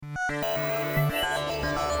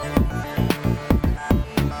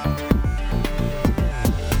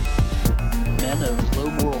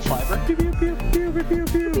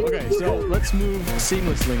So let's move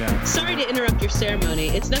seamlessly now. Sorry to interrupt your ceremony.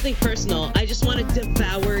 It's nothing personal. I just want to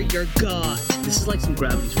devour your god. This is like some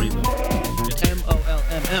Gravity's Rainbow.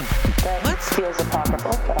 MOLMM. What? Feels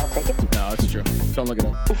apocryphal, but I'll take it. No, it's true. Don't look it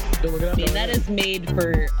up. Don't look it up. I mean, that is made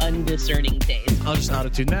for undiscerning taste. I'll just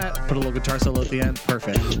auto-tune that. Put a little guitar solo at the end.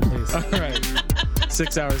 Perfect. All right.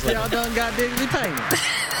 6 hours later. Y'all done got digitally painted.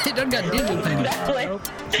 It done got digitally painted.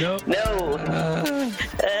 Nope. No.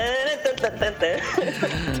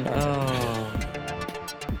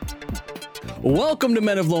 Welcome to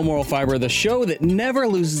Men of Low Moral Fiber, the show that never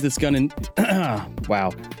loses its gun and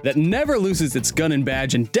that never loses its gun and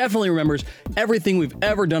badge, and definitely remembers everything we've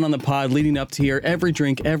ever done on the pod leading up to here. Every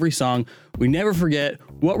drink, every song. We never forget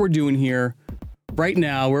what we're doing here, right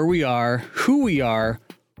now, where we are, who we are,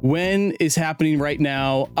 when is happening right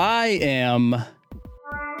now. I am.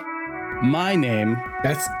 My name.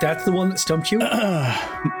 That's the one that stumped you? Me?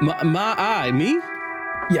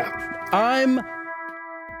 Yeah. I'm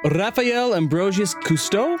Raphael Ambrosius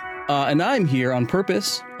Cousteau, and I'm here on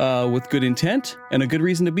purpose, with good intent and a good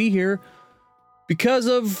reason to be here, because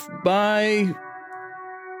of my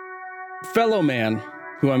fellow man,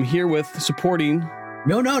 who I'm here with, supporting.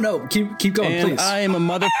 No. Keep going, And please. I am a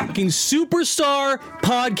motherfucking superstar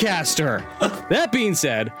podcaster. That being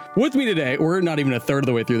said, with me today, we're not even a third of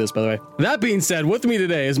the way through this, by the way. That being said, with me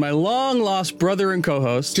today is my long-lost brother and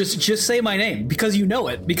co-host. Just say my name, because you know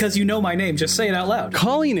it. Because you know my name, just say it out loud.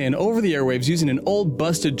 Calling in over the airwaves using an old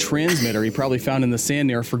busted transmitter he probably found in the sand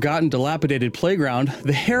near a forgotten, dilapidated playground,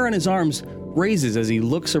 the hair on his arms raises as he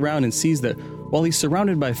looks around and sees that while he's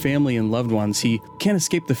surrounded by family and loved ones, he can't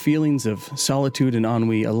escape the feelings of solitude and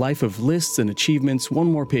ennui, a life of lists and achievements, one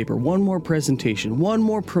more paper, one more presentation, one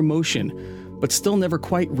more promotion, but still never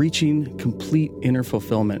quite reaching complete inner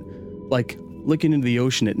fulfillment. Like looking into the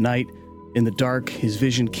ocean at night, in the dark, his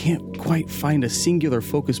vision can't quite find a singular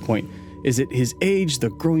focus point. Is it his age,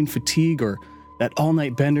 the growing fatigue, or that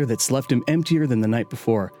all-night bender that's left him emptier than the night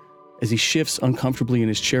before? As he shifts uncomfortably in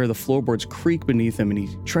his chair, the floorboards creak beneath him, and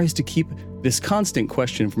he tries to keep this constant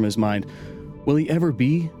question from his mind. Will he ever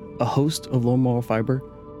be a host of Low Moral Fiber?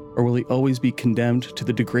 Or will he always be condemned to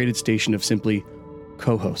the degraded station of simply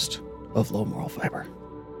co-host of Low Moral Fiber?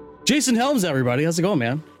 Jason Helms, everybody. How's it going,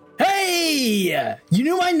 man? Hey! You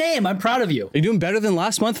knew my name. I'm proud of you. Are you doing better than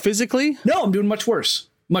last month physically? No, I'm doing much worse.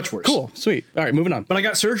 Much worse. Cool. Sweet. All right, moving on. But I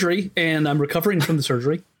got surgery, and I'm recovering from the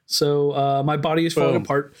surgery. So my body is falling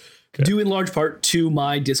apart, due in large part to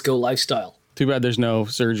my disco lifestyle. Too bad there's no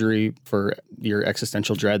surgery for your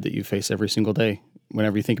existential dread that you face every single day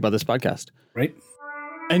whenever you think about this podcast. Right?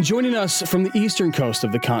 And joining us from the eastern coast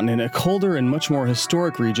of the continent, a colder and much more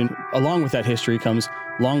historic region, along with that history comes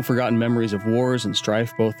long-forgotten memories of wars and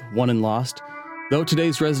strife, both won and lost. Though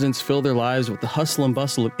today's residents fill their lives with the hustle and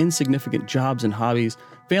bustle of insignificant jobs and hobbies,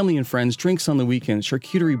 family and friends, drinks on the weekends,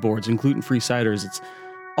 charcuterie boards, and gluten-free ciders, it's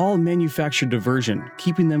all manufactured diversion,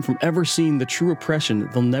 keeping them from ever seeing the true oppression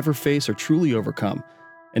they'll never face or truly overcome.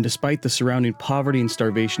 And despite the surrounding poverty and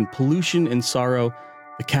starvation, pollution and sorrow,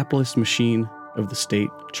 the capitalist machine of the state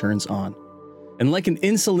churns on. And like an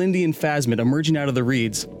Insulindian phasmid emerging out of the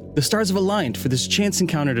reeds, the stars have aligned for this chance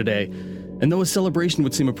encounter today. And though a celebration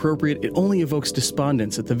would seem appropriate, it only evokes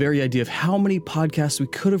despondence at the very idea of how many podcasts we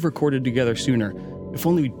could have recorded together sooner, if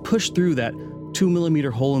only we'd pushed through that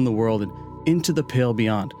 2-millimeter hole in the world and into the pale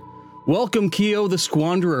beyond. Welcome, Keo the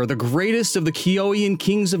Squanderer, the greatest of the Keoian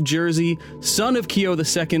kings of Jersey, son of Keo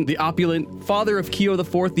II, the opulent, father of Keo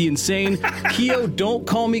IV, the insane. Keo, don't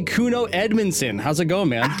call me Kuno Edmondson. How's it going,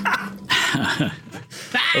 man? That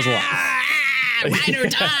was a lot. Ride or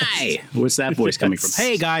die. What's that voice coming from?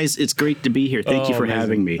 Hey guys, it's great to be here. Thank you for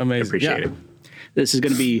having me. Amazing. I appreciate it. This is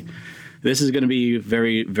going to be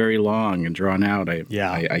very, very long and drawn out. I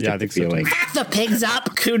get the feeling. Back the pigs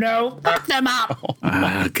up, Kuno. Back them up.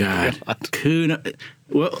 Oh God, Kuno.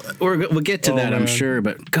 Well, we'll get to that, man. I'm sure.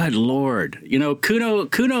 But good Lord,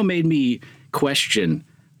 Kuno made me question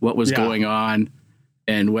what was going on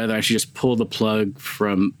and whether I should just pull the plug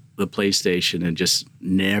from the PlayStation and just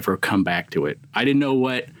never come back to it. I didn't know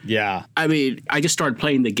what. Yeah. I mean, I just started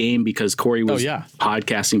playing the game because Corey was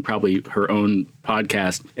podcasting, probably her own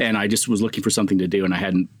podcast, and I just was looking for something to do, and I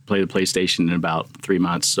hadn't played the PlayStation in about 3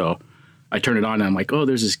 months, so I turned it on, and I'm like, oh,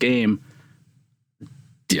 there's this game,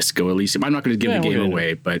 Disco Elysium. I'm not going to give the game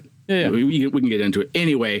away, but we can get into it.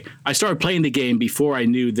 Anyway, I started playing the game before I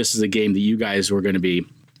knew this is a game that you guys were going to be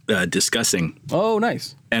discussing. Oh,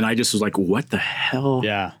 nice. And I just was like, what the hell?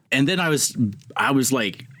 Yeah. And then I was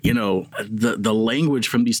like, the language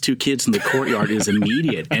from these two kids in the courtyard is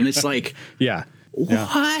immediate. And it's like,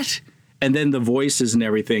 what? And then the voices and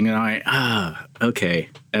everything, and okay.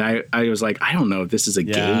 And I was like, I don't know if this is a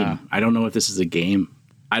game. I don't know if this is a game.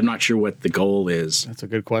 I'm not sure what the goal is. That's a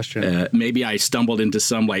good question. Maybe I stumbled into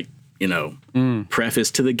some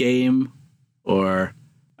preface to the game, or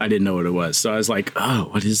I didn't know what it was. So I was like, oh,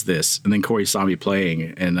 what is this? And then Corey saw me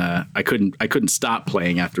playing, and I couldn't stop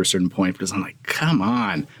playing after a certain point because I'm like, come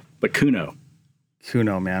on. But Kuno,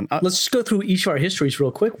 man. Let's just go through each of our histories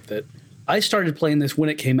real quick with it. I started playing this when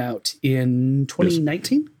it came out in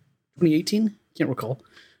 2019, 2018, can't recall.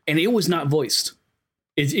 And it was not voiced.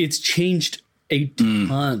 It's changed a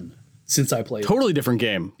ton since I played Totally different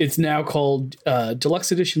game. It's now called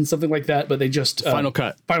Deluxe Edition, something like that, but they just... Final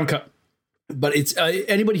Cut. But it's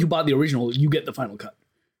anybody who bought the original, you get the Final Cut.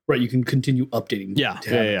 Right, you can continue updating. Yeah.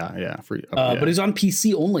 Free, But it's on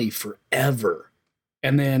PC only forever.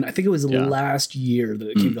 And then I think it was last year that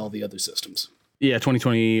it came to all the other systems. Yeah,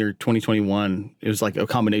 2020 or 2021. It was like a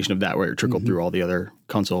combination of that where it trickled through all the other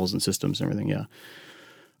consoles and systems and everything. Yeah.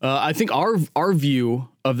 I think our view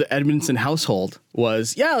of the Edmondson household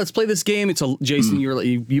was, let's play this game. It's Jason,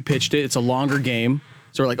 you pitched it. It's a longer game.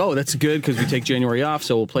 So we're like, oh, that's good because we take January off.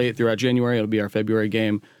 So we'll play it throughout January. It'll be our February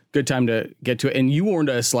game. Good time to get to it. And you warned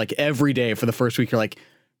us like every day for the first week. You're like,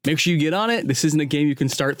 make sure you get on it. This isn't a game you can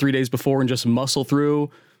start 3 days before and just muscle through.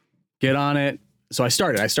 Get on it. So I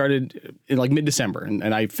started in like mid-December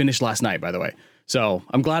and I finished last night, by the way. So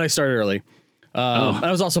I'm glad I started early. And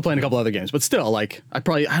I was also playing a couple other games, but still, like, I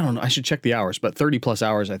don't know, I should check the hours, but 30 plus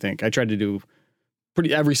hours, I think. I tried to do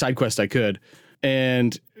every side quest I could.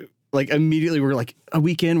 And like immediately we're like a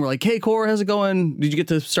week in, we're like, hey, Core, how's it going? Did you get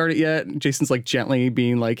to start it yet? And Jason's like gently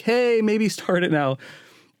being like, hey, maybe start it now.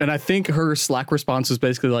 And I think her Slack response was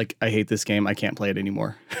basically like, I hate this game. I can't play it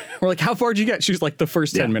anymore. We're like, how far did you get? She was like, the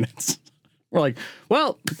first 10 minutes. We're like,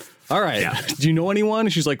 well, all right. Yeah. Do you know anyone?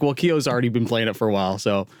 And she's like, well, Keo's already been playing it for a while.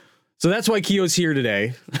 So that's why Keo's here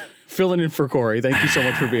today, filling in for Corey. Thank you so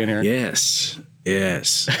much for being here. Yes.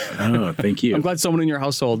 Oh, thank you. I'm glad someone in your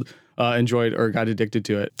household enjoyed or got addicted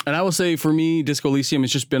to it. And I will say for me, Disco Elysium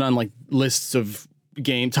has just been on like lists of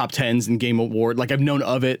game top 10s and Game Award. Like I've known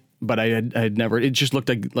of it, but I had never, it just looked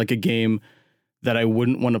like a game that I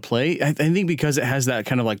wouldn't want to play. I think because it has that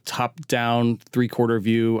kind of like top down 3/4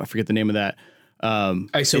 view. I forget the name of that.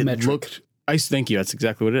 Isometric. Thank you. That's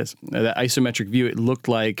exactly what it is. That isometric view. It looked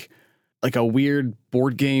like a weird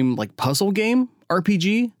board game, like puzzle game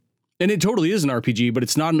RPG. And it totally is an RPG, but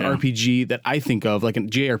it's not an RPG that I think of like a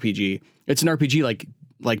JRPG. It's an RPG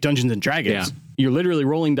like Dungeons and Dragons. Yeah. You're literally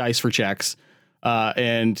rolling dice for checks.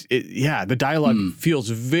 And the dialogue feels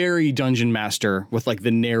very Dungeon Master with like the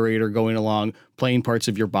narrator going along, playing parts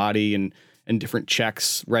of your body and different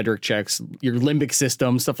checks, rhetoric checks, your limbic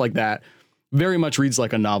system, stuff like that. Very much reads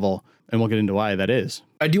like a novel, and we'll get into why that is.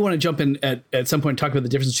 I do want to jump in at some point and talk about the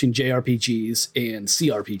difference between JRPGs and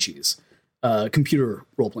CRPGs, computer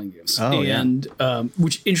role-playing games.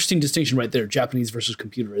 Which interesting distinction right there, Japanese versus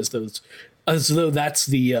computer, as though that's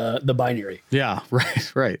the binary. Yeah,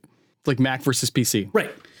 right. It's like Mac versus PC.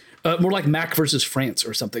 Right. More like Mac versus France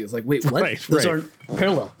or something. It's like, wait, what? Right, Those aren't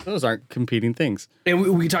parallel. Those aren't competing things. And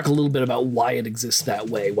we can talk a little bit about why it exists that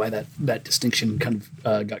way, why that distinction kind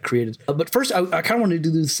of got created. But first, I kind of want to do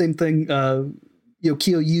the same thing.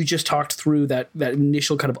 Keo, you just talked through that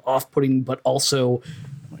initial kind of off-putting, but also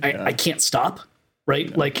I can't stop, right?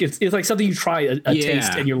 Yeah. Like it's like something you try a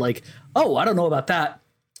taste and you're like, oh, I don't know about that,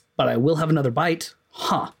 but I will have another bite.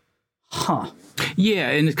 Huh. Yeah,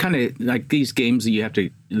 and it's kind of like these games that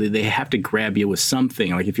they have to grab you with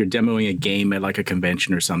something. Like if you're demoing a game at like a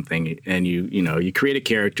convention or something, and you create a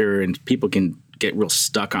character, and people can get real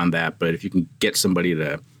stuck on that. But if you can get somebody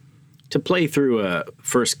to play through a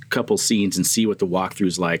first couple scenes and see what the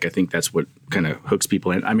walkthrough's like, I think that's what kind of hooks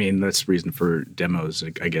people in. I mean, that's the reason for demos,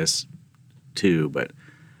 I guess, too. But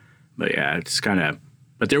yeah, it's kind of.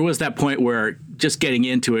 But there was that point where just getting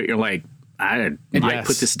into it, you're like, I might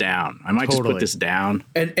put this down. I might just put this down.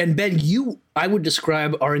 And Ben, I would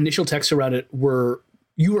describe our initial texts around it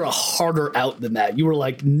you were a harder out than that. You were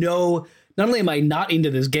like, no, not only am I not into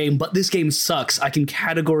this game, but this game sucks. I can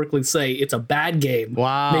categorically say it's a bad game.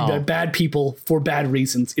 Wow. Made by bad people for bad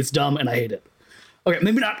reasons. It's dumb and I hate it. Okay,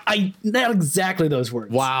 maybe not exactly those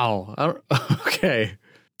words. Wow. Okay.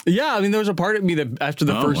 Yeah, I mean, there was a part of me that after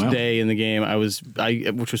the first day in the game, which was, I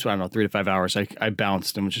don't know, 3 to 5 hours, I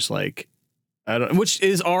bounced and was just like, that's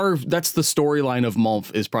the storyline of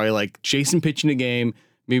Mulf is probably like Jason pitching a game,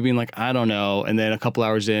 me being like, I don't know. And then a couple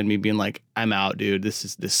hours in, me being like, I'm out, dude.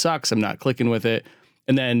 This sucks. I'm not clicking with it.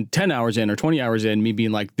 And then 10 hours in or 20 hours in, me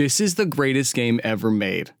being like, this is the greatest game ever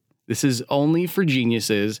made. This is only for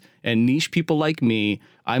geniuses and niche people like me.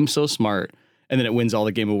 I'm so smart. and then it wins all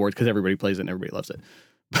the game awards because everybody plays it and everybody loves it.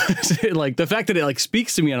 But like the fact that it like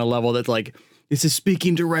speaks to me on a level that's like, this is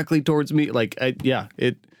speaking directly towards me. Like,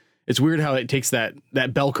 it's weird how it takes that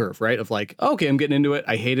bell curve, right? Of like, okay, I'm getting into it.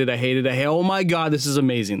 I hate it. Oh my God, this is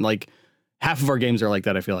amazing. Like half of our games are like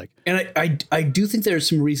that, I feel like. And I do think there's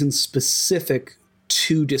some reasons specific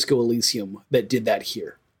to Disco Elysium that did that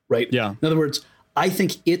here, right? Yeah. In other words, I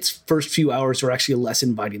think its first few hours are actually less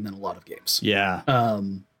inviting than a lot of games. Yeah.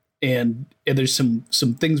 And there's some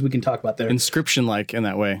things we can talk about there. Inscription-like in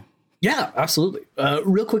that way. Yeah, absolutely.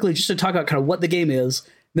 Real quickly, just to talk about kind of what the game is,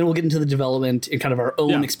 then we'll get into the development and kind of our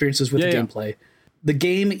own experiences with the gameplay. The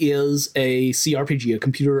game is a CRPG, a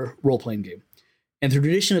computer role-playing game. And the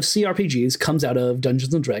tradition of CRPGs comes out of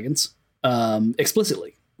Dungeons and Dragons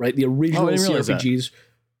explicitly, right? The original CRPGs,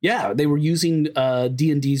 they were using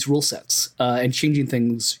D&D's rule sets and changing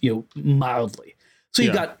things, mildly. So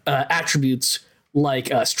you've got attributes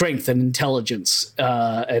like strength and intelligence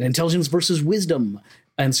versus wisdom,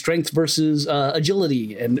 and strength versus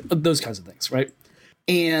agility, and those kinds of things, right?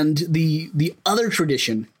 And the other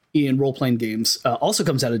tradition in role-playing games also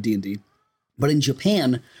comes out of D&D, but in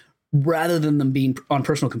Japan, rather than them being on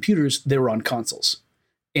personal computers, they were on consoles.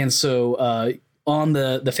 And so on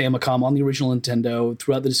the Famicom, on the original Nintendo,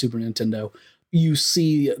 throughout the Super Nintendo, you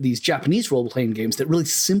see these Japanese role-playing games that really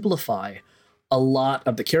simplify a lot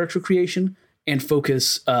of the character creation and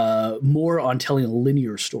focus more on telling a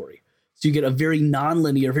linear story. So you get a very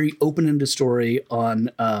non-linear, very open-ended story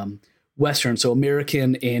on Western, so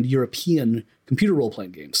American and European computer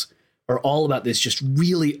role-playing games are all about this just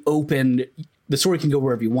really open, the story can go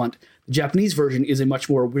wherever you want. The Japanese version is a much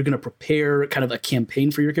more, we're going to prepare kind of a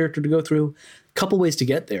campaign for your character to go through, a couple ways to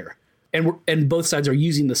get there. And both sides are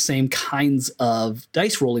using the same kinds of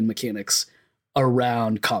dice rolling mechanics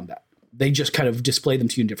around combat. They just kind of display them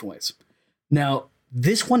to you in different ways. Now,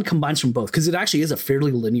 this one combines from both because it actually is a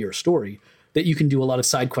fairly linear story that you can do a lot of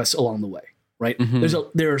side quests along the way, right?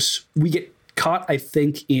 Mm-hmm. We get caught, I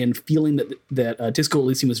think, in feeling that Disco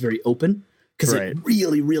Elysium is very open because it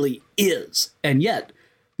really, really is. And yet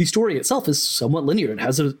the story itself is somewhat linear. It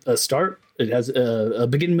has a start, it has a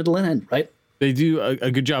beginning, middle, and end, right? They do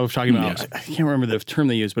a good job of talking about, I can't remember the term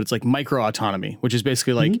they use, but it's like micro autonomy, which is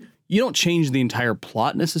basically like, you don't change the entire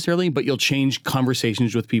plot necessarily, but you'll change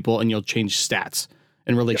conversations with people and you'll change stats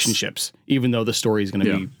and relationships, even though the story is going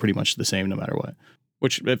to be pretty much the same no matter what.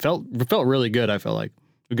 Which it felt really good. I felt like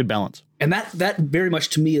a good balance. And that very much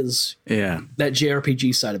to me is that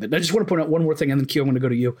JRPG side of it. And I just want to point out one more thing, and then Kyo, I'm going to go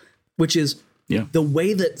to you, which is the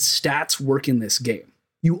way that stats work in this game.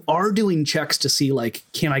 You are doing checks to see, like,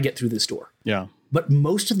 can I get through this door? Yeah. But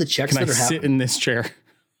most of the checks that are happening, sit in this chair?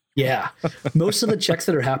 Yeah. Most of the checks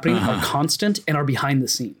that are happening are constant and are behind the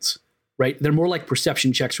scenes, right? They're more like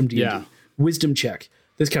perception checks from D&D. Yeah. Wisdom check,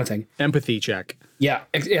 this kind of thing. Empathy check. Yeah.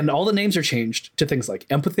 And all the names are changed to things like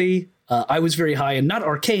empathy. I was very high in not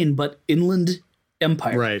Arcane, but Inland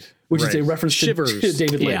Empire. Right. Which is a reference to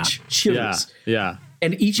David Lynch. Shivers. Yeah.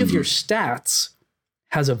 And each of your stats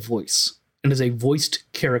has a voice and is a voiced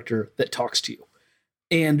character that talks to you.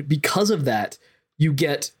 And because of that,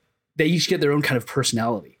 they each get their own kind of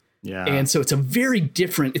personality. Yeah. And so it's a very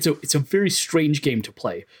different, it's a very strange game to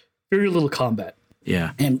play. Very little combat.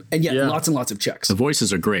 Yeah. And yet lots and lots of checks. The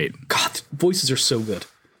voices are great. God, voices are so good.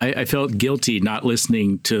 I felt guilty not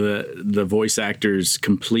listening to the voice actors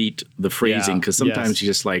complete the phrasing because sometimes you're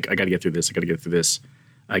just like, I got to get through this.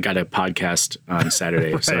 I got a podcast on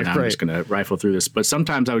Saturday, so now I'm just going to rifle through this. But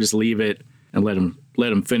sometimes I would just leave it and let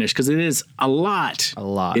them finish because it is a lot.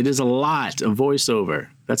 It is a lot of voiceover.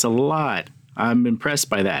 That's a lot. I'm impressed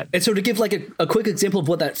by that. And so to give like a quick example of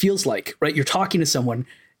what that feels like, right? You're talking to someone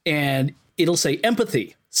and it'll say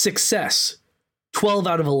empathy, success, 12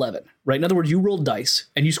 out of 11, right? In other words, you rolled dice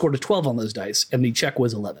and you scored a 12 on those dice and the check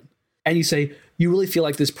was 11. And you say, you really feel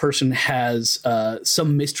like this person has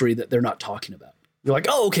some mystery that they're not talking about. You're like,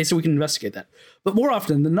 oh, okay, so we can investigate that. But more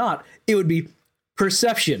often than not, it would be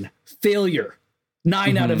perception, failure,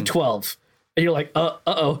 9 out of 12. And you're like,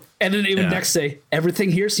 uh-oh. And then it would next say,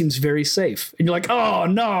 everything here seems very safe. And you're like, oh,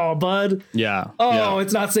 no, bud. Yeah. Oh,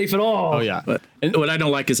 it's not safe at all. Oh, yeah. And what I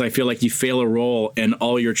don't like is I feel like you fail a roll and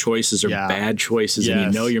all your choices are bad choices. And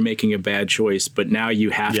you know you're making a bad choice, but now you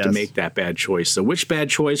have to make that bad choice. So which bad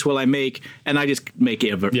choice will I make? And I just make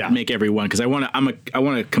every one because I want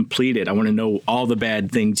to complete it. I want to know all the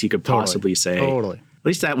bad things you could possibly say. Totally. At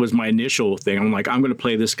least that was my initial thing. I'm like, I'm going to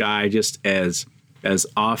play this guy just as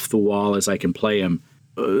off the wall as I can play him,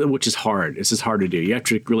 which is hard. This is hard to do. You have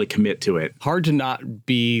to really commit to it. Hard to not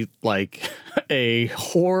be like a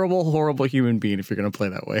horrible, horrible human being if you're going to play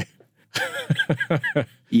that way.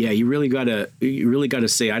 Yeah, you really gotta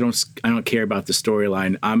say I don't care about the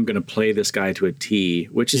storyline. I'm gonna play this guy to a T,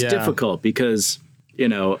 which is difficult because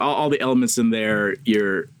all the elements in there.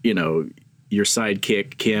 Your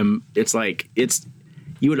sidekick Kim. It's like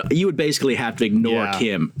you would basically have to ignore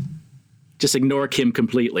Kim, just ignore Kim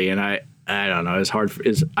completely. And I don't know. It's hard.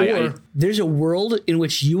 There's a world in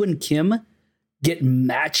which you and Kim get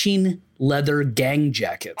matching leather gang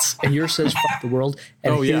jackets, and yours says "fuck the world,"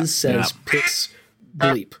 and his says "piss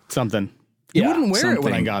bleep" something. You wouldn't wear it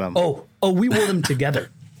when I got them. Oh, we wore them together.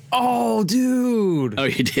 Oh, dude. Oh,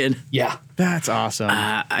 you did? Yeah, that's awesome.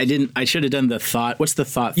 I didn't. I should have done the thought. What's the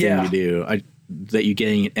thought thing you do? That you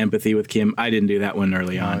getting empathy with Kim. I didn't do that one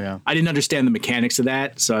early on. Yeah. I didn't understand the mechanics of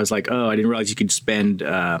that, so I was like, I didn't realize you could spend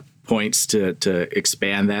points to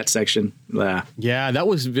expand that section. Yeah,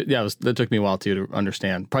 that took me a while too to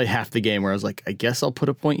understand. Probably half the game where I was like, I guess I'll put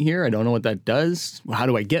a point here. I don't know what that does. How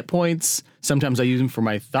do I get points? Sometimes I use them for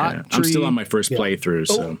my thought tree. I'm still on my first playthrough.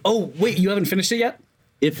 So. Oh, wait, you haven't finished it yet?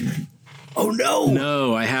 Oh no!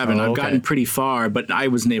 No, I haven't. I've gotten pretty far, but I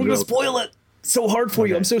wasn't able to spoil it. So hard for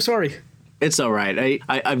you. I'm so sorry. It's all right.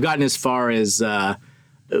 I've gotten as far as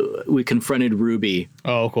we confronted Ruby.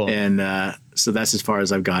 Oh, cool. And so that's as far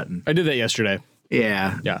as I've gotten. I did that yesterday.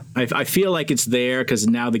 Yeah. Yeah. I feel like it's there because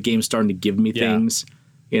now the game's starting to give me things.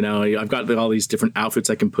 I've got all these different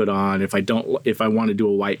outfits I can put on. If I want to do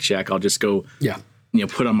a white check, I'll just go. Yeah.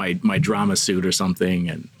 Put on my drama suit or something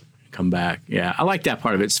and come back. Yeah, I like that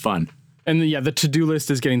part of it. It's fun. And the to-do list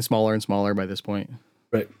is getting smaller and smaller by this point.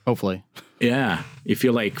 Right. Hopefully. Yeah. You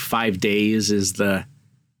feel like 5 days is the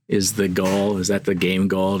goal? Is that the game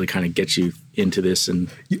goal to kind of get you into this? And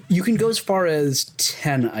you can go as far as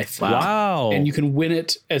 10, I think. Wow. And you can win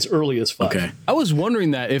it as early as 5. Okay. I was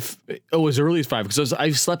wondering that if it was as early as 5, because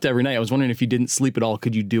I've slept every night. I was wondering if you didn't sleep at all,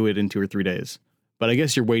 could you do it in 2 or 3 days? But I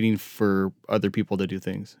guess you're waiting for other people to do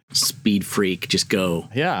things. Speed freak, just go.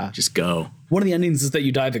 Yeah. Just go. One of the endings is that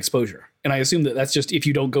you die of exposure. And I assume that that's just if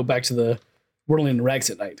you don't go back to the whirling in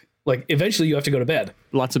rags at night. Like, eventually you have to go to bed.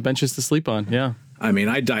 Lots of benches to sleep on, yeah. I mean,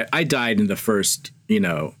 I died in the first,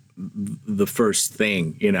 the first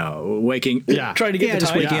thing, waking. Yeah. Trying to get the tie.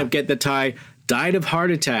 Just waking up, get the tie. Died of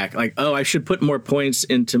heart attack. Like, I should put more points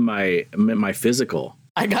into my physical.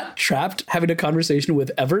 I got trapped having a conversation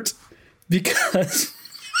with Everett because...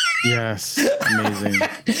 Yes, amazing.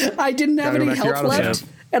 I didn't have any health left,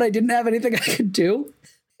 and I didn't have anything I could do.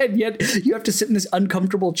 And yet you have to sit in this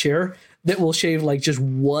uncomfortable chair that will shave like just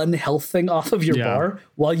one health thing off of your bar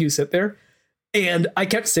while you sit there. And I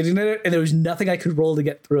kept sitting in it, and there was nothing I could roll to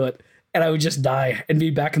get through it. And I would just die and be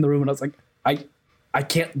back in the room. And I was like, I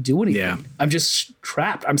can't do anything. Yeah. I'm just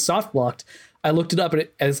trapped. I'm soft blocked. I looked it up, and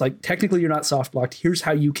it's like, technically you're not soft blocked. Here's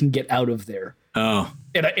how you can get out of there. Oh.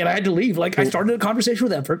 And I had to leave. Like, I started a conversation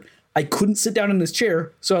with Everett. I couldn't sit down in this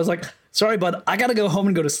chair. So I was like, sorry, bud, I got to go home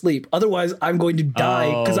and go to sleep. Otherwise, I'm going to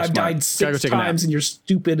die because I've died 6 times in your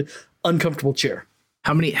stupid, uncomfortable chair.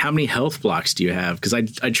 How many health blocks do you have? Because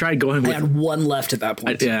I tried going with... I had 1 left at that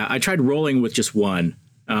point. I tried rolling with just 1.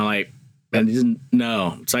 And I'm like, I didn't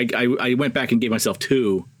know. So I went back and gave myself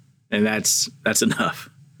 2, and that's enough.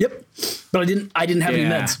 Yep. But I didn't have any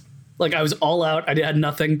meds. Like, I was all out. I had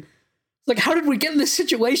nothing. Like, how did we get in this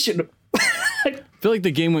situation? I feel like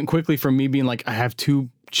the game went quickly from me being like, I have 2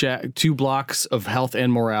 blocks of health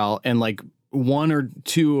and morale, and like 1 or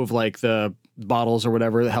 2 of like the bottles or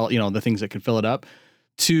whatever the hell, the things that could fill it up,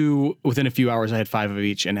 to within a few hours I had 5 of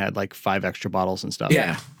each and had like 5 extra bottles and stuff.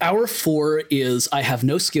 Yeah. Hour 4 is I have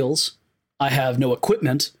no skills. I have no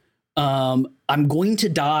equipment. I'm going to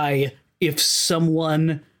die if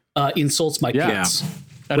someone insults my kids.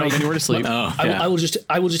 I don't have anywhere to sleep. I will just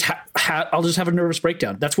have a nervous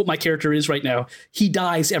breakdown. That's what my character is right now. He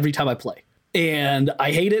dies every time I play, and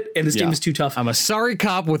I hate it. And this game is too tough. I'm a sorry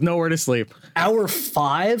cop with nowhere to sleep. Hour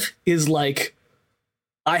 5 is like,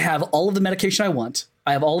 I have all of the medication I want.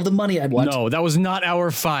 I have all of the money I want. No, that was not hour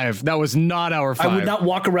 5. That was not hour 5. I would not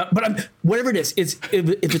walk around, but whatever it is, if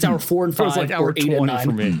it's hour 4 and 5, it's like or hour 8 and 9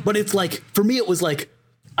 for me. But it's like, for me, it was like,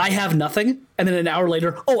 I have nothing, and then an hour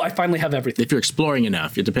later, I finally have everything. If you're exploring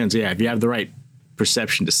enough, it depends. Yeah, if you have the right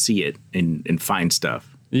perception to see it and find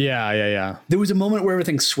stuff. Yeah. There was a moment where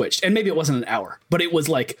everything switched, and maybe it wasn't an hour, but it was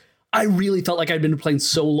like, I really felt like I'd been playing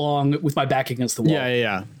so long with my back against the wall.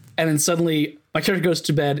 Yeah. And then suddenly, my character goes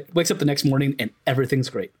to bed, wakes up the next morning, and everything's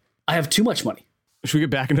great. I have too much money. Should we get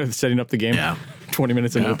back into setting up the game? Yeah. 20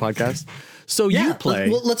 minutes into the podcast. So you play.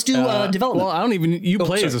 Let's do development. Well, I don't even. You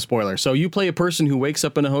play as a spoiler. So you play a person who wakes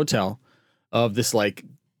up in a hotel of this like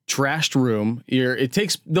trashed room.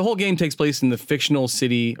 The whole game takes place in the fictional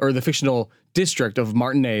city or the fictional district of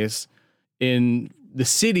Martinez in the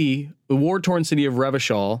city, the war-torn city of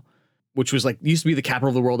Revachol, which was like used to be the capital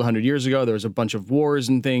of the world 100 years ago. There was a bunch of wars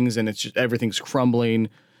and things, and it's just everything's crumbling.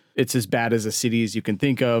 It's as bad as a city as you can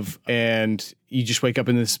think of, and you just wake up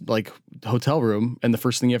in this like hotel room, and the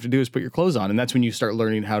first thing you have to do is put your clothes on, and that's when you start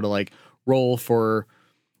learning how to like roll for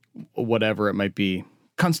whatever it might be,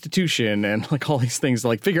 Constitution, and like all these things, to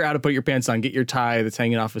like figure out how to put your pants on, get your tie that's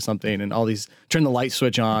hanging off of something, and all these, turn the light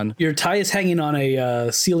switch on. Your tie is hanging on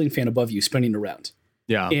a ceiling fan above you, spinning around.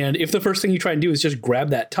 Yeah. And if the first thing you try and do is just grab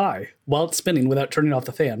that tie while it's spinning without turning off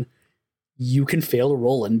the fan, you can fail a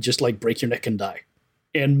roll and just like break your neck and die.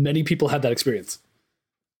 And many people have that experience.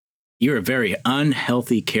 You're a very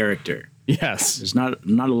unhealthy character. Yes. There's not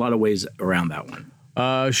a lot of ways around that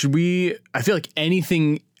one. Should we, I feel like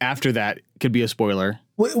anything after that could be a spoiler.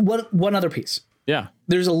 One other piece. Yeah.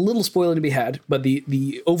 There's a little spoiler to be had, but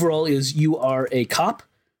the overall is you are a cop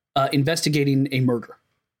investigating a murder.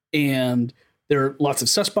 And there are lots of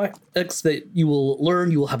suspects that you will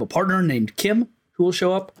learn. You will have a partner named Kim who will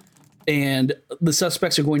show up. And the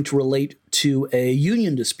suspects are going to relate to a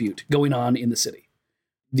union dispute going on in the city.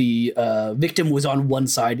 The victim was on one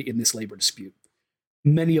side in this labor dispute.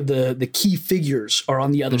 Many of the key figures are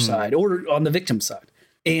on the other side or on the victim's side.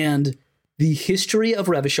 And the history of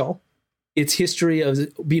Revachol, its history of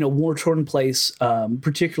being a war-torn place,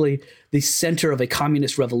 particularly the center of a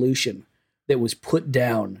communist revolution that was put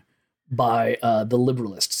down by the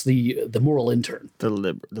liberalists, the moral intern.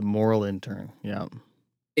 The moral intern, yeah.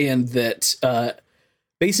 And that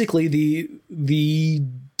basically the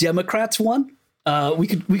Democrats won. We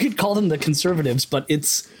could call them the conservatives, but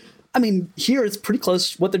here it's pretty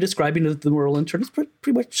close. What they're describing as the moral intern is pretty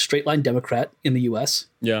much straight line Democrat in the U.S.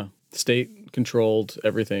 Yeah, state controlled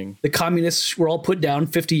everything. The communists were all put down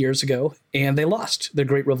 50 years ago, and they lost their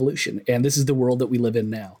Great Revolution. And this is the world that we live in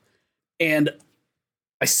now. And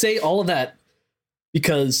I say all of that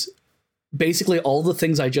because basically all the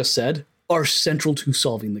things I just said are central to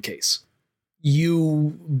solving the case.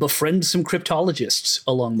 You befriend some cryptologists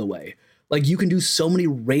along the way. Like, you can do so many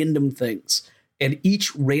random things, and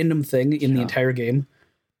each random thing in the entire game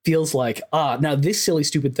feels like, now this silly,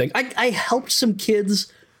 stupid thing. I helped some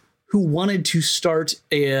kids who wanted to start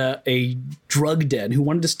a drug den, who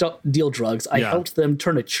wanted to deal drugs. I helped them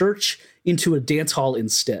turn a church into a dance hall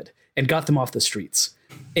instead and got them off the streets.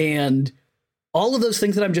 And all of those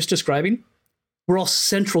things that I'm just describing were all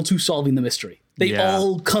central to solving the mystery. They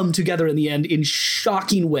all come together in the end in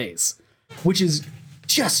shocking ways, which is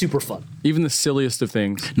just super fun. Even the silliest of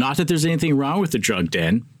things. Not that there's anything wrong with the drug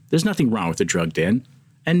den. There's nothing wrong with the drug den.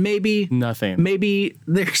 And maybe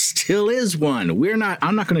there still is one.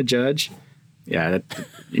 I'm not going to judge. Yeah.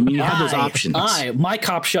 You have those options. My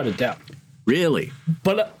cop shut it down. Really?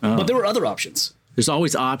 But there were other options. There's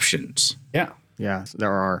always options. Yeah. Yeah,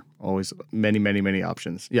 there are always many, many, many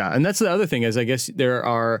options. Yeah, and that's the other thing is I guess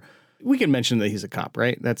we can mention that he's a cop,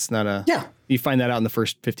 right? That's not a... Yeah. You find that out in the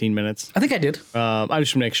first 15 minutes? I think I did. I just want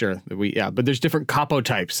to make sure that but there's different capo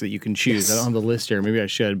types that you can choose. Yes. I don't have the list here. Maybe I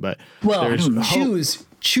should, but... Well,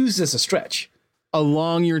 choose is a stretch.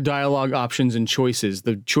 Along your dialogue options and choices,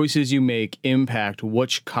 the choices you make impact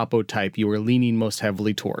which capo type you are leaning most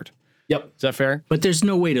heavily toward. Yep. Is that fair? But there's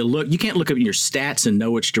no way to look. You can't look up your stats and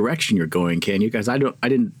know which direction you're going, can you? Because I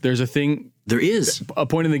didn't. There's a thing. There is a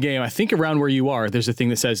point in the game. I think around where you are, there's a thing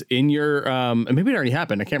that says in your, and maybe it already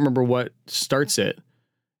happened. I can't remember what starts it.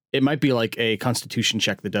 It might be like a constitution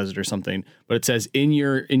check that does it or something, but it says in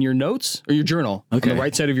your notes or your journal, on the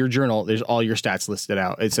right side of your journal, there's all your stats listed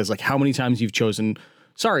out. It says like how many times you've chosen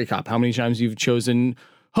sorry cop, how many times you've chosen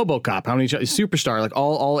hobo cop, how many superstar, like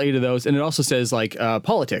all 8 of those. And it also says like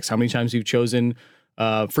politics, how many times you've chosen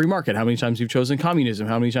free market, how many times you've chosen communism,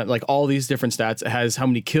 how many times, like all these different stats. It has how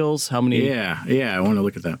many kills, how many. Yeah. I want to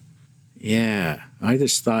look at that. Yeah. I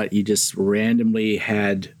just thought you just randomly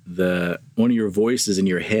had one of your voices in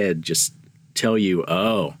your head just tell you,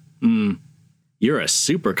 you're a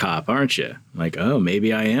super cop, aren't you? Like,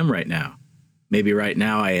 maybe I am right now. Maybe right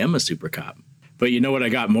now I am a super cop. But you know what I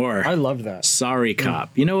got more? I loved that. Sorry,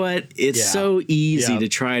 cop. You know what? It's so easy to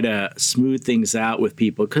try to smooth things out with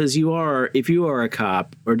people because if you are a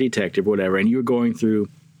cop or detective, whatever, and you're going through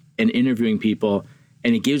and interviewing people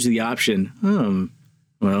and it gives you the option, I'm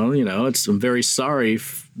very sorry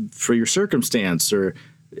for your circumstance. Or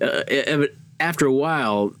after a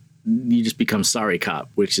while, you just become sorry cop,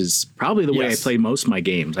 which is probably the way I play most of my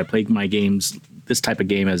games. I play my games, this type of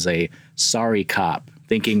game, as a sorry cop.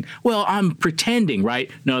 Thinking, well, I'm pretending,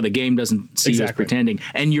 right? No, the game doesn't see you as pretending,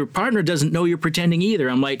 and your partner doesn't know you're pretending either.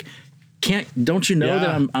 I'm like, don't you know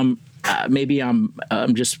that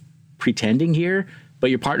I'm just pretending here? But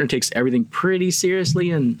your partner takes everything pretty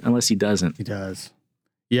seriously, and unless he doesn't, he does.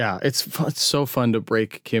 Yeah, it's so fun to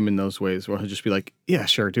break Kim in those ways where he'll just be like, yeah,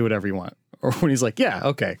 sure, do whatever you want. Or when he's like, yeah,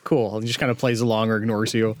 okay, cool. He just kind of plays along or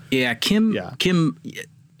ignores you. Yeah, Kim.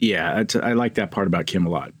 Yeah, I like that part about Kim a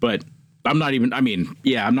lot. But I'm not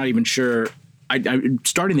even sure. I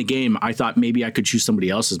starting the game, I thought maybe I could choose somebody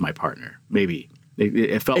else as my partner. Maybe.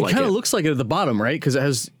 It felt like it. Kind of looks like it at the bottom, right? Because it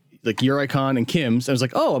has like your icon and Kim's. I was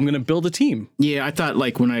like, oh, I'm going to build a team. Yeah, I thought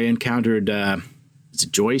like when I encountered, is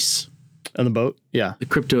it Joyce? On the boat? Yeah.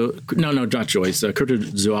 Not Joyce, the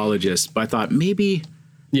cryptozoologist. But I thought maybe,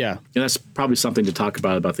 that's probably something to talk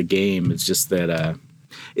about the game. It's just that,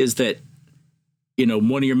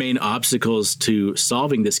 one of your main obstacles to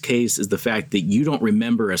solving this case is the fact that you don't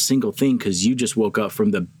remember a single thing because you just woke up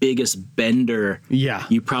from the biggest bender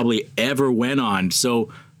you probably ever went on. So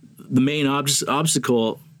the main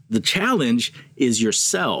obstacle, the challenge is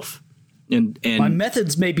yourself. And my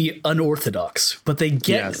methods may be unorthodox, but they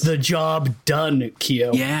get the job done,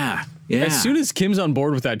 Keo. Yeah. As soon as Kim's on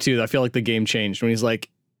board with that too, I feel like the game changed when he's like,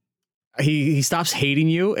 he stops hating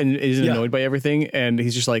you and is annoyed by everything, and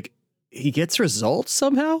he's just like, he gets results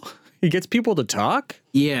somehow. He gets people to talk.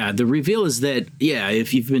 Yeah, the reveal is that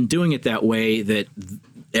if you've been doing it that way, that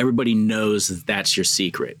everybody knows that that's your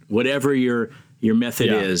secret. Whatever your method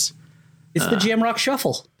is. It's the Jamrock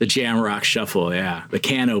Shuffle. The Jamrock Shuffle, yeah. The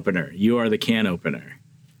can opener. You are the can opener.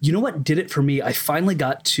 You know what did it for me? I finally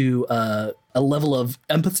got to a level of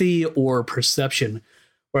empathy or perception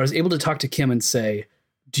where I was able to talk to Kim and say,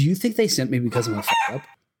 do you think they sent me because I'm a fuck up?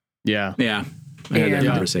 Yeah. Yeah. I had that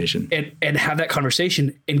conversation. And have that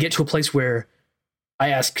conversation and get to a place where I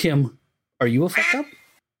asked Kim, are you a fuck up?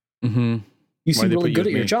 Mm-hmm. You seem really good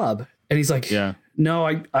at your job. And he's like,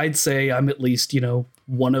 no, I'd say I'm at least,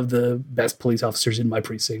 one of the best police officers in my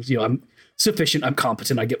precinct. I'm sufficient. I'm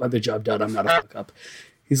competent. I get the job done. I'm not a fuck up.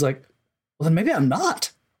 He's like, well, then maybe I'm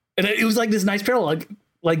not. And it was like this nice parallel.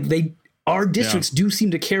 Our districts do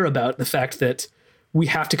seem to care about the fact that we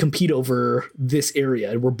have to compete over this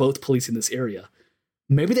area and we're both policing this area.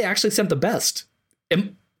 Maybe they actually sent the best.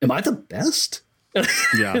 Am I the best?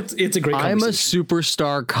 Yeah. it's a great conversation. I'm a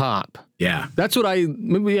superstar cop. Yeah. That's what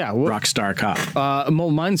Rockstar cop.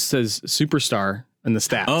 Mine says superstar in the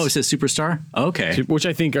stats. Oh, it says superstar? Okay. Which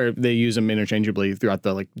I think they use them interchangeably throughout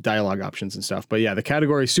the dialogue options and stuff. But yeah, the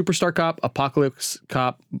category superstar cop, apocalypse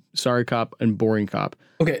cop, sorry cop, and boring cop.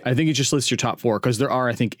 Okay. I think it just lists your top 4 because there are,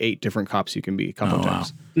 I think, 8 different cops you can be a couple of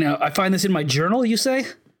times. Now, I find this in my journal, you say?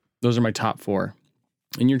 Those are my top 4.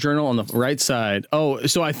 In your journal on the right side. Oh,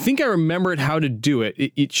 so I think I remembered how to do it.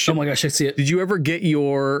 It should, oh my gosh, I see it. Did you ever get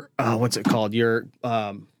your, what's it called? Your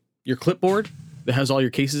clipboard that has all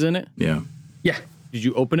your cases in it? Yeah. Yeah. Did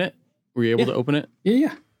you open it? Were you able to open it?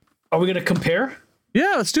 Yeah. Are we going to compare?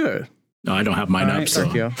 Yeah, let's do it. No, I don't have mine up,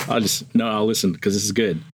 so I'll listen because this is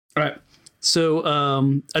good. All right. So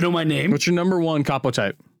I know my name. What's your number 1 capo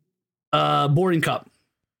type? Boring cop.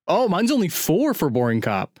 Oh, mine's only 4 for boring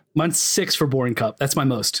cop. Mine's 6 for boring cop. That's my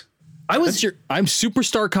most. I'm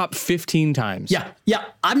superstar cop 15 times. Yeah.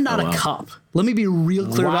 I'm not a cop. Let me be real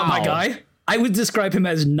clear about my guy. I would describe him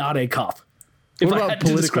as not a cop. If I had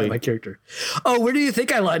to describe my character. Oh, where do you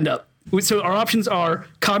think I lined up? So our options are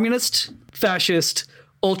communist, fascist,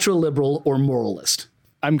 ultra liberal, or moralist.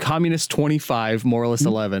 I'm communist 25, moralist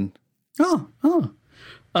 11. That's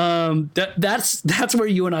where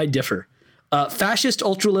you and I differ. Fascist,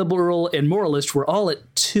 ultra liberal, and moralist were all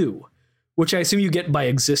at 2, which I assume you get by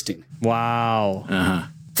existing. Wow.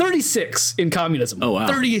 36 in communism. Oh wow.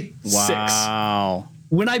 36. Wow.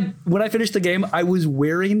 When I finished the game, I was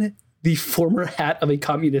wearing the former hat of a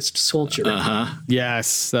communist soldier.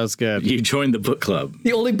 Yes, that was good. You joined the book club.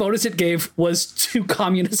 The only bonus it gave was 2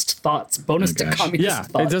 communist thoughts. Bonus to communist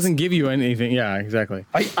thoughts. It doesn't give you anything. Yeah, exactly.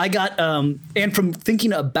 I got, and from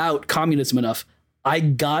thinking about communism enough, I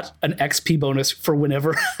got an XP bonus for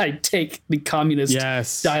whenever I take the communist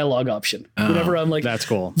dialogue option. Whenever I'm like, that's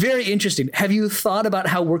cool. Very interesting. Have you thought about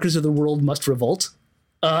how workers of the world must revolt?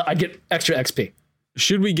 I get extra XP.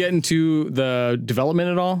 Should we get into the development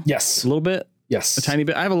at all? Yes. A little bit? Yes. A tiny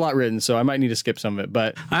bit. I have a lot written, so I might need to skip some of it,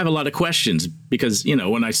 but I have a lot of questions because,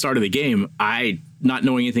 when I started the game, I not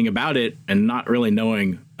knowing anything about it and not really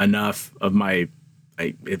knowing enough of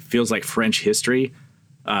it feels like French history.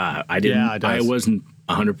 I wasn't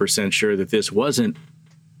 100% sure that this wasn't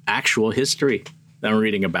actual history that I'm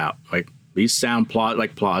reading about. Like, these sound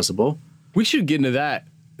plausible. We should get into that.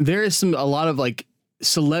 There is a lot of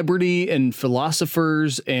celebrity and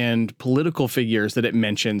philosophers and political figures that it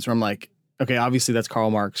mentions where I'm like, okay, obviously that's Karl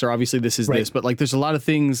Marx, or obviously this is this, but there's a lot of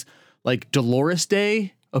things like Dolores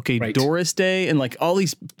Day, Doris Day, and all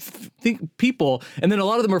these people, and then a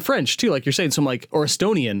lot of them are French too, like you're saying, so I'm like, or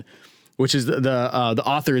Estonian. which is the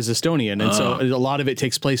author is Estonian, and so a lot of it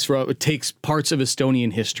takes parts of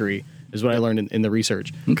Estonian history, is what I learned in the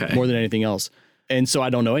research. Okay. More than anything else, and so I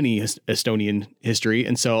don't know any Estonian history,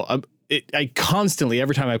 and so I constantly,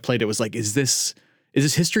 every time I played it, was like, is this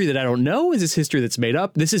history that I don't know? Is this history that's made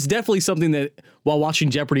up? This is definitely something that while watching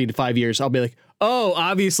Jeopardy in 5 years, I'll be like, oh,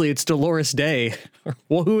 obviously it's Dolores Day.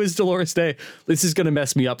 Well, who is Dolores Day? This is going to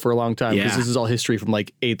mess me up for a long time because this is all history from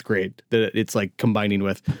like 8th grade that it's like combining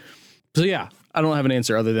with. So yeah, I don't have an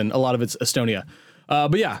answer other than a lot of it's Estonia.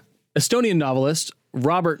 But yeah, Estonian novelist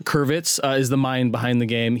Robert Kurvitz is the mind behind the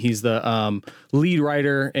game. He's the lead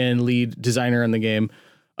writer and lead designer in the game.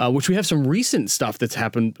 Which we have some recent stuff that's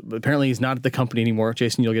happened. Apparently he's not at the company anymore.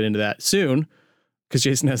 Jason, you'll get into that soon because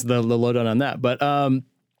Jason has the lowdown on that. But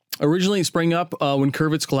originally it sprang up when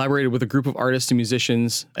Kurvitz collaborated with a group of artists and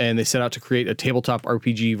musicians, and they set out to create a tabletop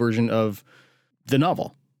RPG version of the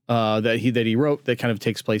novel that he wrote that kind of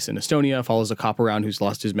takes place in Estonia, follows a cop around who's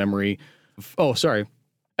lost his memory. Oh, sorry.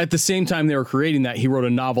 At the same time they were creating that, he wrote a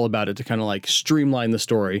novel about it to kind of like streamline the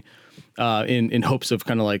story in hopes of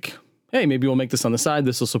kind of like, hey, maybe we'll make this on the side.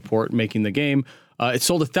 This will support making the game. It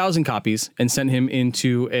sold 1,000 copies and sent him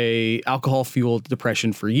into a alcohol-fueled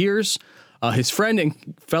depression for years. His friend and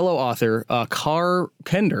fellow author, Kar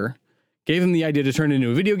Kender, gave him the idea to turn it into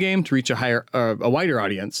a video game to reach a wider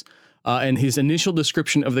audience. And his initial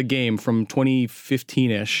description of the game from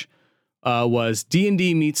 2015-ish was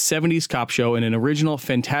D&D meets 70s cop show in an original,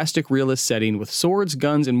 fantastic, realist setting with swords,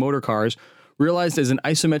 guns, and motor cars, realized as an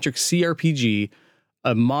isometric CRPG,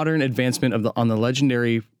 a modern advancement on the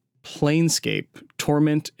legendary Planescape,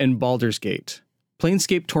 Torment, and Baldur's Gate.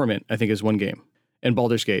 Planescape Torment, I think, is one game, and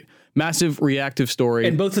Baldur's Gate. Massive reactive story.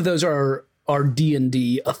 And both of those are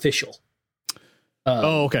D&D official.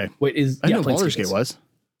 Okay. Wait, I know Baldur's Gate was.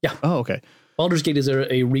 Yeah. Oh, okay. Baldur's Gate is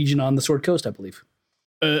a region on the Sword Coast, I believe.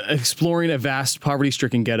 Exploring a vast,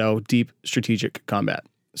 poverty-stricken ghetto, deep strategic combat.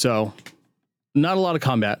 So, not a lot of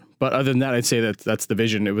combat. But other than that, I'd say that's the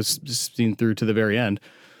vision. It was seen through to the very end.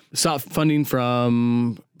 Sought funding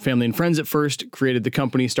from family and friends at first, created the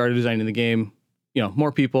company, started designing the game. You know,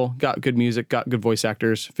 more people, got good music, got good voice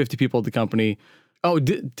actors, 50 people at the company. Oh,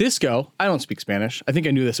 Disco. I don't speak Spanish. I think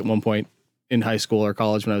I knew this at one point in high school or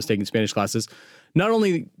college when I was taking Spanish classes. Not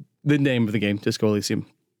only the name of the game, Disco Elysium,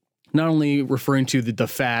 not only referring to the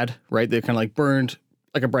fad, right? They kind of like burned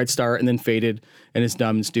like a bright star and then faded and is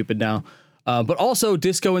dumb and stupid now. But also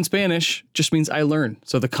disco in Spanish just means I learn.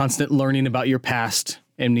 So the constant learning about your past,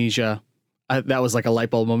 amnesia, that was like a light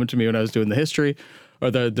bulb moment to me when I was doing the history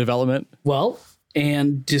or the development. Well,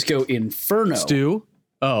 and Disco Inferno. Stu?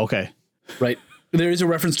 Oh, okay. Right. There is a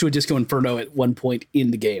reference to a Disco Inferno at one point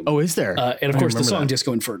in the game. Oh, is there? And of course the song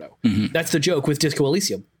Disco Inferno. Mm-hmm. That's the joke with Disco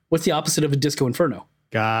Elysium. What's the opposite of a Disco Inferno?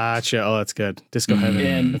 Gotcha. Oh, that's good. Disco Heaven.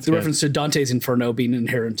 And that's the reference to Dante's Inferno being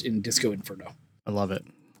inherent in Disco Inferno. I love it.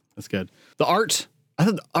 That's good. The art, I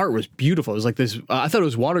thought the art was beautiful. It was like this, I thought it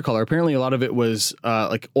was watercolor. Apparently a lot of it was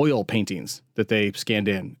like oil paintings that they scanned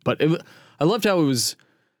in. But I loved how it was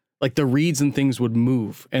like the reeds and things would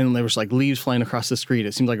move and there was like leaves flying across the screen.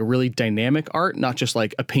 It seemed like a really dynamic art, not just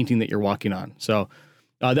like a painting that you're walking on. So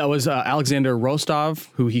that was Alexander Rostov,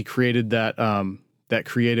 who he created that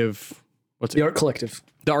creative, The Art Collective.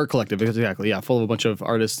 The Art Collective, exactly. Yeah, full of a bunch of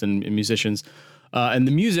artists and musicians. And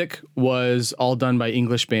the music was all done by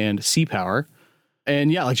English band Sea Power.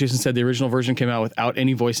 And yeah, like Jason said, the original version came out without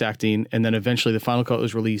any voice acting. And then eventually the final cut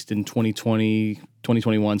was released in 2020,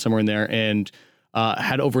 2021, somewhere in there. And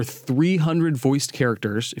had over 300 voiced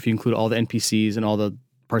characters, if you include all the NPCs and all the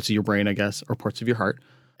parts of your brain, I guess, or parts of your heart.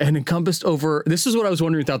 And encompassed over, this is what I was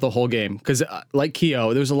wondering throughout the whole game. Because like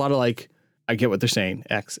Keo, there was a lot of like, I get what they're saying,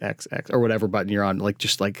 X, X, X, or whatever button you're on. Like,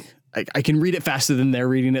 just like, I can read it faster than they're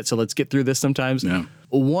reading it, so let's get through this sometimes. Yeah.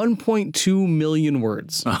 1.2 million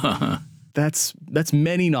words. That's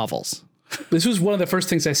many novels. This was one of the first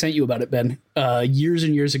things I sent you about it, Ben. Years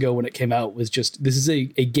and years ago when it came out, was just, this is a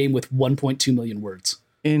game with 1.2 million words.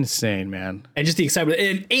 Insane, man. And just the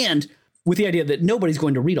excitement, and with the idea that nobody's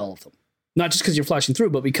going to read all of them. Not just because you're flashing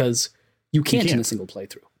through, but because you can't in a single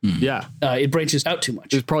playthrough. Yeah. It branches out too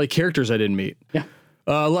much. There's probably characters I didn't meet. Yeah.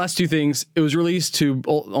 Last two things. It was released to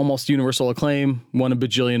almost universal acclaim, won a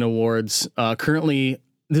bajillion awards. Currently,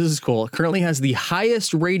 this is cool, currently has the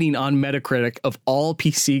highest rating on Metacritic of all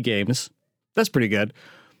PC games. That's pretty good.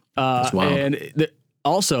 That's wild. And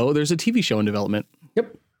also, there's a TV show in development.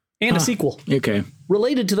 Yep. And a sequel. Okay.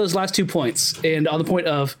 Related to those last 2 points. And on the point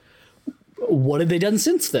of, what have they done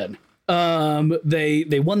since then?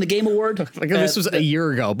 They won the Game Award. Like this was a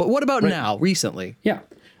year ago, but what about now, recently? Yeah.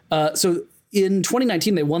 So in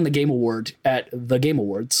 2019, they won the Game Award at the Game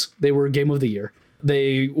Awards. They were Game of the Year.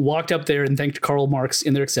 They walked up there and thanked Karl Marx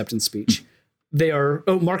in their acceptance speech. They are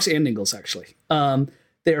Marx and Engels actually.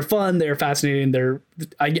 They are fun. They are fascinating.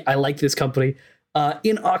 I like this company.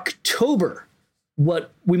 In October,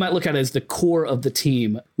 what we might look at as the core of the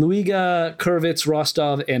team: Luiga, Kurvitz,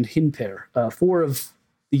 Rostov, and Hinper, 4 of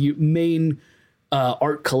the main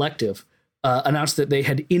art collective, announced that they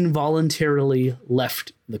had involuntarily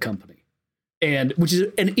left the company, and which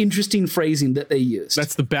is an interesting phrasing that they used.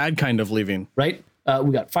 That's the bad kind of leaving, right?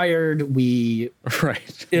 We got fired.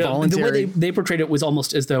 Right. The way they portrayed it was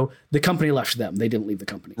almost as though the company left them. They didn't leave the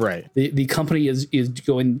company. Right. The company is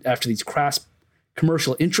going after these crass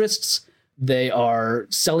commercial interests. They are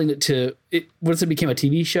selling it to it. Once it became a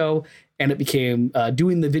TV show, and it became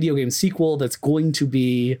doing the video game sequel that's going to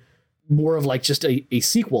be more of like just a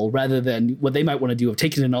sequel rather than what they might want to do of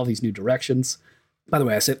taking it in all these new directions. By the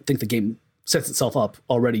way, I think the game sets itself up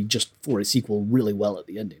already just for a sequel really well at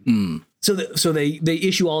the ending. So they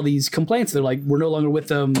issue all these complaints. They're like, we're no longer with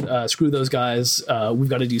them. Screw those guys. We've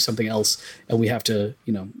got to do something else, and we have to,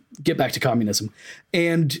 get back to communism.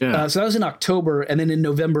 And so that was in October, and then in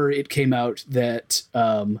November it came out that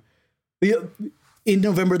in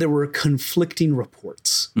November there were conflicting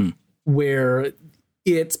reports where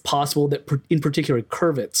it's possible that, in particular,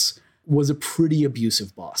 Kurvitz was a pretty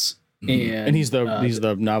abusive boss. And he's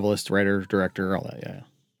the novelist, writer, director, all that.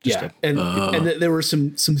 Yeah. And there were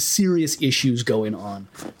some serious issues going on,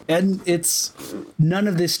 and none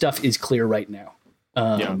of this stuff is clear right now.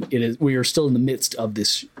 We are still in the midst of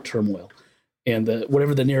this turmoil, and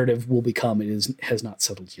whatever the narrative will become, has not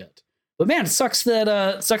settled yet. But man, it sucks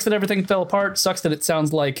that everything fell apart. Sucks that it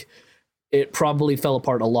sounds like it probably fell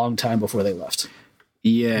apart a long time before they left.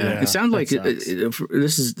 Yeah, it sounds like this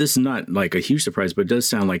is not like a huge surprise, but it does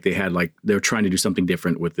sound like they're trying to do something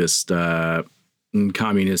different with this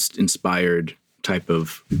communist inspired type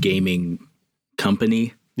of gaming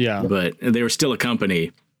company. Yeah, but they were still a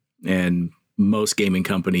company, and most gaming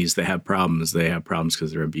companies, they have problems. They have problems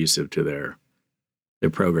because they're abusive to their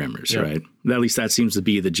programmers, right? At least that seems to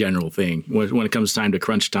be the general thing. When it comes time to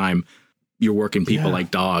crunch time, you're working people like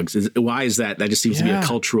dogs. Why is that? That just seems to be a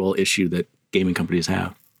cultural issue that gaming companies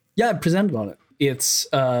have. Yeah, I presented on it. It's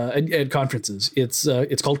at conferences.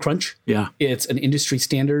 It's called Crunch. Yeah, it's an industry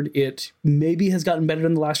standard. It maybe has gotten better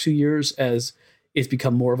in the last few years as it's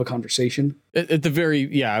become more of a conversation. At the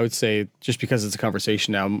very, I would say just because it's a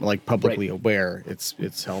conversation now, like publicly aware,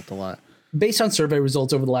 it's helped a lot. Based on survey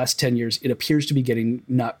results over the last 10 years, it appears to be getting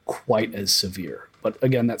not quite as severe. But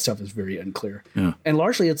again, that stuff is very unclear. Yeah. And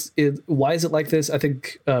largely, why is it like this? I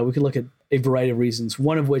think we could look at a variety of reasons.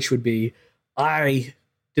 One of which would be, I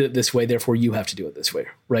did it this way, therefore you have to do it this way,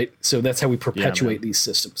 right? So that's how we perpetuate these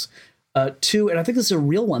systems. 2, and I think this is a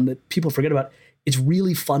real one that people forget about, it's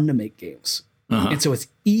really fun to make games. And so it's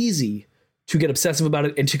easy to get obsessive about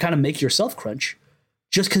it and to kind of make yourself crunch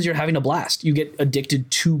just because you're having a blast. You get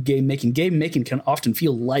addicted to game making. Game making can often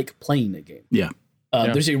feel like playing a game. Yeah.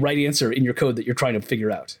 There's a right answer in your code that you're trying to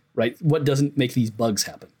figure out, right? What doesn't make these bugs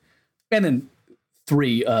happen? And then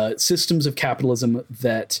 3, systems of capitalism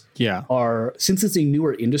that are, since it's a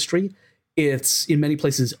newer industry, it's in many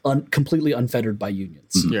places completely unfettered by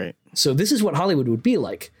unions. Right. So this is what Hollywood would be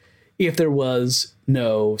like if there was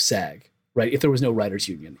no SAG, right? If there was no writers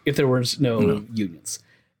union, if there was no unions.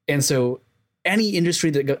 And so any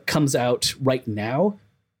industry that comes out right now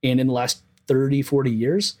and in the last 30, 40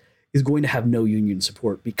 years is going to have no union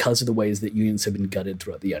support because of the ways that unions have been gutted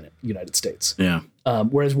throughout the United States. Yeah.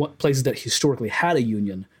 Whereas places that historically had a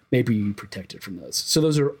union may be protected from those. So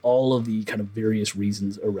those are all of the kind of various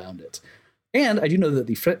reasons around it. And I do know that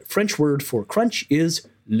the French word for crunch is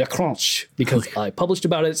le crunch because I published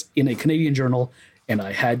about it in a Canadian journal and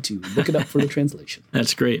I had to look it up for the translation.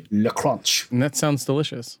 That's great. Le crunch. And that sounds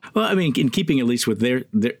delicious. Well, I mean, in keeping at least with their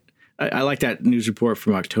I like that news report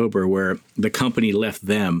from October where the company left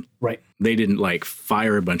them. Right. They didn't like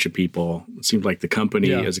fire a bunch of people. It seemed like the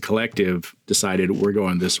company as a collective decided we're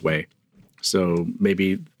going this way. So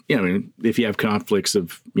maybe, if you have conflicts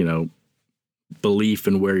of, belief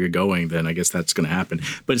in where you're going, then I guess that's going to happen.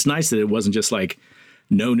 But it's nice that it wasn't just like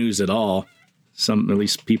no news at all. At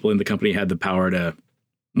least people in the company had the power to,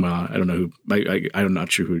 well, I don't know who, I'm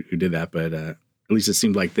not sure who did that, but at least it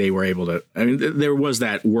seemed like they were able to, there was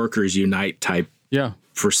that workers unite type. Yeah.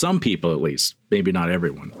 For some people, at least, maybe not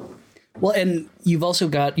everyone. Well, and you've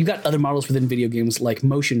got other models within video games like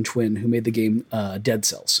Motion Twin, who made the game Dead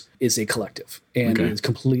Cells, is a collective and is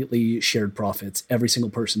completely shared profits. Every single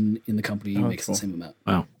person in the company makes the same amount.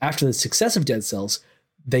 Wow. After the success of Dead Cells,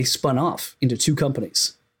 they spun off into 2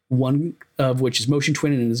 companies. one of which is Motion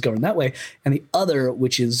Twin and is governed that way, and the other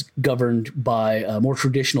which is governed by more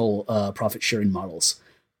traditional profit sharing models,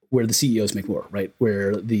 where the CEOs make more, right?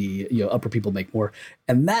 Where the upper people make more,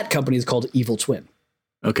 and that company is called Evil Twin.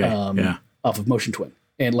 Okay, off of Motion Twin,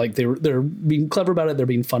 and like they're being clever about it, they're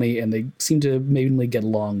being funny, and they seem to mainly get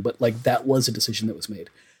along. But like that was a decision that was made.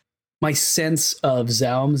 My sense of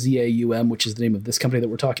Zaum, Zaum, which is the name of this company that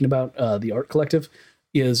we're talking about, the Art Collective,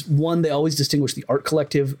 is one, they always distinguish the Art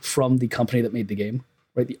Collective from the company that made the game,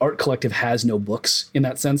 right? The Art Collective has no books in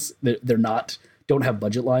that sense. They're not, don't have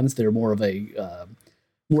budget lines. They're more of a,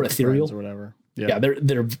 more ethereal or whatever. Yeah.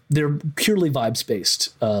 They're purely vibes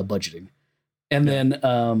based, budgeting. And then,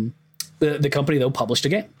 the company though published a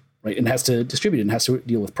game, right? And has to distribute it and has to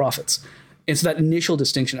deal with profits. And so that initial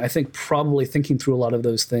distinction, I think probably thinking through a lot of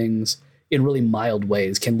those things in really mild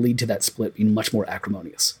ways can lead to that split being much more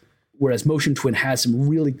acrimonious. Whereas Motion Twin has some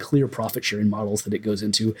really clear profit sharing models that it goes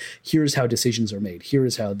into. Here's how decisions are made. Here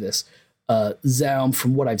is how this. Zaum,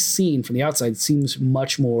 from what I've seen from the outside, seems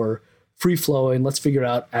much more free flowing. Let's figure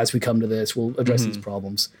out as we come to this, we'll address these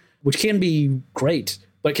problems, which can be great,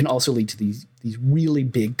 but it can also lead to these really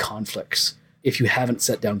big conflicts if you haven't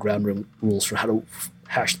set down ground rules for how to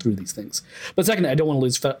hash through these things. But second, I don't want to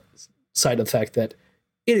lose sight of the fact that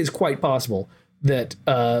it is quite possible that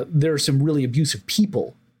there are some really abusive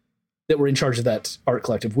people that were in charge of that Art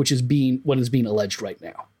Collective, which is what is being alleged right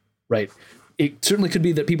now, right? It certainly could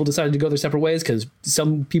be that people decided to go their separate ways because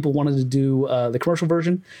some people wanted to do the commercial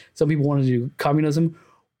version, some people wanted to do communism,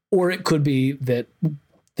 or it could be that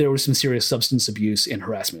there was some serious substance abuse and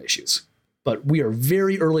harassment issues. But we are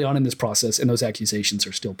very early on in this process, and those accusations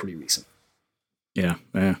are still pretty recent. Yeah.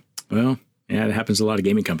 Well, it happens to a lot of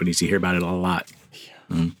gaming companies. You hear about it a lot.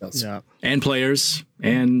 And players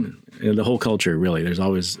and the whole culture, really. There's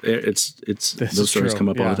always those stories come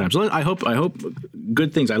up all the time. So I hope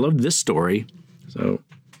good things. I love this story. So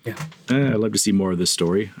I'd love to see more of this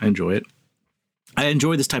story. I enjoy it. I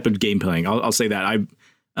enjoy this type of game playing. I'll say that.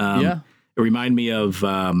 It reminded me of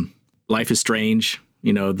Life is Strange.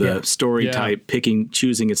 The story type,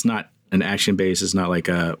 choosing. It's not an action base. It's not like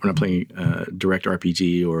we're not playing direct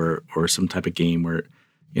RPG or some type of game where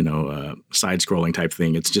side scrolling type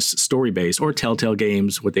thing. It's just story based, or Telltale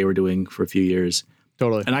games, what they were doing for a few years.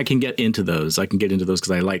 Totally. And I can get into those.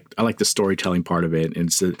 Because I like the storytelling part of it. And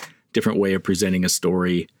it's a different way of presenting a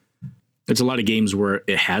story. There's a lot of games where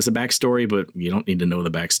it has a backstory, but you don't need to know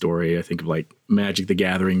the backstory. I think of like Magic the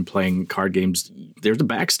Gathering, playing card games. There's a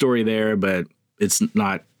backstory there, but it's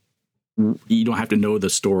not, you don't have to know the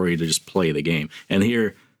story to just play the game. And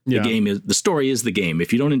here the story is the game.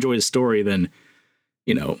 If you don't enjoy the story, then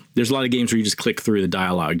there's a lot of games where you just click through the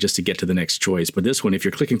dialogue just to get to the next choice. But this one, if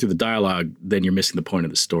you're clicking through the dialogue, then you're missing the point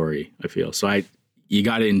of the story, I feel. So you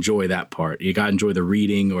got to enjoy that part. You got to enjoy the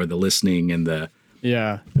reading or the listening and the,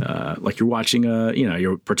 like you're watching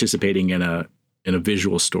you're participating in a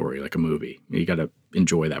visual story, like a movie. You got to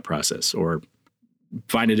enjoy that process or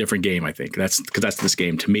find a different game. I think that's this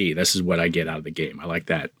game to me. This is what I get out of the game. I like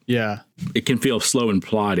that. Yeah. It can feel slow and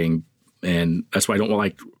plodding. And that's why I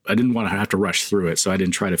didn't want to have to rush through it. So I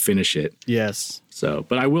didn't try to finish it. Yes. So,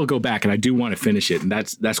 but I will go back and I do want to finish it. And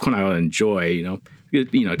that's when I enjoy,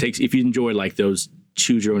 it takes, if you enjoy like those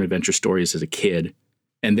choose your own adventure stories as a kid,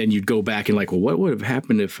 and then you'd go back and like, well, what would have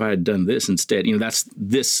happened if I had done this instead? That's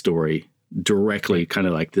this story directly kind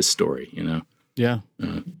of like this story, Yeah.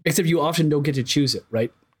 Except you often don't get to choose it,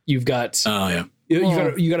 right? You've got,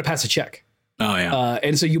 you got to pass a check. Oh yeah.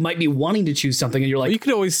 And so you might be wanting to choose something and you're like, you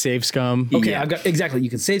could always save scum. Okay. Exactly. You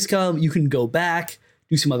can save scum. You can go back,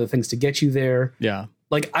 do some other things to get you there. Yeah.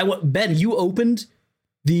 Like Ben, you opened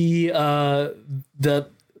the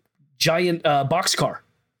giant boxcar,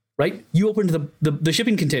 right? You opened the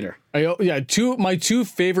shipping container. My two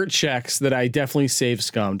favorite checks that I definitely save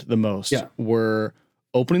scummed the most were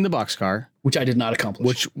opening the boxcar, which I did not accomplish,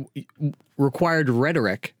 which required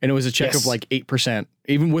rhetoric, and it was a check of like 8%,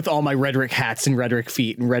 even with all my rhetoric hats and rhetoric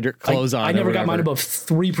feet and rhetoric clothes on. I never got mine above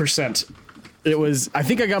 3%. I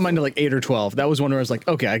think I got mine to like 8 or 12. That was one where I was like,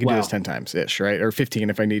 okay, I can do this 10 times ish, right? Or 15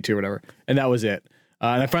 if I need to or whatever. And that was it.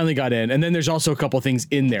 And I finally got in. And then there's also a couple things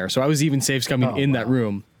in there. So I was even save scumming in that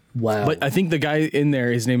room. Wow. But I think the guy in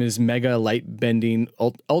there, his name is Mega Light Bending,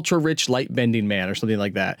 Ultra Rich Light Bending Man or something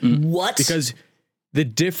like that. What? Because the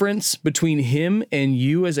difference between him and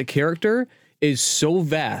you as a character is so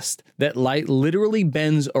vast that light literally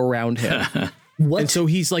bends around him. What? And so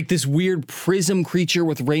he's like this weird prism creature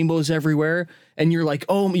with rainbows everywhere. And you're like,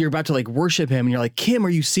 oh, you're about to like worship him. And you're like, Kim, are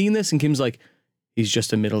you seeing this? And Kim's like, he's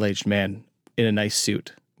just a middle-aged man in a nice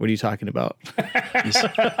suit. What are you talking about?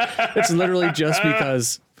 It's literally just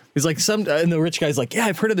because He's like, and the rich guy's like, yeah,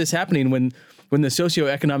 I've heard of this happening when the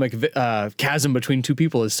socioeconomic chasm between two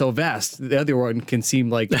people is so vast, the other one can seem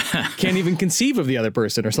like can't even conceive of the other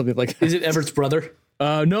person or something like that. Is it Everett's brother?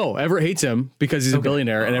 No, Everett hates him because he's a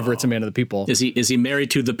billionaire and Everett's a man of the people. Is he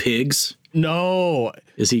married to the pigs? No.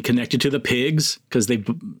 Is he connected to the pigs? Because they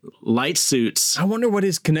light suits. I wonder what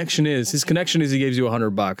his connection is. His connection is he gives you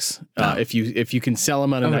 $100 if you can sell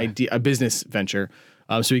him on an idea, a business venture.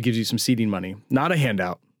 So he gives you some seeding money, not a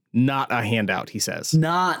handout. Not a handout, he says.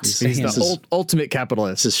 Not. He's the ultimate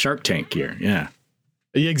capitalist. This is Shark Tank here. Yeah.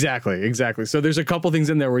 Exactly. So there's a couple things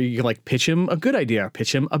in there where you can like pitch him a good idea,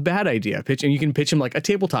 pitch him a bad idea, and you can pitch him like a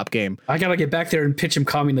tabletop game. I gotta get back there and pitch him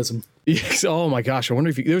communism. Yes. Oh my gosh. I wonder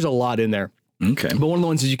if there's a lot in there. Okay. But one of the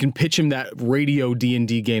ones is you can pitch him that radio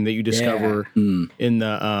D&D game that you discover in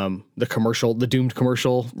the commercial, the doomed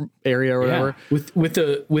commercial area or whatever. With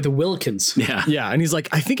the Wilkins. Yeah. Yeah. And he's like,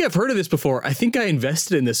 I think I've heard of this before. I think I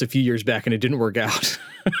invested in this a few years back and it didn't work out.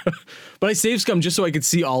 But I saved Scum just so I could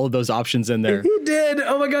see all of those options in there. He did.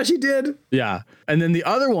 Oh my gosh, he did. Yeah. And then the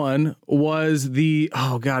other one was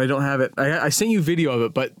oh God, I don't have it. I sent you video of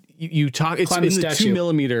it, but you talk, it's in the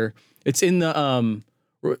 2mm. It's in the,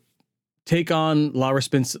 take on La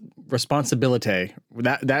Responsabilité,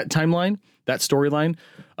 that timeline, that storyline,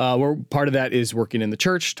 where part of that is working in the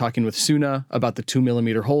church, talking with Suna about the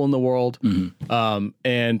 2mm hole in the world. Mm-hmm.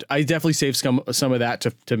 And I definitely saved some of that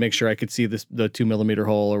to make sure I could see the 2mm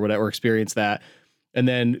hole or whatever, experience that. And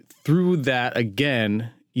then through that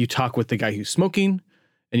again, you talk with the guy who's smoking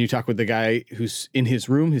and you talk with the guy who's in his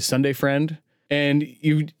room, his Sunday friend.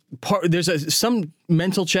 And there's some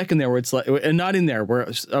mental check in there where it's like, and not in there, where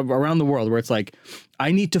it's around the world where it's like,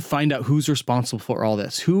 I need to find out who's responsible for all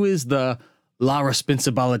this. Who is the La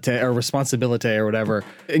Responsabilité or whatever.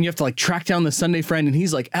 And you have to like track down the Sunday friend. And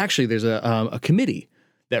he's like, actually, there's a committee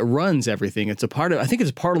that runs everything. It's I think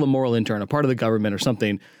it's a part of the moral intern, a part of the government or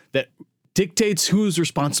something that dictates who's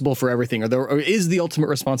responsible for everything or is the ultimate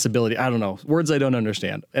responsibility. I don't know. Words I don't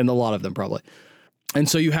understand. And a lot of them probably. And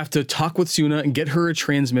so you have to talk with Suna and get her a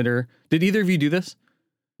transmitter. Did either of you do this?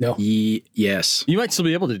 No. Yes. You might still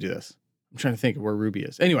be able to do this. I'm trying to think of where Ruby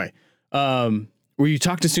is. Anyway, where you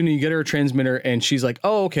talk to Suna, you get her a transmitter, and she's like,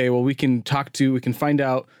 oh, okay, well, we can find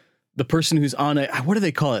out the person who's on it. What do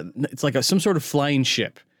they call it? It's like some sort of flying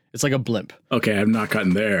ship. It's like a blimp. Okay, I've not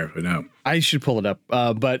gotten there, but no. I should pull it up.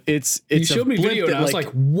 But it's you showed me video, and I was like,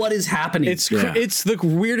 what is happening? It's the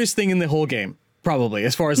weirdest thing in the whole game. Probably,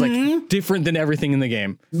 as far as like different than everything in the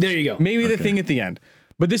game. There you go. Maybe the thing at the end.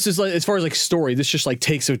 But this is like, as far as like story, this just like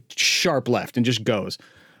takes a sharp left and just goes.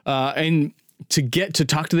 And to get to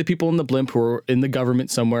talk to the people in the blimp who are in the government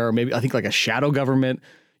somewhere, or maybe I think like a shadow government,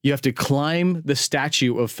 you have to climb the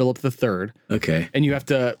statue of Philip III. Okay. And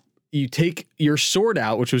you take your sword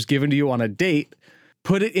out, which was given to you on a date,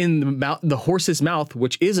 put it in the horse's mouth,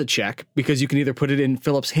 which is a check because you can either put it in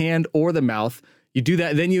Philip's hand or the mouth. You do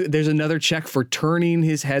that, then there's another check for turning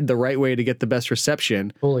his head the right way to get the best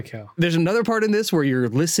reception. Holy cow. There's another part in this where you're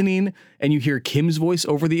listening and you hear Kim's voice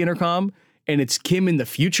over the intercom, and it's Kim in the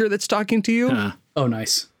future that's talking to you. Oh,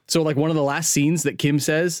 nice. So like one of the last scenes that Kim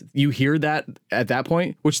says, you hear that at that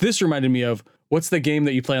point, which this reminded me of, what's the game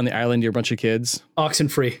that you play on the island, you're a bunch of kids?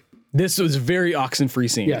 Oxenfree. This was a very Oxenfree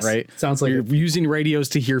scene, yes, right? Sounds like you're using radios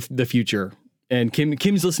to hear the future. And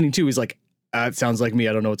Kim's listening too. He's like, it sounds like me.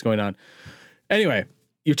 I don't know what's going on. Anyway,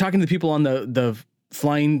 you're talking to the people on the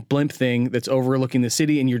flying blimp thing that's overlooking the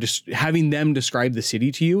city, and you're just having them describe the city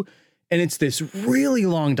to you. And it's this really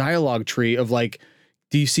long dialogue tree of like,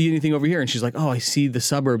 do you see anything over here? And she's like, oh, I see the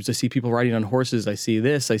suburbs. I see people riding on horses. I see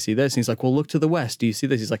this. I see this. And he's like, well, look to the west. Do you see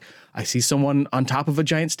this? He's like, I see someone on top of a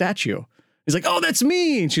giant statue. He's like, oh, that's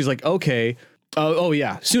me. And she's like, okay. Oh,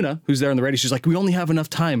 yeah. Suna, who's there on the radio, she's like, we only have enough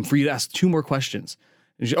time for you to ask 2 more questions.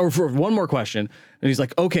 Or for 1 more question. And he's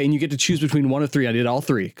like, okay, and you get to choose between 1 of 3. I did all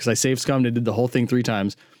 3 because I saved Scum and did the whole thing 3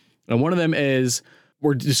 times. And one of them is,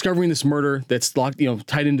 we're discovering this murder that's locked,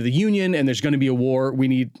 tied into the Union, and there's going to be a war. We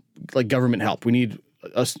need like government help. We need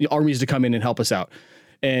armies to come in and help us out.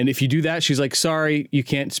 And if you do that, she's like, sorry, you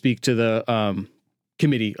can't speak to the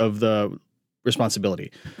committee of the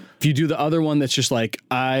responsibility. If you do the other one that's just like,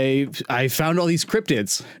 I found all these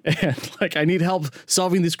cryptids and like I need help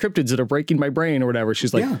solving these cryptids that are breaking my brain or whatever,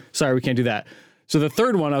 she's like, sorry, we can't do that. So the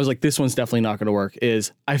third one, I was like, this one's definitely not going to work,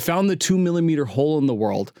 is I found the 2mm hole in the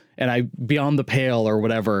world and I beyond the pale or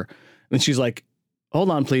whatever. And she's like,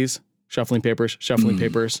 hold on, please. Shuffling papers.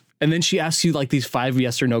 And then she asks you like these 5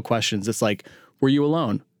 yes or no questions. It's like, were you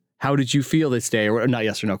alone? How did you feel this day? Or not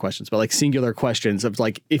yes or no questions, but like singular questions of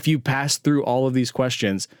like, if you pass through all of these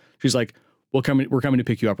questions, she's like, we're coming to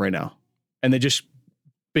pick you up right now. And they just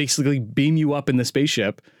basically beam you up in the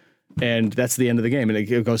spaceship And that's the end of the game. And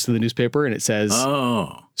it goes to the newspaper and it says,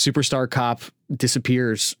 superstar cop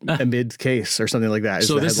disappears amid case or something like that.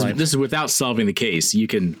 So this is without solving the case. You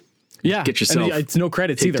can get yourself. And it's no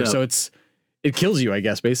credits either. So it kills you, I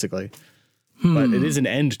guess, basically. But it is an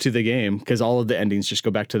end to the game because all of the endings just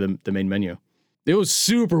go back to the main menu. It was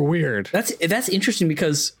super weird. That's interesting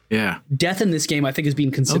because death in this game, I think, is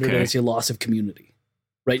being considered as a loss of community,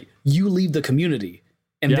 right? You leave the community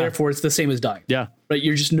and therefore it's the same as dying. Yeah. Right.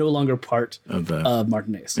 You're just no longer part of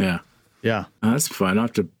Martinez. Yeah. Yeah. That's fun. I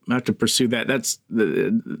have to pursue that.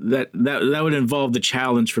 That would involve the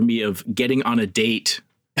challenge for me of getting on a date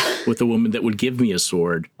with a woman that would give me a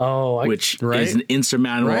sword. Which is an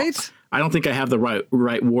insurmountable. Right? I don't think I have the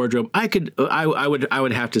right wardrobe. I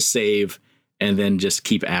would have to save and then just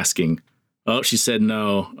keep asking. Oh, she said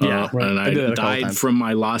no. And I died from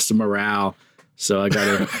my loss of morale. So I got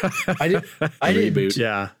to reboot.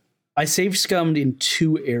 Yeah. I save scummed in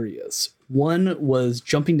 2 areas. One was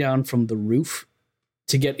jumping down from the roof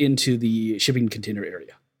to get into the shipping container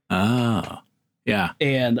area. Oh, yeah.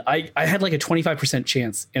 And I had like a 25%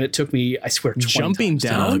 chance, and it took me, I swear, 20 jumping times.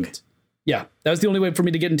 down. Yeah, that was the only way for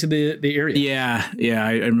me to get into the area. Yeah,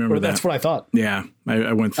 I remember that. That's what I thought. Yeah,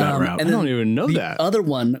 I went that route. And I don't even know that. The other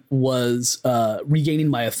one was regaining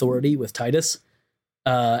my authority with Titus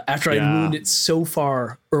after I ruined it so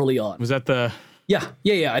far early on. Was that the... Yeah.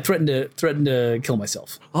 I threatened to kill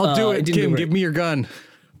myself. I'll do it. Kim, give me your gun.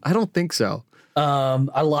 I don't think so.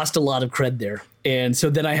 I lost a lot of cred there. And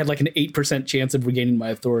so then I had like an 8% chance of regaining my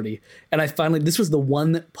authority. And I finally, this was the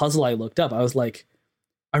one puzzle I looked up. I was like,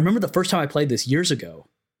 I remember the first time I played this years ago.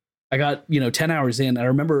 I got, 10 hours in. I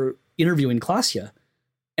remember interviewing Klaasja,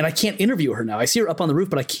 and I can't interview her now. I see her up on the roof,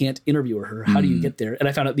 but I can't interview her. How do you get there? And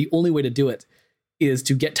I found out the only way to do it is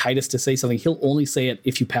to get Titus to say something. He'll only say it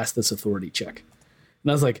if you pass this authority check.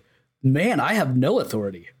 And I was like, man, I have no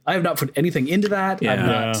authority. I have not put anything into that. Yeah. I'm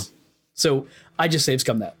not. So I just save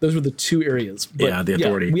scum that. Those were the 2 areas. But the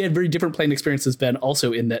authority. We had very different playing experiences, Ben,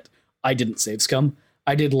 also in that I didn't save scum.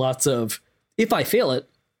 I did lots of, if I fail it,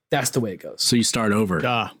 that's the way it goes. So you start over.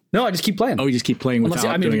 No, I just keep playing. Oh, you just keep playing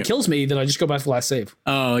without if it kills me, then I just go back to the last save.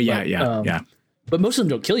 Oh, yeah. But most of them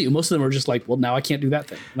don't kill you. Most of them are just like, well, now I can't do that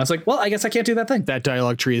thing. And I was like, well, I guess I can't do that thing. That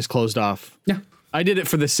dialogue tree is closed off. Yeah. I did it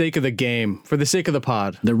for the sake of the game, for the sake of the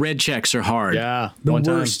pod. The red checks are hard. Yeah.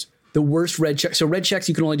 The worst red check. So red checks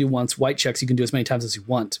you can only do once. White checks you can do as many times as you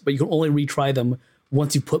want, but you can only retry them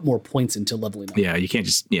once you put more points into leveling up. Yeah, you can't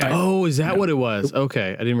just... Yeah. Oh, is that what it was?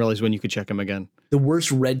 Okay. I didn't realize when you could check them again. The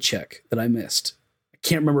worst red check that I missed, I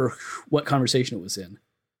can't remember what conversation it was in,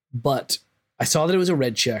 but I saw that it was a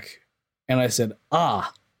red check, and I said, I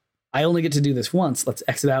only get to do this once. Let's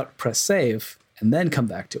exit out, press save, and then come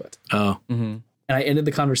back to it. Oh. Mm-hmm. And I ended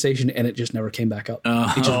the conversation, and it just never came back up.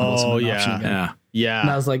 It just wasn't an option again. Yeah. And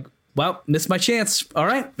I was like, well, missed my chance. All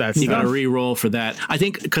right. You got to re-roll for that. I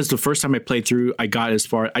think because the first time I played through, I got as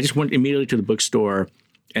far, I just went immediately to the bookstore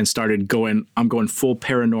and started going, I'm going full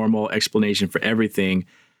paranormal explanation for everything.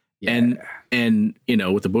 Yeah. And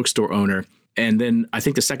with the bookstore owner. And then I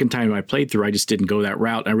think the second time I played through, I just didn't go that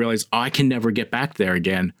route. And I realized, I can never get back there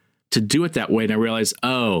again to do it that way. And I realized,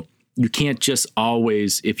 you can't just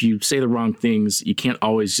always, if you say the wrong things, you can't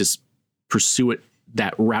always just pursue it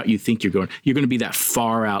that route you think you're going. You're going to be that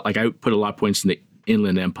far out. Like I put a lot of points in the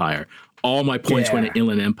Inland Empire. All my points went to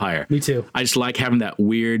Inland Empire. Me too. I just like having that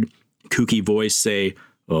weird, kooky voice say,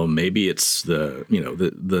 well, maybe it's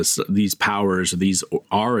these powers or these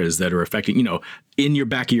auras that are affecting, in your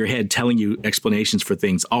back of your head, telling you explanations for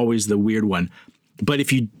things, always the weird one. But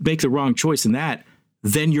if you make the wrong choice in that,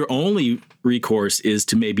 then your only recourse is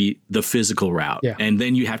to maybe the physical route. Yeah. And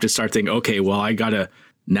then you have to start thinking, okay, well, I got to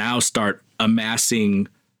now start amassing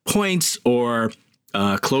points or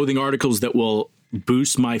clothing articles that will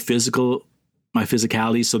boost my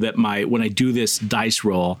physicality so that when I do this dice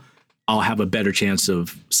roll, I'll have a better chance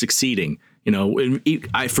of succeeding.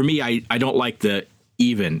 For me, I don't like the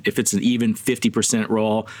even. If it's an even 50%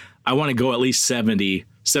 roll, I want to go at least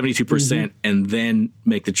 72% and then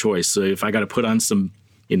make the choice. So if I got to put on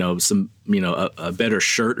a better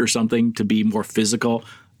shirt or something to be more physical,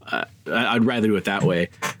 I'd rather do it that way.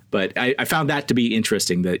 But I found that to be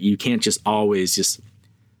interesting, that you can't just always just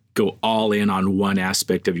go all in on one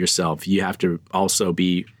aspect of yourself. You have to also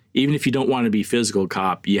be, even if you don't want to be physical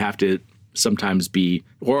cop, you have to sometimes be,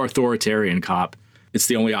 or authoritarian cop. It's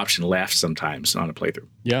the only option left sometimes on a playthrough.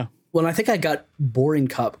 Yeah. Well, I think I got boring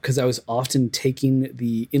cop because I was often taking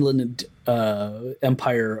the Inland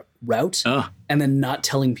Empire route and then not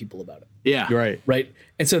telling people about it. Yeah. Right. Right.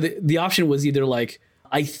 And so the option was either like,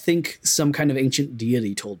 I think some kind of ancient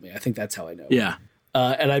deity told me. I think that's how I know. Yeah.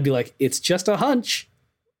 And I'd be like, it's just a hunch.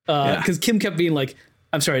 because Kim kept being like,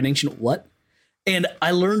 I'm sorry, an ancient what? And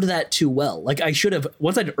I learned that too well. Like I should have,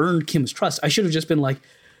 once I'd earned Kim's trust, I should have just been like,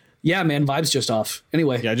 yeah, man, vibe's just off.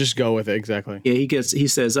 Anyway. Yeah, just go with it. Exactly. Yeah, he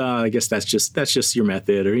says, I guess that's just your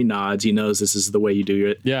method, or he nods. He knows this is the way you do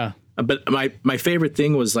it. Yeah. But my favorite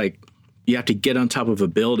thing was like, you have to get on top of a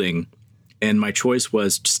building. And my choice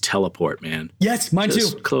was just teleport, man. Yes, mine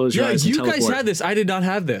just too. Close your eyes and teleport. You guys had this. I did not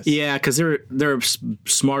have this. Yeah, because there are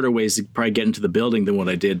smarter ways to probably get into the building than what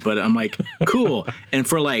I did. But I'm like, cool. And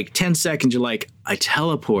for like 10 seconds, you're like, I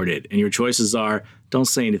teleported. And your choices are, don't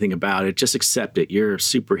say anything about it. Just accept it. You're a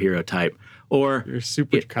superhero type. Or you're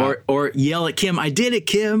super cop. Or yell at Kim, I did it,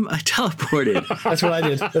 Kim. I teleported. That's what I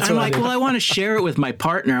did. I'm like, well, I want to share it with my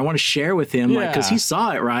partner. I want to share with him, like, because he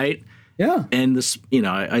saw it, right? Yeah. And this,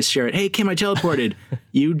 I share it. Hey, Kim, I teleported.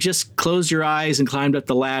 You just closed your eyes and climbed up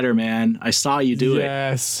the ladder, man. I saw you do it.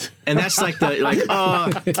 Yes. And that's like so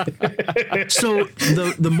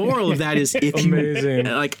the moral of that is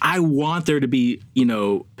I want there to be,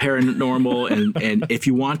 paranormal and if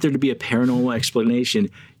you want there to be a paranormal explanation,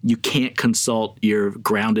 you can't consult your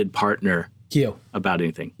grounded partner about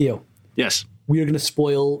anything. Yes. We are going to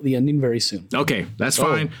spoil the ending very soon. Okay, that's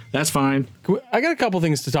fine. That's fine. I got a couple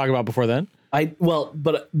things to talk about before then.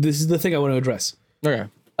 But this is the thing I want to address. Okay.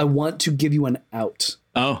 I want to give you an out.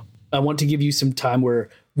 Oh. I want to give you some time where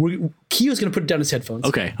Keo's going to put down his headphones.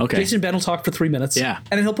 Okay. Jason and Ben will talk for 3 minutes. Yeah.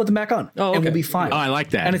 And then he'll put them back on. Oh, okay. And we'll be fine. Oh, I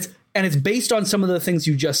like that. And it's based on some of the things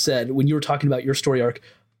you just said when you were talking about your story arc.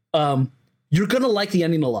 You're going to like the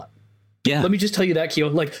ending a lot. Yeah. Let me just tell you that, Keo.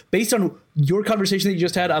 Like, based on your conversation that you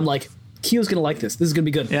just had, I'm like, Keo's gonna like this. This is gonna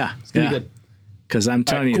be good. Yeah, it's gonna be good. Because I'm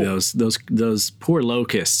telling you, those poor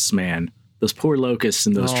locusts, man. Those poor locusts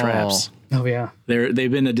in those traps. Oh yeah,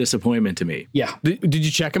 they've been a disappointment to me. Yeah. Did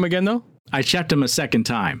you check them again though? I checked them a second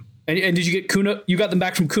time. And did you get Kuno? You got them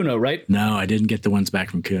back from Kuno, right? No, I didn't get the ones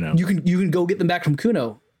back from Kuno. You can go get them back from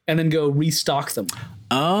Kuno and then go restock them.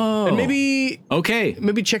 Oh, and maybe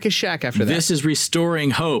check his shack after that. This is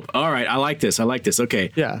restoring hope. All right, I like this.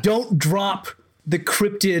 Okay. Yeah. Don't drop the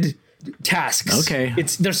cryptid tasks. Okay.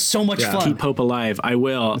 There's so much fun. Keep hope alive. I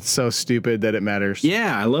will. It's so stupid that it matters.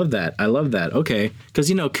 Yeah, I love that. Okay.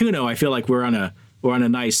 Because Kuno, I feel like we're on a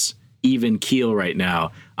nice even keel right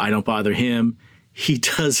now. I don't bother him. He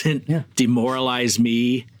doesn't demoralize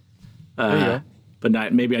me. But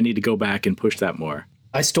maybe I need to go back and push that more.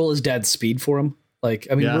 I stole his dad's speed for him. We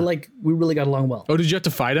really got along well. Oh, did you have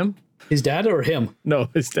to fight him? His dad or him? No,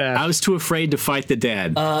 his dad. I was too afraid to fight the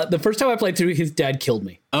dad. The first time I played through, his dad killed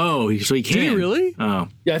me. Oh, so he can. Did he really? Oh.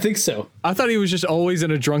 Yeah, I think so. I thought he was just always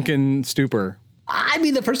in a drunken stupor. I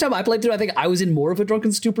mean, the first time I played through, I think I was in more of a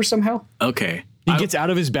drunken stupor somehow. Okay. He gets out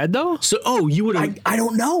of his bed, though? So, you would have... I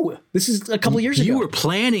don't know. This is a couple years ago. You were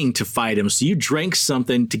planning to fight him, so you drank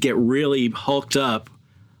something to get really hulked up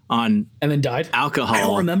on... And then died? Alcohol. I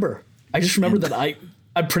don't remember. I just remember that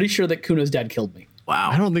I'm pretty sure that Kuno's dad killed me. Wow.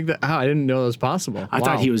 I don't think that... I didn't know that was possible. I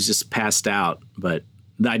thought he was just passed out, but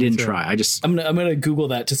I didn't try. I'm gonna Google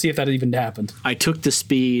that to see if that even happened. I took the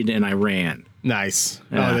speed and I ran. Nice.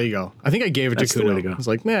 Yeah. Oh, there you go. I think I gave it to Kuno. I was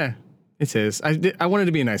like, nah, it's his. I wanted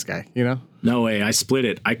to be a nice guy, No way. I split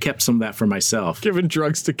it. I kept some of that for myself. Giving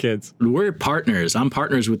drugs to kids. We're partners. I'm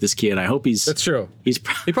partners with this kid. I hope he's... That's true. He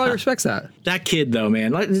probably respects that. That kid, though,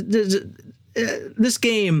 man. Like, this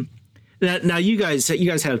game... Now, you guys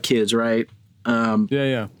have kids, right?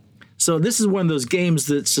 Yeah. So this is one of those games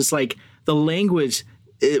that's just like the language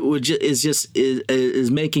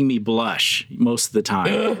is making me blush most of the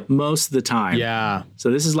time. Yeah.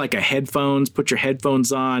 So this is like a headphones. Put your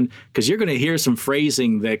headphones on because you're going to hear some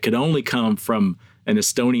phrasing that could only come from an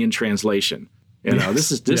Estonian translation.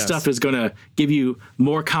 This stuff is going to give you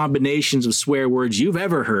more combinations of swear words you've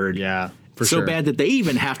ever heard. Yeah. So bad that they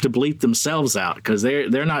even have to bleep themselves out because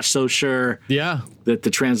they're not so sure that the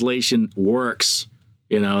translation works.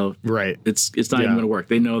 Right. It's not even going to work.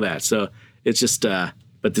 They know that. So it's just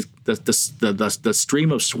but the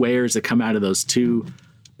stream of swears that come out of those two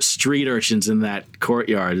street urchins in that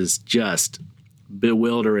courtyard is just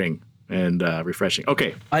bewildering and refreshing.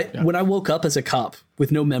 Okay. When I woke up as a cop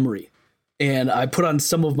with no memory and I put on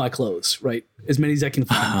some of my clothes, right, as many as I can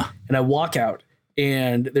find, and I walk out.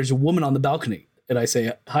 And there's a woman on the balcony, and I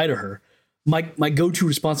say hi to her. My go-to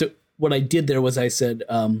response to what I did there was I said,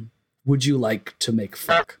 would you like to make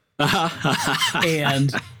fuck?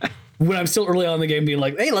 And when I'm still early on in the game being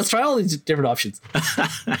like, hey, let's try all these different options.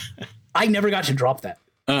 I never got to drop that.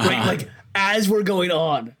 Right? Like, as we're going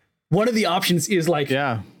on, one of the options is like,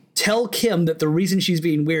 tell Kim that the reason she's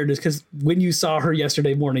being weird is because when you saw her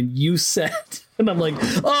yesterday morning, you said... And I'm like,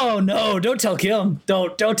 oh no, don't tell Kim.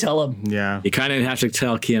 Don't tell him. Yeah. You kind of have to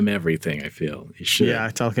tell Kim everything, I feel. You should. Yeah,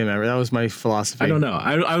 tell Kim everything. That was my philosophy. I don't know.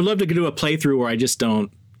 I would love to do a playthrough where I just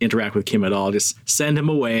don't interact with Kim at all. Just send him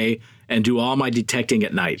away and do all my detecting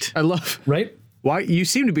at night. I love. Right? Why you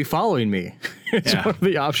seem to be following me. It's one of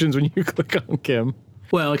the options when you click on Kim.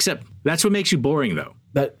 Well, except that's what makes you boring, though.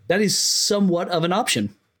 That is somewhat of an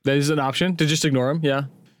option. That is an option to just ignore him. Yeah.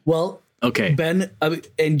 Well, Okay. Ben,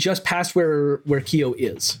 and just past where Kyo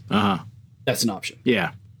is. That's an option.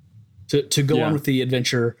 Yeah. To go on with the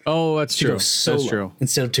adventure. Oh, that's to true. go solo That's true.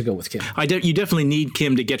 instead of to go with Kim. You definitely need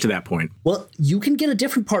Kim to get to that point. Well, you can get a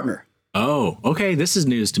different partner. Oh, okay. This is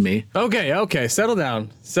news to me. Okay. Settle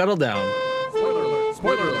down. Spoiler alert.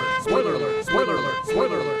 Spoiler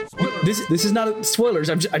alert. This is not spoilers.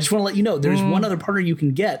 I just want to let you know there's one other partner you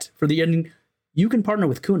can get for the ending. You can partner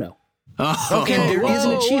with Kuno. Okay, And there is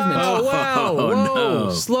an achievement. Whoa.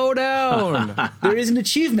 no. Slow down. There is an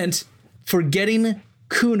achievement for getting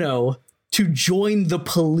Kuno to join the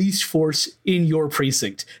police force in your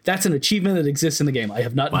precinct. That's an achievement that exists in the game. I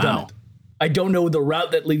have not done it. I don't know the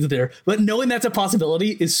route that leads there, but knowing that's a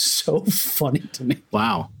possibility is so funny to me.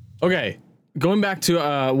 Wow. Okay, going back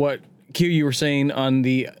to what Q you were saying on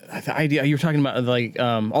the idea you were talking about, like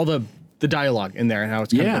all the dialogue in there and how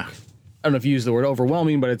it's kind of like, I don't know if you use the word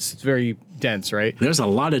overwhelming, but it's very dense, right? There's a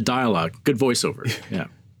lot of dialogue. Good voiceover. Yeah.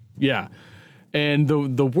 Yeah. And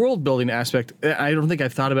the world building aspect, I don't think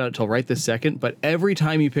I've thought about it till right this second, but every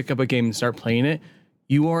time you pick up a game and start playing it,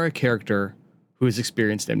 you are a character who has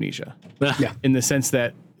experienced amnesia. Yeah. In the sense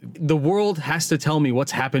that the world has to tell me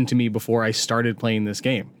what's happened to me before I started playing this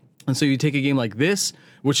game. And so you take a game like this,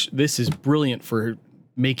 which this is brilliant for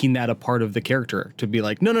making that a part of the character, to be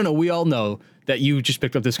like, no, we all know that you just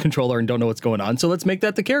picked up this controller and don't know what's going on. So let's make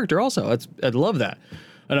that the character also. I'd love that.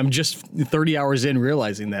 And I'm just 30 hours in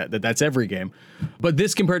realizing that's every game. But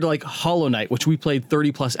this compared to like Hollow Knight, which we played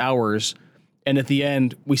 30 plus hours. And at the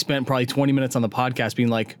end, we spent probably 20 minutes on the podcast being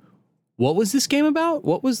like, what was this game about?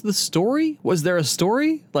 What was the story? Was there a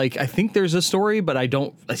story? Like, I think there's a story, but I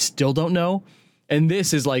still don't know. And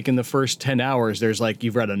this is like in the first 10 hours, there's like,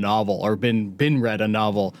 you've read a novel or been read a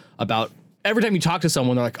novel about, every time you talk to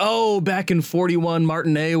someone, they're like, oh, back in 41,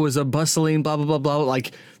 Martinet was a bustling, blah, blah, blah, blah.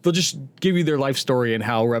 Like, they'll just give you their life story and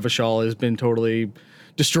how Revachol has been totally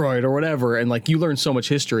destroyed or whatever. And like, you learn so much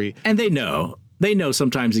history. And they know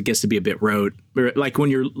sometimes it gets to be a bit rote. Like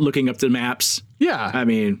when you're looking up the maps. Yeah. I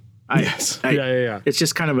mean, Yeah. It's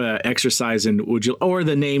just kind of an exercise in or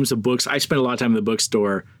the names of books. I spent a lot of time in the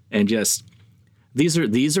bookstore and just,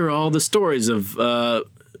 these are all the stories of,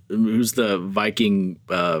 who's the Viking,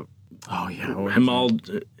 Himald,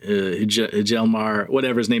 Hjelmar,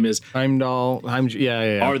 whatever his name is. Heimdall.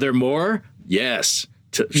 Yeah. Are there more? Yes.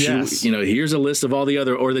 Yes. Here's a list of all the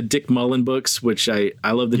other, or the Dick Mullen books, which I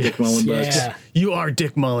love the Dick Mullen books. Yeah. You are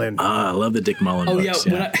Dick Mullen. I love the Dick Mullen books.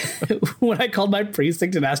 Yeah. When I called my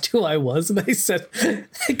precinct and asked who I was, they said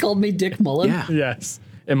they called me Dick Mullen. Yeah. Yes.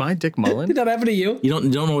 Am I Dick Mullen? Did that happen to you? You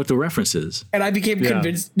don't know what the reference is. And I became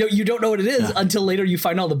convinced. No, you don't know what it is until later you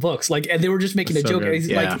find all the books. Like, and they were just making a joke. And he's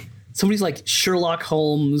like, somebody's like Sherlock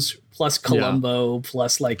Holmes plus Columbo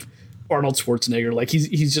plus like Arnold Schwarzenegger. Like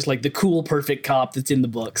he's just like the cool, perfect cop that's in the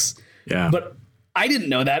books. Yeah. But I didn't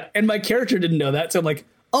know that, and my character didn't know that. So I'm like,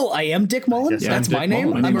 oh, I am Dick Mullen. That's my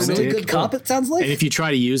name. I'm a really good cop. It sounds like. And if you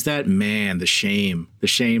try to use that, man, the shame.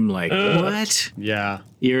 Like what? Yeah.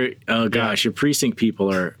 Your precinct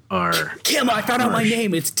people are. Kim, I found out my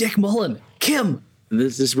name. It's Dick Mullen. Kim.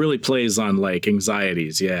 This really plays on like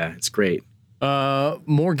anxieties. Yeah, it's great.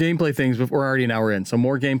 More gameplay things. But we're already an hour in, so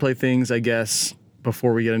more gameplay things, I guess.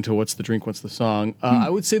 Before we get into what's the drink, what's the song, I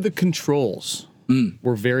would say the controls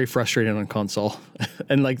were very frustrating on console,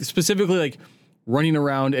 and like specifically like running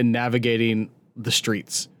around and navigating the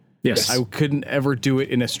streets. Yes, I couldn't ever do it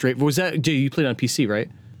in a straight. Was that Jay? You played on PC, right?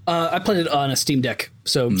 I played it on a Steam Deck,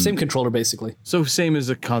 so same controller basically. So same as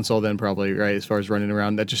a console then, probably, right? As far as running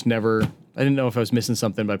around, that just never. I didn't know if I was missing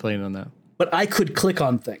something by playing on that. But I could click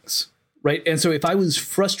on things. Right. And so if I was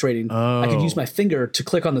frustrating, I could use my finger to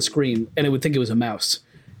click on the screen and it would think it was a mouse.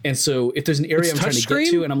 And so if there's an area I'm trying to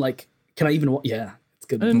get to and I'm like, can I even? Yeah, it's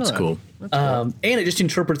good. That's cool. And it just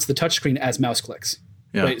interprets the touchscreen as mouse clicks.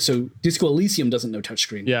 Yeah. Right. So Disco Elysium doesn't know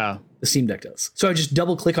touchscreen. Yeah. The Steam Deck does. So I just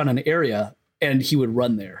double click on an area and he would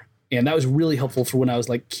run there. And that was really helpful for when I was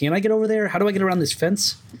like, can I get over there? How do I get around this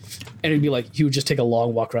fence? And it'd be like, he would just take a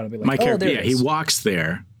long walk around and be like, my character, he walks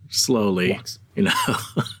there slowly.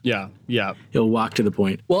 Yeah. He'll walk to the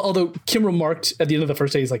point. Well, although Kim remarked at the end of the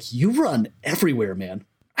first day, he's like, you run everywhere, man.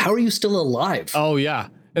 How are you still alive? Oh, yeah.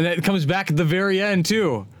 And that comes back at the very end,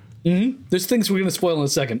 too. Mm-hmm. There's things we're going to spoil in a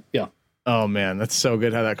second. Yeah. Oh man, that's so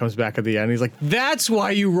good how that comes back at the end. He's like, "That's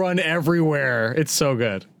why you run everywhere." It's so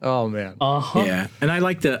good. Oh man. Yeah, and I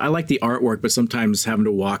like the artwork, but sometimes having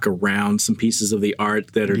to walk around some pieces of the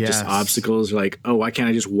art that are just obstacles. Like, oh, why can't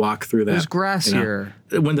I just walk through that? There's grass here.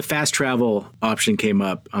 When the fast travel option came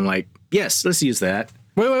up, I'm like, yes, let's use that.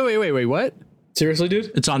 Wait, what? Seriously,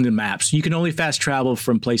 dude? It's on the maps. You can only fast travel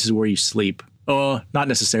from places where you sleep. Oh, not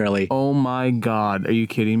necessarily. Oh my God, are you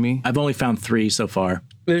kidding me? I've only found 3 so far.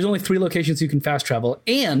 There's only 3 locations you can fast travel,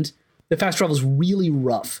 and the fast travel is really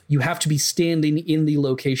rough. You have to be standing in the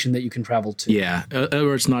location that you can travel to. Yeah,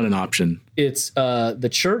 or it's not an option. It's the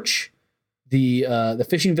church, the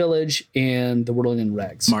fishing village, and the Whirling in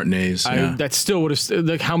Rags. Martinez. Yeah. That still would have.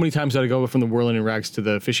 Like, how many times did I go from the Whirling in Rags to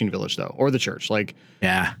the fishing village though, or the church? Like,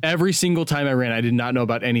 yeah, every single time I ran, I did not know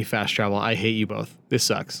about any fast travel. I hate you both. This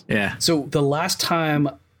sucks. Yeah. So the last time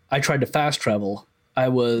I tried to fast travel, I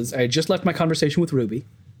had just left my conversation with Ruby,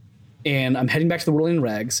 and I'm heading back to the Whirling in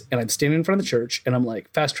Rags, and I'm standing in front of the church, and I'm like,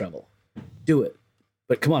 fast travel, do it.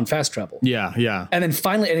 But come on, fast travel. Yeah. And then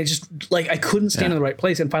finally, and it just like I couldn't stand in the right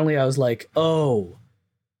place. And finally I was like, oh,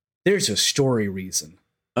 there's a story reason.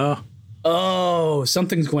 Oh,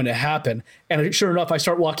 something's going to happen. And sure enough, I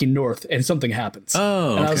start walking north and something happens.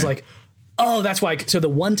 Oh, and I was like, oh, that's why. So the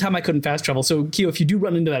one time I couldn't fast travel. So Keo, if you do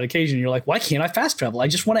run into that occasion, you're like, why can't I fast travel? I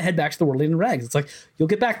just want to head back to the Whirling in Rags. It's like, you'll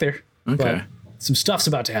get back there. Okay. But some stuff's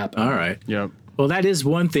about to happen. All right. Yep. Well, that is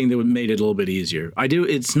one thing that made it a little bit easier.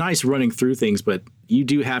 It's nice running through things, but you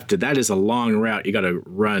do have to, that is a long route you got to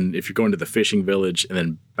run if you're going to the fishing village and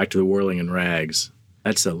then back to the Whirling in Rags.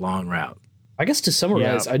 That's a long route. I guess to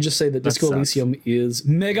summarize, I'd just say that Disco Elysium is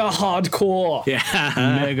mega hardcore. Yeah.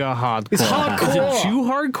 Mega hardcore. It's hardcore. Is it too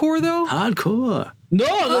hardcore though? Hardcore.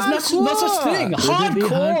 No, there's no such thing.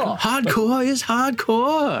 Hardcore. Hardcore is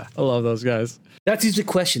hardcore. I love those guys. That is the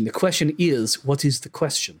question. The question is, what is the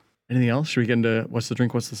question? Anything else? Should we get into what's the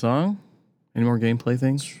drink, what's the song? Any more gameplay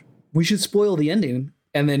things? We should spoil the ending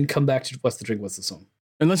and then come back to what's the drink, what's the song.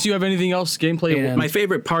 Unless you have anything else gameplay. My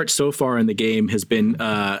favorite part so far in the game has been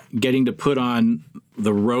getting to put on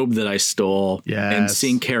the robe that I stole and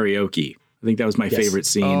sing karaoke. I think that was my favorite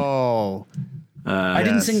scene. Oh. I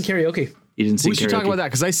didn't sing karaoke. You didn't sing karaoke? We should talk about that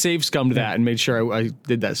because I save scummed that and made sure I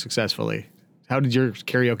did that successfully. How did your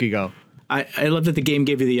karaoke go? I love that the game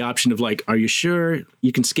gave you the option of like, are you sure?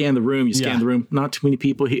 You can scan the room. You scan the room. Not too many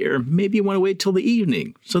people here. Maybe you want to wait till the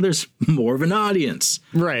evening. So there's more of an audience.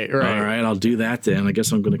 Right. All right, I'll do that then. I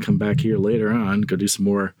guess I'm going to come back here later on, go do some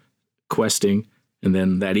more questing. And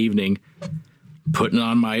then that evening, putting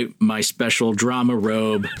on my special drama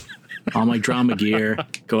robe, all my drama gear,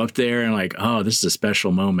 go up there and like, oh, this is a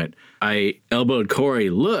special moment. I elbowed Corey,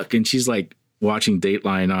 look, and she's like, watching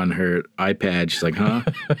Dateline on her iPad. She's like, huh?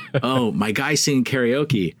 Oh, my guy singing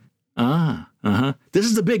karaoke. This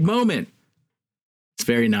is the big moment. It's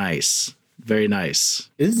very nice. Very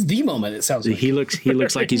nice. This is the moment, it sounds like. He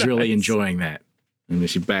looks like he's really enjoying that. And then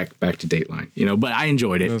she's back to Dateline. But I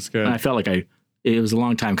enjoyed it. That's good. And I felt like it was a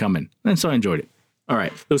long time coming. And so I enjoyed it. All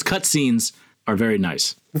right. Those cut scenes are very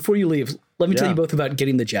nice. Before you leave, let me tell you both about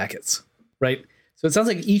getting the jackets, right? So it sounds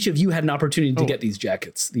like each of you had an opportunity to get these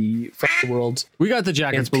jackets. The Fractal World. We got the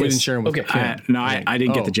jackets, but we didn't share them with Kim. I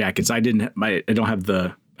didn't get the jackets. I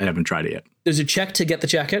haven't tried it yet. There's a check to get the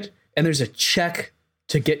jacket, and there's a check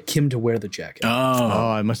to get Kim to wear the jacket.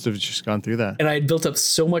 Oh, I must have just gone through that. And I had built up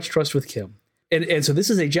so much trust with Kim. And so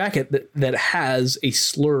this is a jacket that has a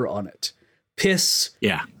slur on it. Piss.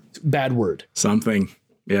 Yeah. Bad word. Something.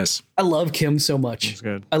 Yes. I love Kim so much. That's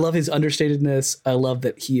good. I love his understatedness. I love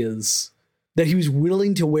that he was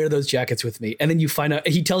willing to wear those jackets with me. And then you find out,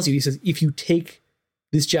 he tells you, he says, if you take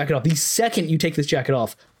this jacket off, the second you take this jacket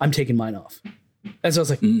off, I'm taking mine off. And so I was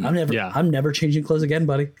like, I'm never changing clothes again,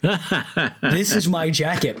 buddy. This is my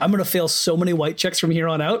jacket. I'm going to fail so many white checks from here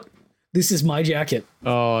on out. This is my jacket.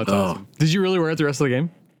 Oh, that's awesome. Did you really wear it the rest of the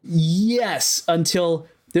game? Yes, until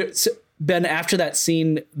Ben, after that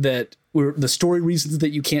scene that were the story reasons that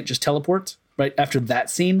you can't just teleport, right? After that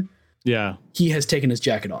scene, he has taken his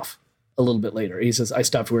jacket off a little bit later. He says, I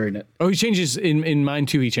stopped wearing it. Oh, he changes in mine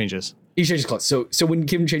too. He changes clothes. So when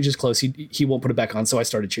Kim changes clothes, he won't put it back on. So I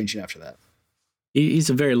started changing after that. He's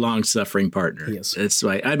a very long-suffering partner. He is. It's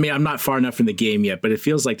like, I mean, I'm not far enough in the game yet, but it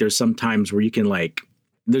feels like there's some times where you can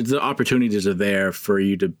the opportunities are there for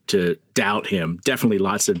you to doubt him. Definitely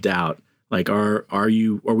lots of doubt. Like, are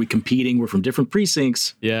we competing? We're from different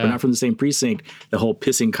precincts. Yeah. We're not from the same precinct. The whole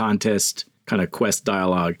pissing contest kind of quest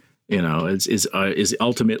dialogue, is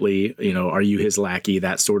ultimately, are you his lackey?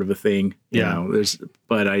 That sort of a thing.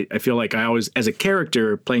 But I feel like I always, as a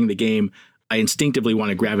character playing the game, I instinctively want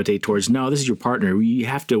to gravitate towards, no, this is your partner. You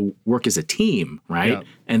have to work as a team, right? Yeah.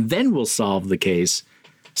 And then we'll solve the case.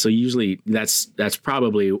 So usually that's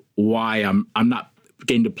probably why I'm not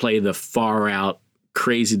getting to play the far out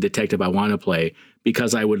crazy detective I want to play,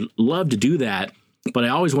 because I would love to do that, but I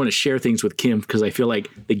always want to share things with Kim because I feel like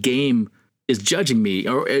the game is judging me,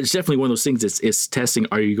 or it's definitely one of those things it's testing.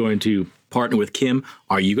 Are you going to partner with Kim?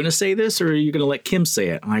 Are you going to say this, or are you going to let Kim say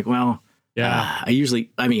it? I'm like, well, yeah. This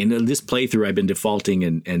playthrough I've been defaulting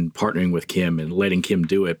and partnering with Kim and letting Kim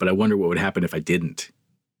do it, but I wonder what would happen if I didn't.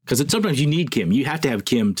 Because sometimes you need Kim. You have to have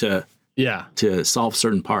Kim to solve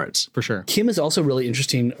certain parts. For sure. Kim is also really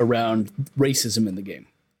interesting around racism in the game,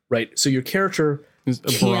 right? So your character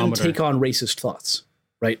can take on racist thoughts,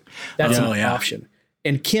 right? That's an option.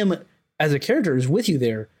 And Kim, as a character, is with you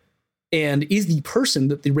there and is the person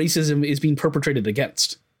that the racism is being perpetrated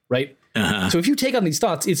against, right? Uh-huh. So if you take on these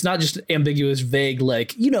thoughts, it's not just ambiguous, vague,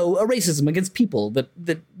 like, a racism against people that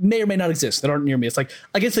may or may not exist, that aren't near me. It's like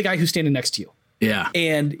against the guy who's standing next to you. Yeah.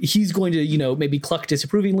 And he's going to, maybe cluck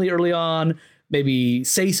disapprovingly early on, maybe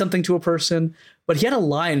say something to a person. But he had a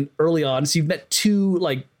line early on. So you've met two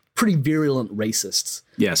pretty virulent racists.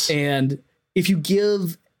 Yes. And if you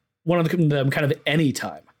give one of them kind of any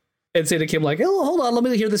time and say to Kim, oh, hold on, let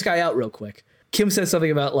me hear this guy out real quick. Kim says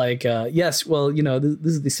something about yes, well,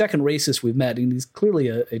 this is the second racist we've met, and he's clearly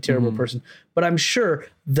a terrible person. But I'm sure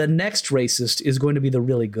the next racist is going to be the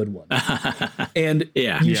really good one. And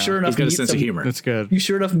sure enough, he's got a sense of humor. That's good. You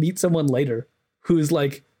sure enough meet someone later who's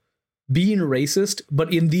being racist,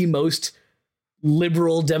 but in the most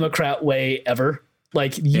liberal Democrat way ever.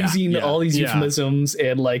 Using all these euphemisms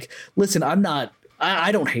and listen,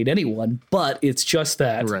 I don't hate anyone, but it's just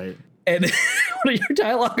that. Right. And one of your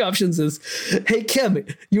dialogue options is, "Hey Kim,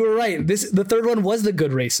 you were right. The third one was the good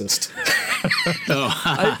racist."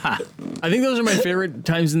 I think those are my favorite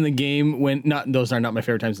times in the game. Those are not my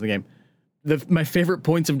favorite times in the game. My favorite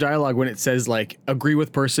points of dialogue when it says agree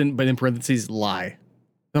with person, but in parentheses lie.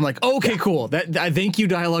 I'm like, okay, cool. I thank you,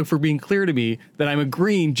 dialogue, for being clear to me that I'm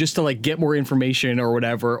agreeing just to get more information or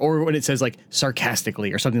whatever. Or when it says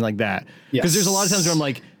sarcastically or something like that. Because there's a lot of times where I'm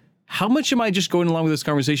like, how much am I just going along with this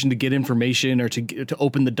conversation to get information or to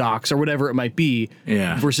open the docs or whatever it might be?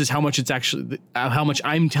 Yeah. Versus how much how much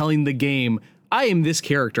I'm telling the game, I am this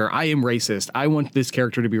character. I am racist. I want this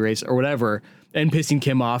character to be racist or whatever, and pissing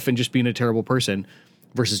Kim off and just being a terrible person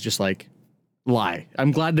versus just lie.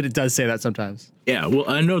 I'm glad that it does say that sometimes. Yeah. Well,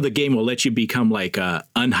 I know the game will let you become a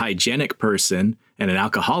unhygienic person and an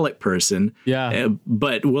alcoholic person. Yeah.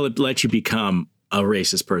 But will it let you become a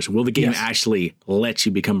racist person? Will the game actually let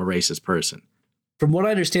you become a racist person? From what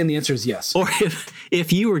I understand, the answer is yes. Or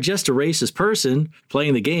if you were just a racist person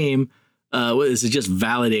playing the game, is it just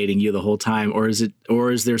validating you the whole time, or is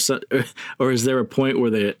there a point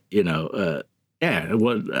where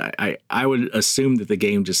I would assume that the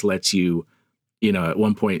game just lets you, at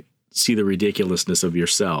one point see the ridiculousness of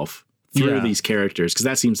yourself through these characters, because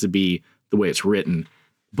that seems to be the way it's written.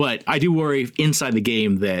 But I do worry inside the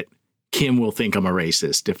game that Kim will think I'm a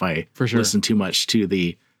racist if I listen too much to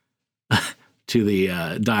the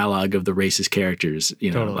dialogue of the racist characters,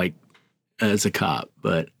 totally. As a cop.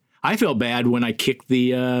 But I felt bad when I kicked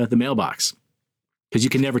the mailbox, because you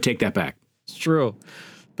can never take that back. It's true.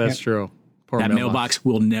 That's true. Poor that mailbox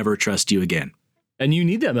will never trust you again. And you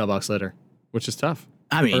need that mailbox later, which is tough.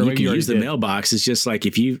 I mean, you can use the mailbox. It's just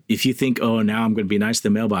if you think, oh, now I'm going to be nice to the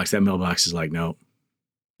mailbox, that mailbox is no.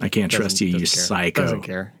 I can't trust you, you psycho. Doesn't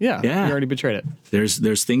care. Yeah. You already betrayed it.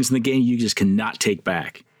 There's things in the game you just cannot take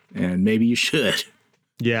back, and maybe you should.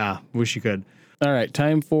 Yeah, wish you could. All right,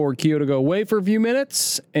 time for Keo to go away for a few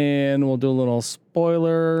minutes, and we'll do a little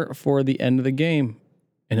spoiler for the end of the game,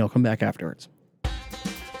 and he'll come back afterwards.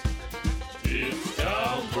 It's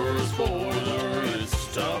time for a spoiler.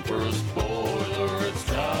 It's time for a spoiler. It's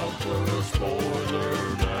time for a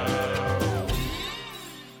spoiler now.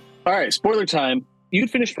 All right, spoiler time. You'd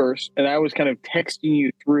finished first, and I was kind of texting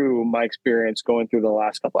you through my experience going through the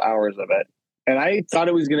last couple hours of it. And I thought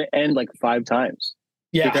it was going to end 5 times.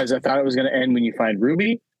 Yeah. Because I thought it was going to end when you find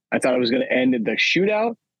Ruby. I thought it was going to end in the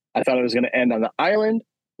shootout. I thought it was going to end on the island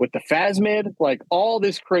with the Phasmid, all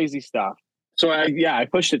this crazy stuff. So I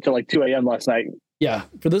pushed it to 2 a.m. last night. Yeah.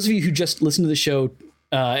 For those of you who just listen to the show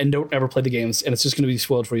and don't ever play the games, and it's just going to be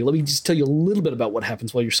spoiled for you, let me just tell you a little bit about what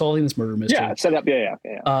happens while you're solving this murder mystery. Yeah, set up. Yeah.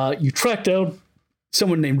 You track down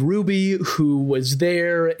someone named Ruby who was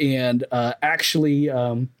there and actually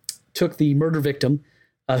took the murder victim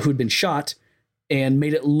who had been shot and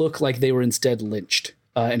made it look like they were instead lynched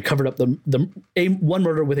and covered up one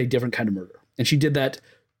murder with a different kind of murder. And she did that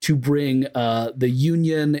to bring the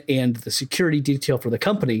union and the security detail for the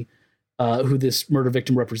company who this murder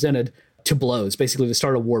victim represented, to blows, basically to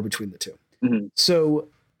start a war between the two. Mm-hmm. So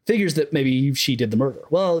figures that maybe she did the murder.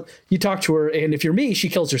 Well, you talk to her, and if you're me, she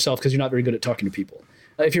kills herself because you're not very good at talking to people.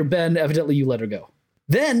 If you're Ben, evidently you let her go.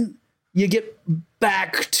 Then you get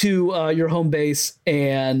back to your home base,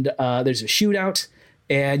 and there's a shootout,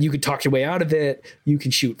 and you could talk your way out of it. You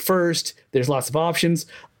can shoot first. There's lots of options.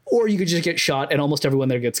 Or you could just get shot, and almost everyone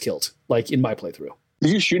there gets killed, like in my playthrough.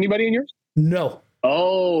 Did you shoot anybody in yours? No.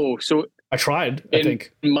 Oh, so I tried, I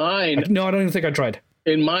think. Mine. No, I don't even think I tried.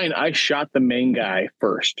 In mine, I shot the main guy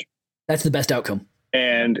first. That's the best outcome.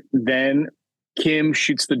 And then Kim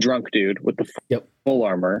shoots the drunk dude with the full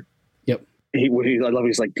armor. Yep.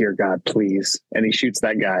 He's like, dear God, please. And he shoots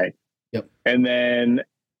that guy. Yep. And then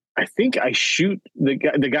I think I shoot the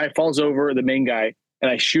guy. The guy falls over, the main guy, and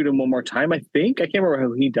I shoot him one more time. I can't remember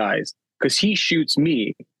how he dies because he shoots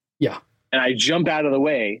me. Yeah. And I jump out of the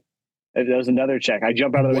way. That was another check. I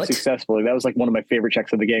jump out of the way successfully. That was like one of my favorite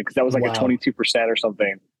checks of the game because that was like a 22% or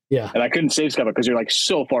something. Yeah. And I couldn't save stuff because you're like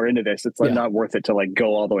so far into this. It's like not worth it to like go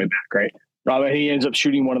all the way back, right? And he ends up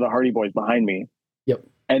shooting one of the Hardy Boys behind me. Yep.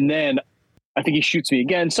 And then I think he shoots me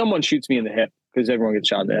again. Someone shoots me in the hip because everyone gets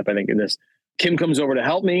shot in the hip, I think, in this. Kim comes over to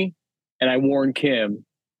help me. And I warn Kim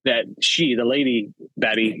that the lady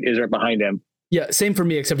baddie, is right behind him. Yeah, same for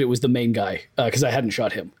me, except it was the main guy because I hadn't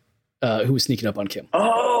shot him, who was sneaking up on Kim.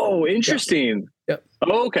 Oh, interesting. Yep.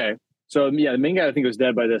 Oh, okay. So the main guy I think was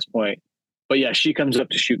dead by this point. But yeah, she comes up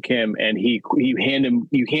to shoot Kim, and you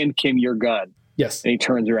hand Kim your gun. Yes. And he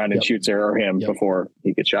turns around and shoots her or him before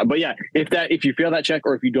he gets shot. But yeah, if you fail that check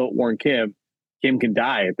or if you don't warn Kim can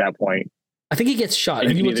die at that point. I think he gets shot.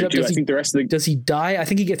 Have you looked it up? Does he die? I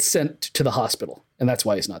think he gets sent to the hospital, and that's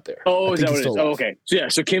why he's not there. Oh, is that what it is? Oh, okay. So yeah,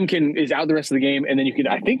 so Kim is out the rest of the game, and then you can,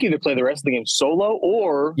 I think, either play the rest of the game solo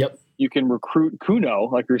or you can recruit Kuno,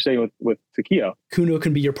 like you were saying with Takeo. Kuno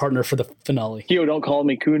can be your partner for the finale. Takeo, don't call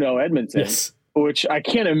me Kuno Edmondson. Yes. Which I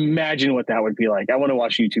can't imagine what that would be like. I want to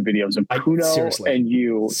watch YouTube videos of Kuno and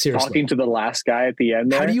you talking to the last guy at the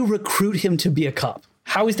end there. How do you recruit him to be a cop?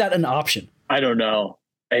 How is that an option? I don't know.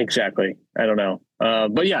 Exactly. I don't know.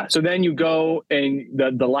 But yeah, so then you go and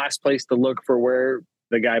the last place to look for where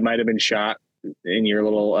the guy might have been shot in your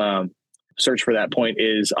little search for that point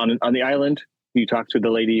is on the island. You talk to the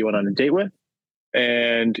lady you went on a date with,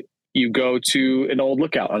 and you go to an old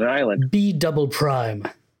lookout on an island. B double prime.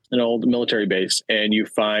 An old military base, and you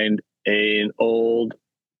find it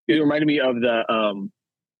reminded me of the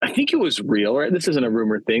I think it was real, right? This isn't a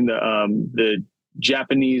rumor thing. The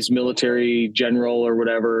Japanese military general or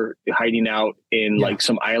whatever hiding out in like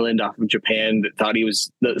some island off of Japan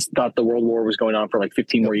that thought the World War was going on for like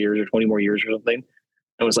 15 more years or 20 more years or something.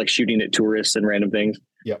 It was like shooting at tourists and random things.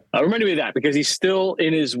 Yeah. Reminded me of that because he's still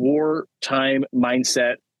in his wartime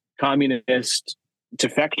mindset, communist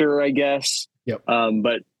defector, I guess. Yep.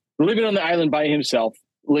 But living on the island by himself,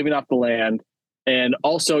 living off the land. And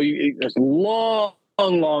also there's a long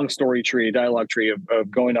dialogue tree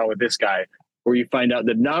of going on with this guy, where you find out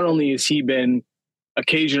that not only has he been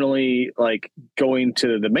occasionally like going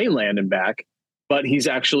to the mainland and back, but he's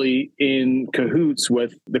actually in cahoots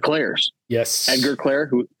with the Clares. Yes. Edgar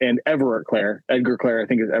Clare and Everett Clare. Edgar Clare, I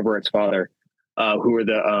think, is Everett's father, who are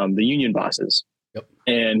the Union bosses. Yep.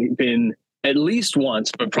 And been at least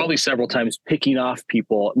once, but probably several times, picking off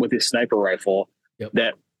people with his sniper rifle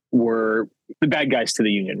that were the bad guys to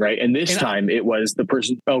the Union, right? And this time it was the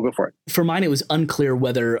person. Oh, go for it. For mine, it was unclear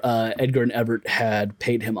whether Edgar and Everett had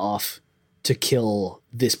paid him off to kill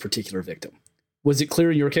this particular victim. Was it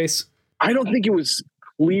clear in your case? I don't think it was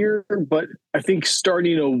clear, but I think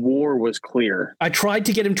starting a war was clear. I tried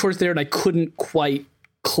to get him towards there, and I couldn't quite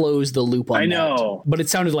close the loop on that. I know. But it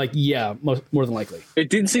sounded like, more than likely.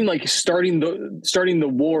 It did seem like starting the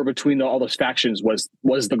war between all those factions was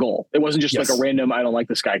the goal. It wasn't just like a random, I don't like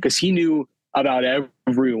this guy, because he knew about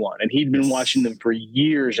everyone, and he'd been watching them for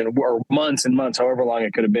years or months and months, however long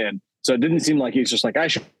it could have been. So it didn't seem like he's just like, I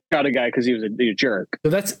shot a guy because he was a jerk.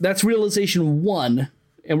 So that's realization one.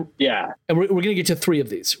 And we're going to get to 3 of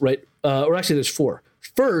these, right? Or actually, there's 4.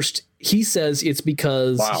 First, he says it's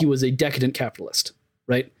because he was a decadent capitalist,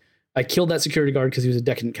 right? I killed that security guard because he was a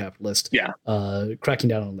decadent capitalist. Yeah. Cracking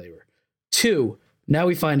down on labor. 2, now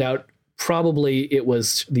we find out probably it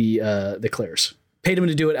was the Clares. Paid him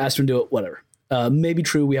to do it, asked him to do it, whatever. Maybe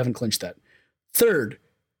true, we haven't clinched that. 3rd,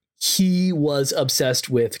 he was obsessed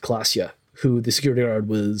with Klasia, who the security guard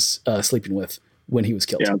was sleeping with when he was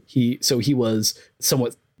killed. Yeah. He was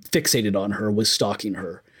somewhat fixated on her, was stalking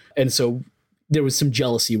her. And so there was some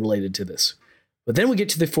jealousy related to this. But then we get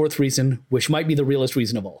to the 4th reason, which might be the realest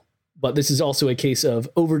reason of all. But this is also a case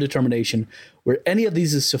of overdetermination where any of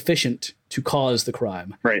these is sufficient to cause the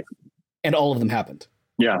crime. Right. and all of them happened.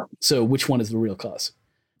 Yeah. So which one is the real cause?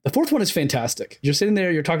 The fourth one is fantastic. You're sitting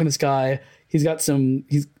there, you're talking to this guy. He's got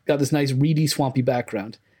this nice reedy, swampy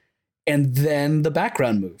background. And then the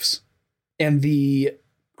background moves. And the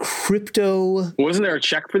crypto... Wasn't there a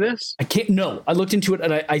check for this? No, I looked into it,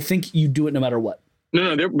 and I think you do it no matter what.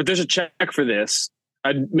 No, but there's a check for this.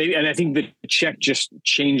 And I think the check just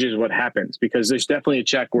changes what happens, because there's definitely a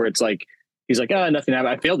check where it's like, he's like, nothing happened.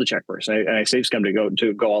 I failed the check first. And I saved Scum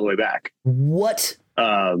to go all the way back. What?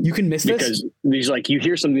 You can miss this? Because these, like, you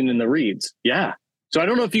hear something in the reads. Yeah. So I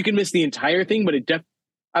don't know if you can miss the entire thing, but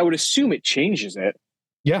I would assume it changes it.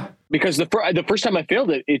 Yeah. Because the first time I failed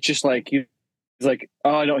it, it's just like, it's like,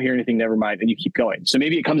 oh, I don't hear anything, never mind. And you keep going. So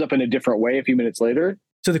maybe it comes up in a different way a few minutes later.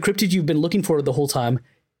 So the cryptid you've been looking for the whole time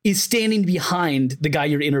is standing behind the guy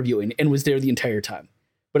you're interviewing and was there the entire time.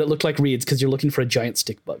 But it looked like reeds because you're looking for a giant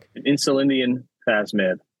stick bug. An Insulindian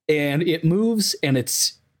phasmid. And it moves, and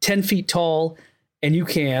it's 10 feet tall, and you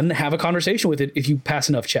can have a conversation with it if you pass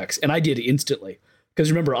enough checks. And I did instantly.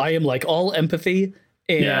 Because remember, I am like all empathy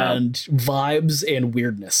and vibes and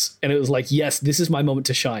weirdness. And it was like, yes, this is my moment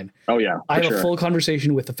to shine. Oh, yeah. I have a full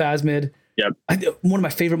conversation with the phasmid. Yep. One of my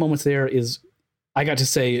favorite moments there is I got to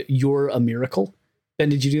say, "You're a miracle." Ben,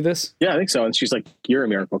 did you do this? Yeah, I think so. And she's like, "You're a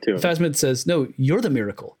miracle too." Phasmid says, "No, you're the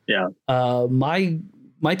miracle." Yeah.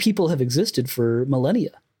 My people have existed for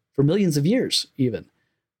millennia, for millions of years even.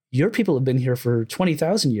 Your people have been here for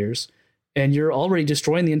 20,000 years, and you're already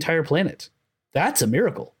destroying the entire planet. That's a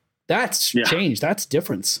miracle. That's change. That's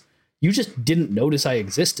difference. You just didn't notice I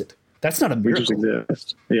existed. That's not a miracle. We just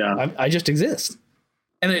exist. Yeah. I just exist.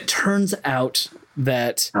 And it turns out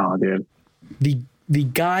that the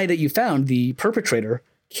guy that you found, the perpetrator,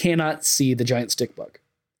 cannot see the giant stick bug.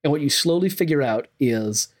 And what you slowly figure out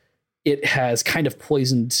is it has kind of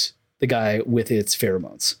poisoned the guy with its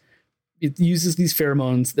pheromones. It uses these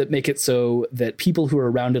pheromones that make it so that people who are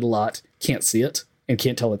around it a lot can't see it and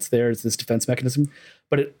can't tell it's there. It's this defense mechanism.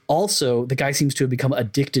 But it also, the guy seems to have become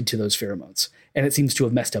addicted to those pheromones, and it seems to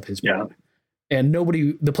have messed up his brain. And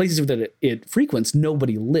the places that it frequents,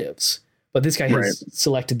 nobody lives. But this guy has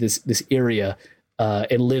selected this area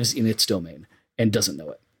and lives in its domain and doesn't know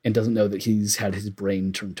it, and doesn't know that he's had his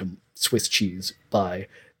brain turned to Swiss cheese by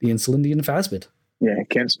the Insulindian phasmid. Yeah,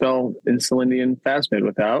 can't spell Insulindian phasmid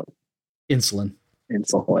without insulin.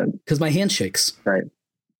 Insulin. Because my hand shakes. Right.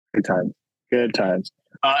 Good times. Good times.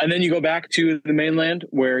 And then you go back to the mainland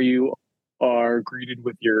where you are greeted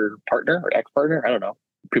with your partner or ex-partner. I don't know.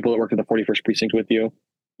 People that work at the 41st precinct with you.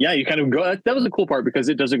 Yeah, you kind of go. That was a cool part because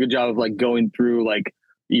it does a good job of like going through like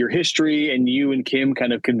your history, and you and Kim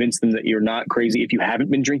kind of convince them that you're not crazy if you haven't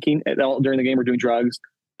been drinking at all during the game or doing drugs.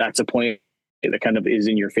 That's a point that kind of is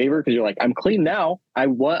in your favor because you're like, I'm clean now.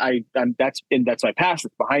 That's my past.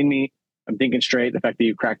 It's behind me. I'm thinking straight. The fact that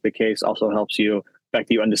you cracked the case also helps you. The fact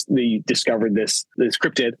that you discovered this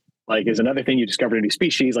cryptid, like, is another thing. You discovered a new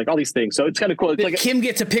species, like all these things. So it's kind of cool. It's like Kim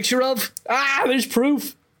gets a picture of. There's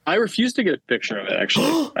proof. I refused to get a picture of it.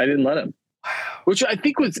 Actually, I didn't let him. Which I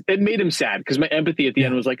think it made him sad because my empathy at the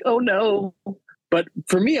end was like, oh no. But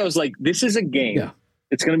for me, I was like, this is a game. Yeah.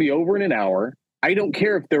 It's going to be over in an hour. I don't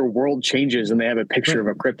care if their world changes and they have a picture of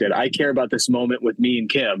a cryptid. I care about this moment with me and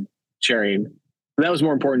Kim sharing. And that was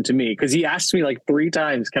more important to me because he asked me like 3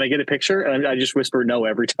 times, can I get a picture? And I just whisper no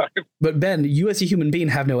every time. But Ben, you as a human being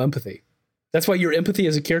have no empathy. That's why your empathy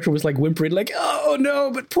as a character was like whimpering, like, oh no,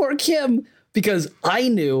 but poor Kim. Because I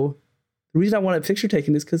knew the reason I want a picture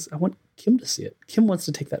taken is because I want Kim to see it. Kim wants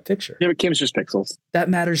to take that picture. Yeah, but Kim's just pixels. That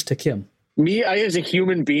matters to Kim. Me, I as a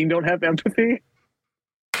human being don't have empathy.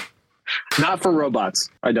 Not for robots.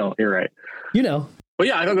 I don't. You're right. You know. But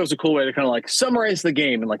yeah, I thought that was a cool way to kind of like summarize the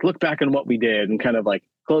game and like look back on what we did and kind of like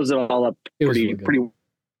close it all up pretty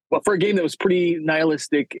well for a game that was pretty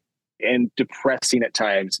nihilistic and depressing at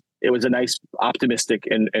times. It was a nice, optimistic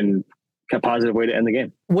and kind of positive way to end the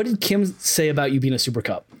game. What did Kim say about you being a super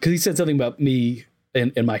cop? Because he said something about me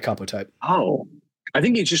and my capo type. Oh, I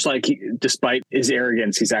think he's just like, despite his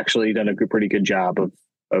arrogance, he's actually done a pretty good job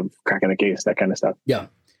of cracking the case, that kind of stuff. Yeah.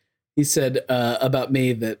 He said about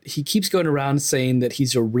me that he keeps going around saying that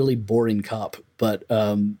he's a really boring cop. But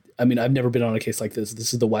I mean, I've never been on a case like this.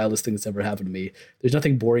 This is the wildest thing that's ever happened to me. There's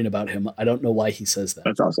nothing boring about him. I don't know why he says that.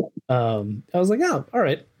 That's awesome. I was like, oh, all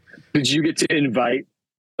right. Did you get to invite?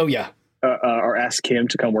 Oh, yeah. Or ask him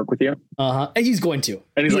to come work with you? And he's going to.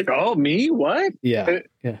 And he's like, oh, me? What? Yeah.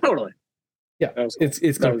 Totally. Yeah. That was cool.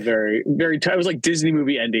 That was very, very, it was like Disney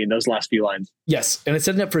movie ending, those last few lines. Yes. And it's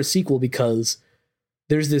setting up for a sequel because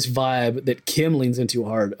there's this vibe that Kim leans into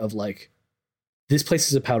hard of like, this place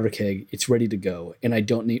is a powder keg. It's ready to go. And I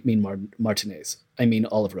don't mean Martinez. I mean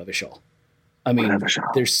Olive Revichol. I mean,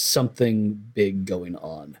 there's something big going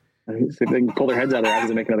on. See if they can pull their heads out of their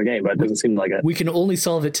asses and make another game, but it doesn't seem like it. We can only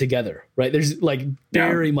solve it together, right? There's like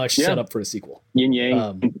very much set up for a sequel. Yin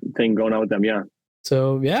yang thing going on with them, yeah.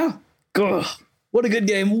 So yeah, Ugh. What a good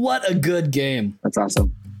game! What a good game! That's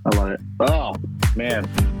awesome. I love it. Oh man,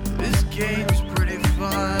 this game's pretty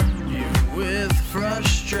fun, even with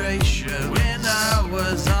frustration. When I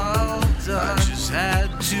was all done, I just had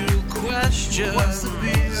to question: what's the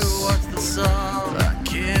beer? What's the song? I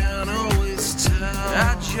can't always tell.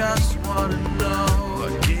 I just wanna know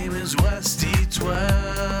what game is Westy 12.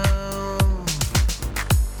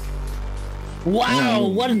 Wow,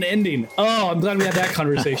 what an ending! Oh, I'm glad we had that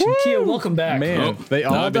conversation. Kia, welcome back. Man, they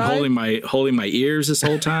all I've been holding my ears this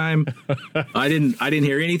whole time. I didn't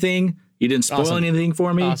hear anything. You didn't spoil anything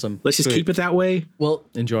for me. Awesome. Let's just keep it that way. Well,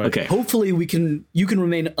 enjoy. Okay. Hopefully, you can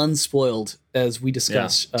remain unspoiled as we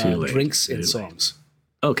discuss drinks and songs.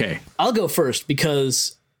 Okay. I'll go first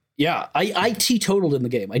because I teetotaled in the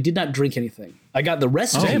game. I did not drink anything. I got the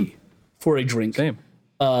recipe for a drink. Same.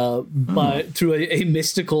 But through a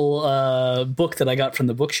mystical book that I got from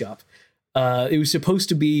the bookshop. It was supposed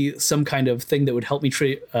to be some kind of thing that would help me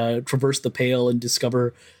traverse the pale and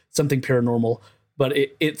discover something paranormal. But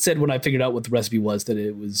it said when I figured out what the recipe was that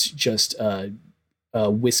it was just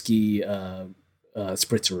whiskey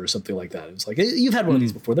spritzer or something like that. It was like, you've had one of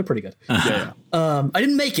these before. They're pretty good. I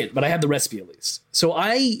didn't make it, but I had the recipe at least. So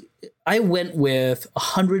I went with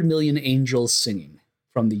 100 Million Angels Singing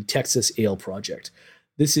from the Texas Ale Project.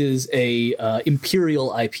 This is a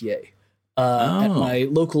Imperial IPA. At my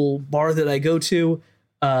local bar that I go to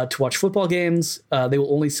watch football games, they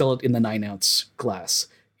will only sell it in the 9-ounce glass.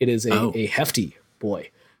 It is a hefty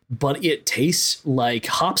boy, but it tastes like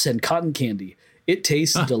hops and cotton candy. It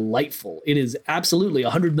tastes delightful. It is absolutely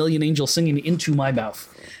 100 Million Angels Singing into my mouth.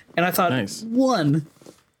 And I thought, one,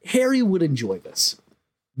 Harry would enjoy this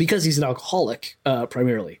because he's an alcoholic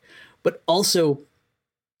primarily, but also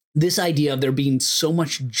this idea of there being so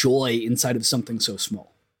much joy inside of something so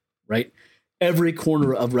small, right? Every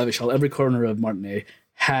corner of Revachol, every corner of Martinez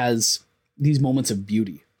has these moments of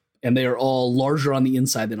beauty, and they are all larger on the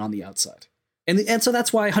inside than on the outside. And so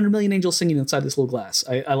that's why 100 Million Angels Singing inside this little glass.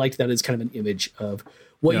 I like that as kind of an image of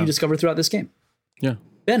what you discover throughout this game. Yeah.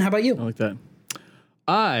 Ben, how about you? I like that.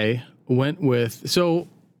 I went with, so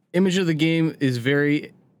image of the game is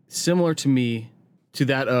very similar to me to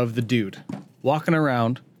that of the dude walking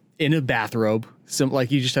around in a bathrobe.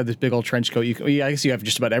 Like you just have this big old trench coat. I guess you have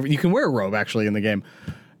just about everything. You can wear a robe actually in the game.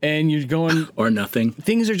 And you're going... or nothing.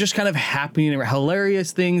 Things are just kind of happening.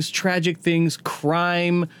 Hilarious things, tragic things,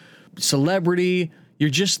 crime, celebrity. You're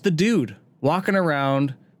just the dude walking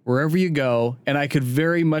around wherever you go. And I could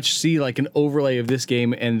very much see like an overlay of this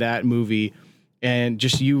game and that movie and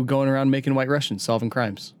just you going around making White Russian, solving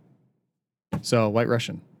crimes. So White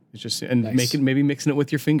Russian. It's just... And maybe mixing it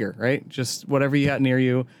with your finger, right? Just whatever you got near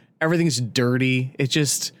you. Everything's dirty. It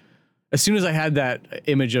just... As soon as I had that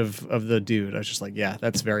image of the dude, I was just like, yeah,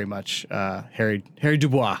 that's very much Harry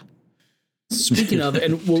Dubois. Speaking of,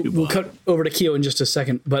 and we'll cut over to Keo in just a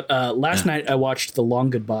second, but last night I watched The Long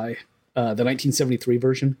Goodbye, the 1973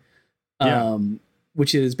 version,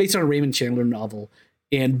 which is based on a Raymond Chandler novel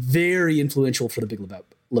and very influential for The Big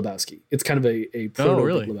Lebowski. It's kind of a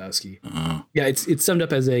proto-Big Lebowski. Yeah, it's summed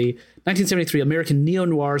up as a 1973 American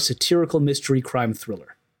neo-noir satirical mystery crime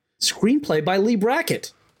thriller. Screenplay by Lee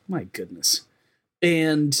Brackett. My goodness.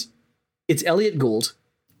 And it's Elliot Gould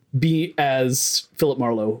as Philip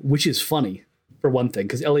Marlowe, which is funny for one thing,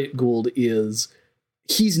 because Elliot Gould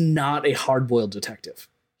he's not a hard-boiled detective.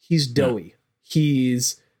 He's doughy.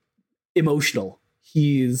 He's emotional.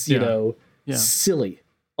 He's, silly.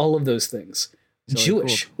 All of those things. Silly,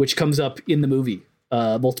 Jewish, cool. Which comes up in the movie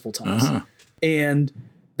multiple times. And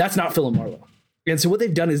that's not Philip Marlowe. And so what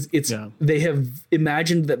they've done is they have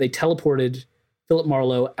imagined that they teleported Philip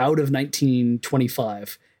Marlowe out of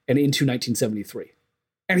 1925 and into 1973.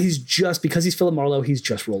 And because he's Philip Marlowe, he's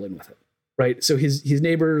just rolling with it, right? So his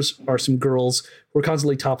neighbors are some girls who are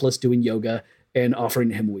constantly topless doing yoga and offering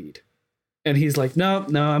him weed. And he's like, no,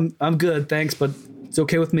 I'm good, thanks, but it's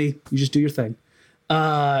okay with me. You just do your thing.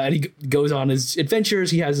 And he goes on his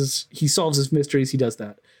adventures. He solves his mysteries. He does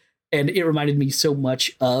that. And it reminded me so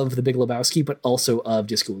much of The Big Lebowski, but also of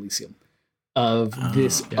Disco Elysium. Of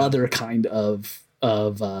this other kind of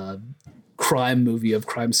crime movie, of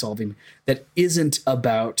crime solving that isn't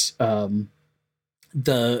about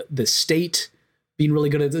the state being really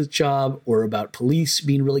good at the job or about police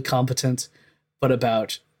being really competent, but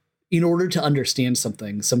about, in order to understand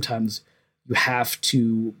something, sometimes you have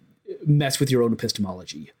to mess with your own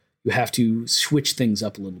epistemology. You have to switch things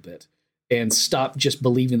up a little bit. and stop just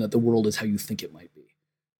believing that the world is how you think it might be.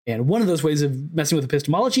 And one of those ways of messing with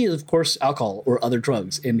epistemology is, of course, alcohol or other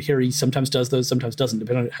drugs. And Harry sometimes does those, sometimes doesn't,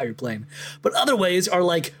 depending on how you're playing. But other ways are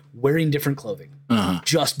like wearing different clothing,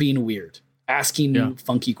 just being weird, asking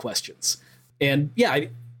funky questions. And yeah,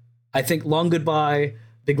 I think Long Goodbye,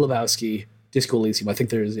 Big Lebowski, Disco Elysium, I think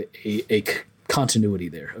there is a continuity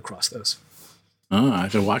there across those. Oh, I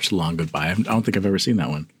have to watch Long Goodbye. I don't think I've ever seen that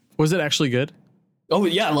one. Was it actually good? Oh,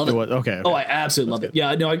 yeah, I love it. Okay. Oh, I absolutely love it.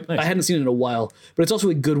 Yeah, no, I hadn't seen it in a while, but it's also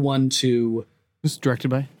a good one to... Who's directed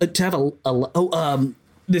by? To have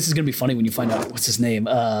this is going to be funny when you find out what's his name.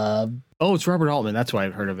 It's Robert Altman. That's why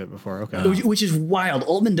I've heard of it before. Okay. Which is wild.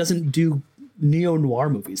 Altman doesn't do neo-noir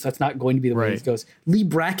movies. That's not going to be the way it goes. Lee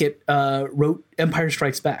Brackett wrote Empire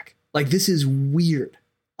Strikes Back. Like, this is weird.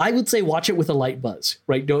 I would say watch it with a light buzz,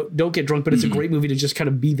 right? Don't get drunk, but it's a great movie to just kind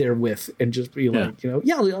of be there with and just be like,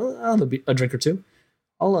 I'll have a drink or two.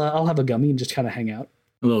 I'll have a gummy and just kind of hang out.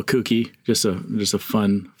 A little kooky, just a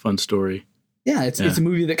fun story. Yeah, it's a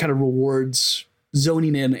movie that kind of rewards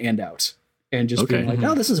zoning in and out and just being like,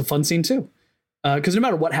 oh, this is a fun scene too. Because no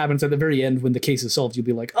matter what happens at the very end when the case is solved, you'll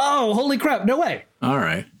be like, oh, holy crap, no way. All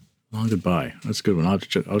right, Long Goodbye. That's a good one. I'll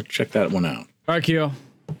check that one out. All right, Keo,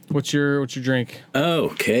 what's your drink?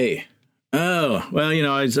 Okay. Oh, well,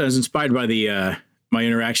 I was inspired by the my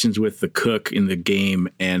interactions with the cook in the game,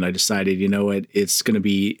 and I decided, you know what, it's going to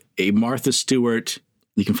be a Martha Stewart.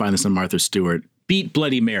 You can find this on Martha Stewart. Beet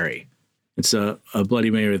Bloody Mary. It's a Bloody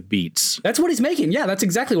Mary with beets. That's what he's making. Yeah, that's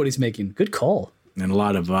exactly what he's making. Good call. And a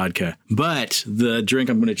lot of vodka. But the drink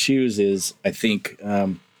I'm going to choose is, I think,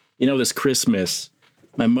 this Christmas,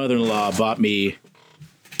 my mother-in-law bought me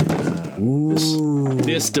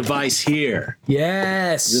this device here.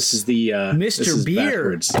 Yes. This is the Mr.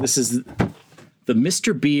 Beer. This is the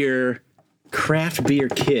Mr. Beer craft beer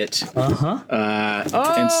kit.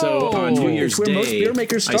 And so on New Year's Day, most beer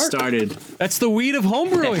makers start. I started. That's the weed of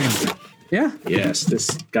homebrewing. Yeah. Yes, this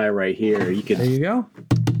guy right here. There you go.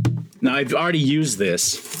 Now I've already used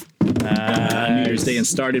this on New Year's Day and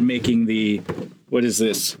started making what is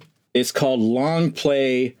this? It's called Long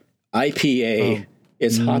Play IPA.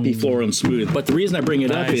 It's hoppy, floral, and smooth. But the reason I bring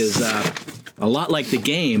it up is a lot like the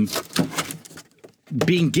game.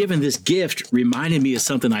 Being given this gift reminded me of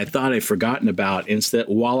something I thought I'd forgotten about. And it's that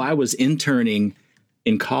while I was interning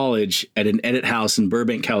in college at an edit house in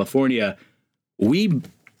Burbank, California, we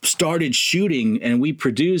started shooting and we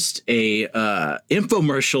produced a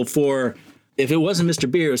infomercial for, if it wasn't Mr.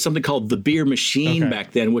 Beer, it was something called The Beer Machine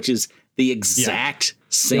back then, which is the exact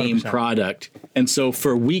same 100%. Product. And so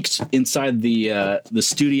for weeks inside the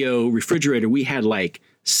studio refrigerator, we had like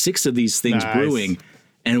 6 of these things brewing.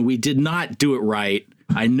 And we did not do it right.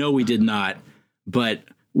 I know we did not, but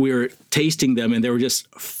we were tasting them and they were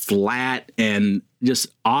just flat and just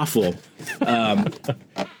awful.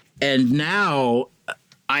 And now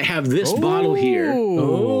I have this bottle here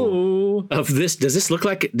of this. Does this look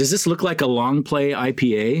like a Long Play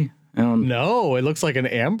IPA? No, it looks like an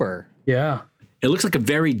amber. Yeah. It looks like a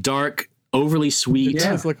very dark, overly sweet. It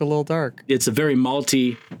does look a little dark. It's a very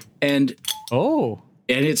malty and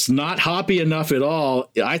it's not hoppy enough at all.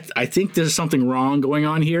 I think there's something wrong going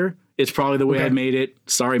on here. It's probably the way I made it.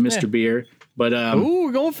 Sorry, Mr. Beer. But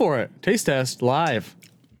we're going for it. Taste test live.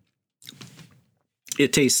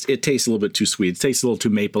 It tastes a little bit too sweet. It tastes a little too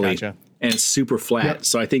mapley. Gotcha. And it's super flat. Yep.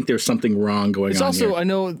 So I think there's something wrong going on here. It's also, I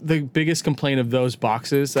know the biggest complaint of those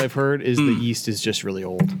boxes I've heard is the yeast is just really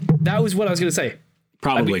old. That was what I was going to say.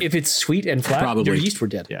 Probably. I mean, if it's sweet and flat, your yeast were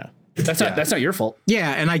dead. Yeah. That's not your fault.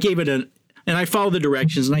 Yeah, and I gave it and I followed the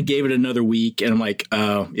directions and I gave it another week and I'm like,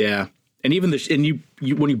 oh, yeah. And even you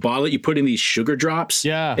when you bottle it, you put in these sugar drops.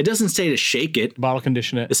 Yeah. It doesn't say to shake it. Bottle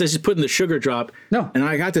condition it. It says just put in the sugar drop. No. And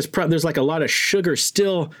I got this there's like a lot of sugar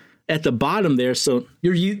still at the bottom there. So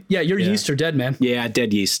your yeast are dead, man. Yeah,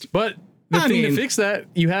 dead yeast. But the thing to fix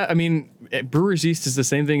that, brewer's yeast is the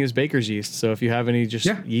same thing as baker's yeast. So if you have any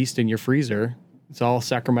yeast in your freezer, it's all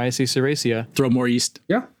Saccharomyces cerevisiae. Throw more yeast.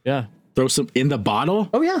 Yeah. Yeah. Throw some in the bottle?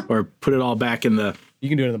 Oh yeah. Or put it all back in the. You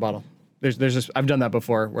can do it in the bottle. There's just I've done that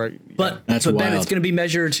before. But Ben, it's going to be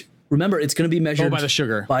measured. Remember, it's going to be measured by the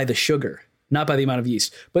sugar. By the sugar, not by the amount of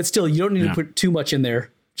yeast. But still, you don't need to put too much in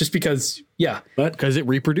there, just because. Yeah. But because it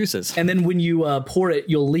reproduces. And then when you pour it,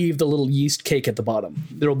 you'll leave the little yeast cake at the bottom.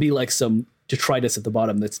 There'll be like some detritus at the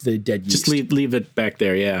bottom. That's the dead yeast. Just leave it back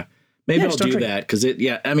there. Yeah. Maybe I'll do that because it.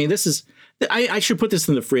 Yeah. I mean, this is. I should put this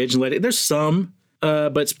in the fridge and let it. There's some.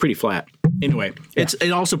 But it's pretty flat. Anyway,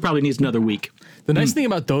 it also probably needs another week. The nice thing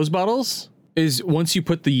about those bottles is once you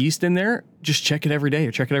put the yeast in there, just check it every day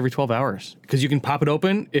or check it every 12 hours because you can pop it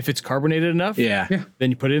open if it's carbonated enough. Yeah. Then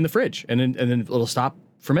you put it in the fridge and then it'll stop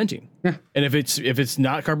fermenting. Yeah. And if it's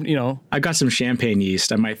not carbon, I've got some champagne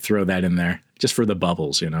yeast. I might throw that in there just for the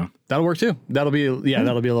bubbles, That'll work too. That'll be a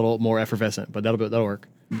little more effervescent, but that'll work.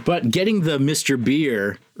 But getting the Mr.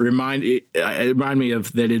 Beer reminded me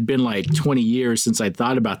of that it had been like 20 years since I'd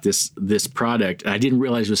thought about this product. And I didn't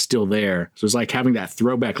realize it was still there. So it was like having that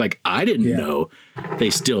throwback. Like I didn't know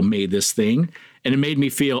they still made this thing, and it made me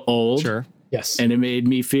feel old. Sure. Yes. And it made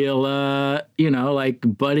me feel, like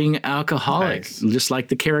budding alcoholic, just like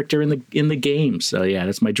the character in the game. So yeah,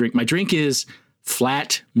 that's my drink. My drink is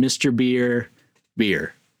flat Mr. Beer.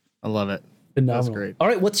 I love it. Phenomenal. That's great. All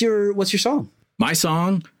right, what's your song? My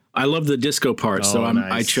song, I love the disco part,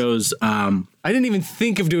 I chose. I didn't even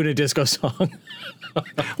think of doing a disco song.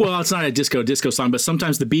 Well, it's not a disco song, but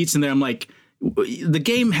sometimes the beats in there, I'm like, the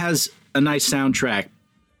game has a nice soundtrack.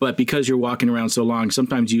 But because you're walking around so long,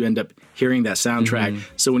 sometimes you end up hearing that soundtrack.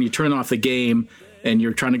 Mm-hmm. So when you turn off the game and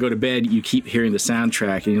you're trying to go to bed, you keep hearing the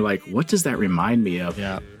soundtrack and you're like, what does that remind me of?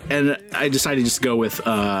 Yeah. And I decided just to go with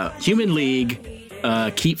Human League,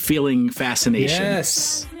 Keep Feeling Fascination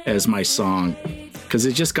as my song. Because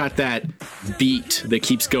it just got that beat that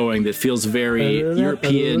keeps going that feels very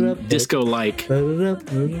European, disco-like.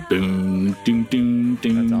 Doom, doom, doom,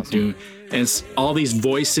 doom, awesome. Doom. And it's all these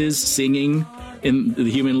voices singing in the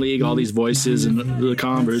Human League, all these voices and the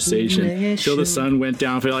conversation till the sun went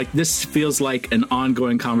down. I feel like this feels like an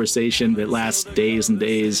ongoing conversation that lasts days and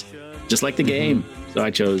days, just like the game. So I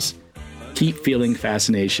chose Keep Feeling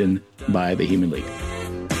Fascination by the Human League.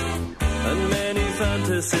 And many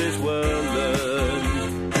fantasies were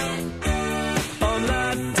learned on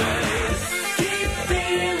that day. Keep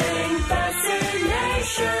feeling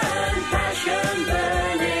fascination, passion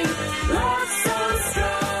burning, love so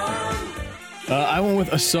strong. I went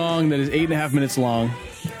with a song that is 8.5 minutes long,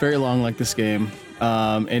 very long like this game,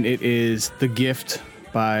 and it is The Gift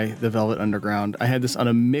by the Velvet Underground. I had this on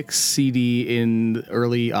a mixed CD in the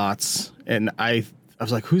early aughts, and I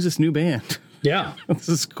was like, who's this new band? Yeah. This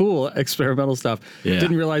is cool, experimental stuff. Yeah.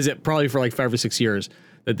 Didn't realize it probably for like 5 or 6 years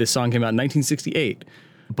that this song came out in 1968.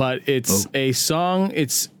 But it's a song,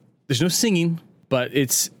 there's no singing, but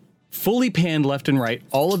it's fully panned left and right.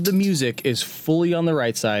 All of the music is fully on the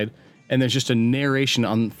right side, and there's just a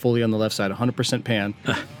narration fully on the left side, 100% pan.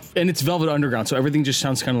 And it's Velvet Underground, so everything just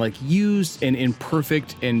sounds kind of like used and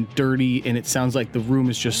imperfect and dirty, and it sounds like the room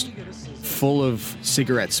is just full of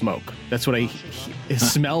cigarette smoke. That's what I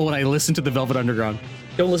smell when I listen to the Velvet Underground.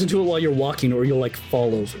 Don't listen to it while you're walking, or you'll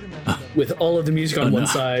fall over with all of the music on one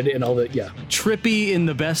side and all the trippy in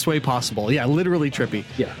the best way possible. Yeah, literally trippy.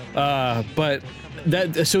 Yeah. But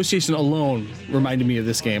that association alone reminded me of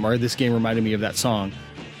this game, or this game reminded me of that song.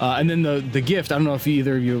 And then the Gift, I don't know if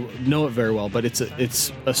either of you know it very well, but it's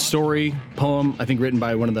a story poem, I think written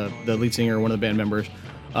by one of the lead singer, one of the band members,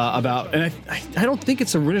 about, and I don't think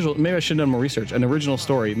it's original, maybe I should have done more research, an original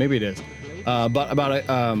story, maybe it is, but about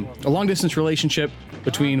a long distance relationship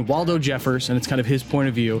between Waldo Jeffers, and it's kind of his point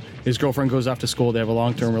of view. His girlfriend goes off to school, they have a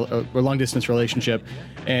long distance relationship,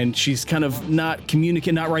 and she's kind of not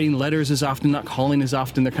communicating, not writing letters as often, not calling as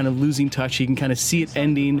often, they're kind of losing touch, he can kind of see it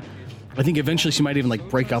ending. I think eventually she might even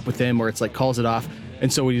break up with him, or it's calls it off.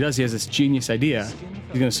 And so what he does, he has this genius idea.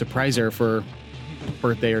 He's going to surprise her for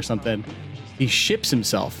birthday or something. He ships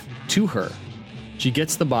himself to her. She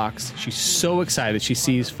gets the box. She's so excited. She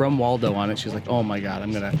sees From Waldo on it. She's like, oh my God,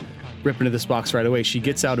 I'm going to rip into this box right away. She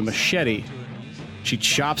gets out a machete. She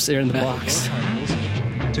chops air in the box.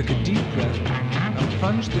 Took a deep breath and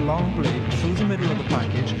plunged the long blade through the middle of the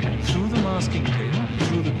package, through the masking tape,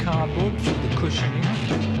 through the cardboard, through the cushioning,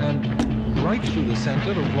 and right through the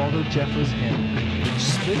center of Waldo Jeffers' head, which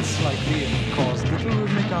split slightly and caused little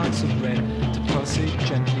rhythmic arcs of red to pulsate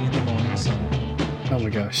gently in the morning sun. Oh my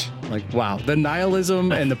gosh. Wow. The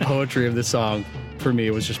nihilism and the poetry of this song, for me,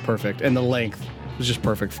 was just perfect. And the length was just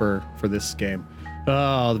perfect for this game.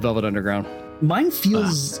 Oh, the Velvet Underground. Mine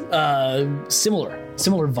feels similar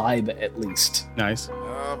vibe, at least. Nice.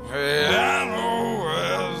 A piano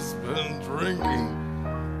has been drinking.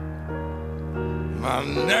 My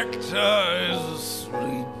nectar is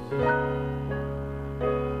asleep.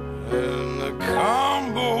 And the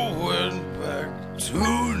combo went back to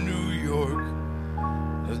New York.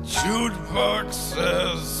 The jukebox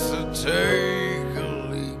says to take a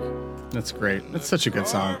leak. That's great. That's such a good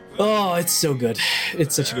song. Oh, it's so good.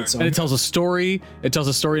 It's such a good song. And it tells a story. It tells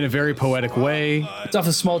a story in a very poetic way. It's off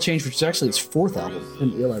of Small Change, which is actually its fourth album. I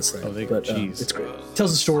didn't realize that. It's great. It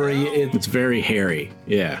tells a story. It's very Harry.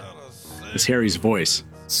 Yeah. It's Harry's voice.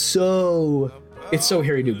 It's so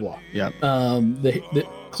Harry Dubois. Yeah.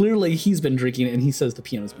 Clearly he's been drinking, and he says the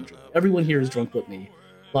piano's been drinking. Everyone here is drunk but me.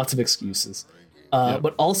 Lots of excuses.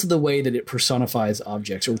 but also the way that it personifies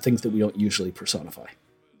objects or things that we don't usually personify,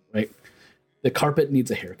 right? The carpet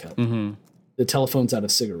needs a haircut. Mm-hmm. The telephone's out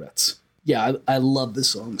of cigarettes. Yeah, I love this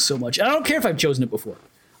song so much. I don't care if I've chosen it before.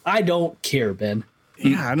 I don't care, Ben.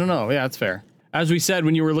 Yeah, I don't know. Yeah, that's fair. As we said,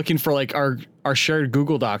 when you were looking for like our shared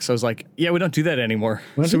Google Docs, I was like, yeah, we don't do that anymore.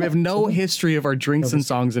 So we have no history of our drinks and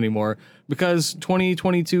songs anymore because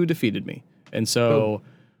 2022 defeated me. And so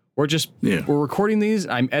we're recording these.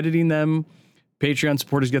 I'm editing them. Patreon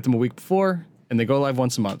supporters get them a week before and they go live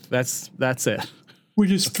once a month. That's it. We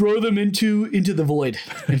just throw them into the void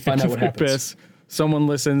and find out what happens. Someone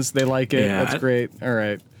listens, they like it. Yeah, that's great. All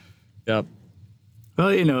right. Yep.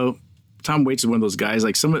 Well, you know, Tom Waits is one of those guys.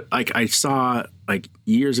 Like I saw like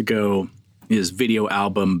years ago his video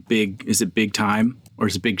album Is it Big Time or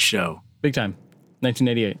is it Big Show? Big Time,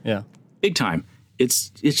 1988. Yeah, Big Time. It's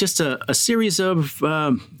just a series of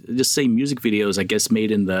just say music videos. I guess he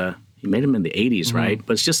made them in the 80s, right?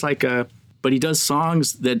 But it's just like but he does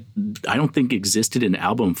songs that I don't think existed in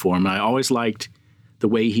album form. I always liked the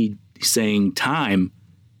way he sang Time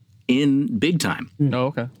in Big Time. Oh,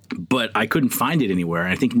 okay. But I couldn't find it anywhere.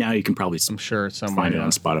 I think now you can probably I'm sure somewhere, find it on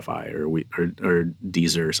Spotify or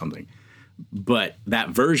Deezer or something. But that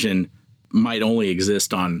version might only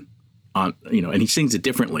exist on and he sings it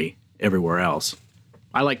differently everywhere else.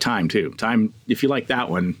 I like Time too. Time, if you like that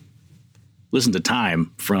one, listen to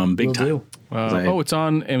Time from Big Time. It's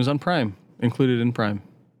on Amazon Prime, included in Prime.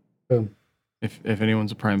 Boom. If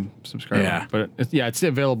anyone's a Prime subscriber. Yeah. But it's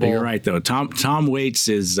available. You're right, though. Tom Waits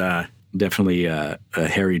is definitely a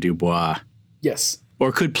Harry Dubois. Yes.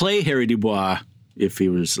 Or could play Harry Dubois if he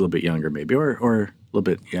was a little bit younger, maybe. Or a little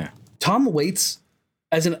bit, yeah. Tom Waits,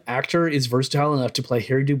 as an actor, is versatile enough to play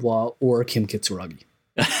Harry Dubois or Kim Kitsuragi.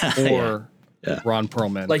 Or Ron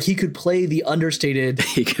Perlman. Like, he could play the understated...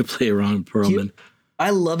 He could play Ron Perlman. I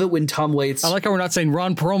love it when Tom Waits... I like how we're not saying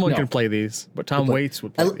Ron Perlman can play these, but Tom Waits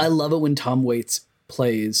would play these. I love it when Tom Waits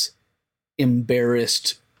plays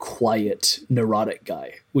embarrassed, quiet, neurotic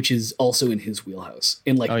guy, which is also in his wheelhouse.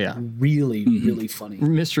 And really, really funny.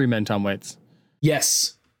 Mystery Men Tom Waits.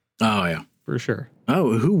 Yes. Oh, yeah. For sure.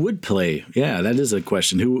 Oh, who would play? Yeah, that is a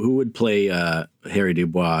question. Who would play Harry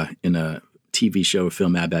Dubois in a TV show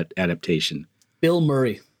film adaptation? Bill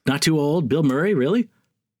Murray. Not too old? Bill Murray, really?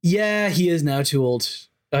 Yeah, he is now too old.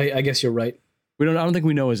 I guess you're right. I don't think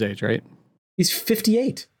we know his age, right? He's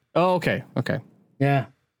 58. Oh, okay. Okay. Yeah.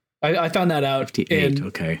 I found that out. 58,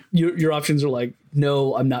 okay. Your options are like,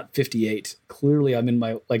 no, I'm not 58. Clearly, I'm in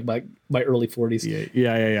my early 40s.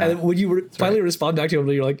 Yeah. And when you finally respond back to him,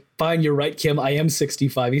 you're like, fine, you're right, Kim, I am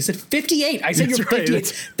 65. He said, 58. I said you're 58.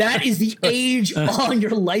 Right. That is the age on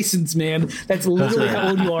your license, man. That's literally how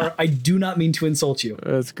old you are. I do not mean to insult you.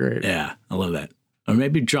 That's great. Yeah, I love that. Or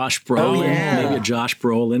maybe Josh Brolin. Oh, yeah. Maybe a Josh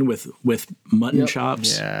Brolin with mutton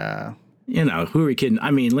chops. Yeah. You know, who are we kidding?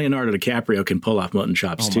 I mean, Leonardo DiCaprio can pull off mutton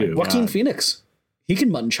chops too. Joaquin Phoenix. He can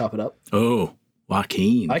mutton chop it up. Oh,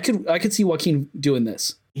 Joaquin. I could see Joaquin doing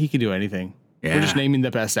this. He can do anything. Yeah. We're just naming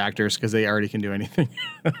the best actors because they already can do anything.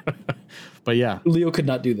 But yeah. Leo could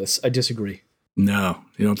not do this. I disagree. No,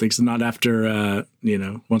 you don't think so? Not after,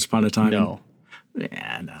 Once Upon a Time? No.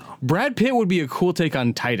 Yeah, no. Brad Pitt would be a cool take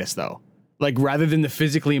on Titus, though. Like, rather than the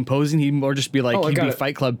physically imposing, he'd more just be like, he'd be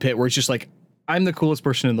Fight Club Pitt, where it's just like, I'm the coolest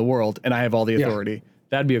person in the world, and I have all the authority. Yeah.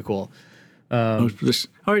 That'd be a cool. Or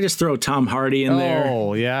just throw Tom Hardy in there.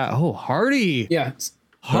 Oh, yeah. Oh, Hardy. Yeah.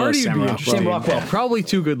 Hardy would be Sam Rockwell. Yeah. Probably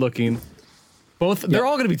too good looking. Both. They're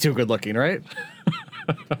all going to be too good looking, right?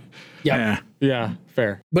 Yeah. Yeah.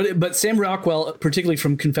 Fair. But Sam Rockwell, particularly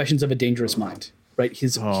from Confessions of a Dangerous Mind, right?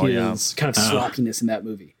 His kind of sloppiness in that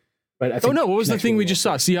movie. Right? What was the thing we just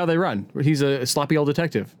saw? See How They Run. He's a sloppy old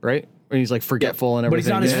detective, right? Where he's like forgetful and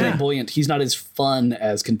everything. But he's not as flamboyant. He's not as fun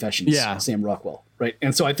as Confessions. Yeah. Sam Rockwell, right?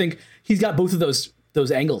 And so I think he's got both of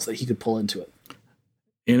those angles that he could pull into it.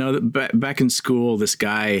 You know, back in school, this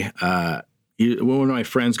guy, one of my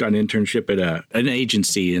friends got an internship at an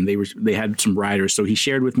agency, and they had some writers. So he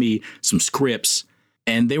shared with me some scripts,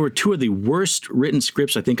 and they were two of the worst written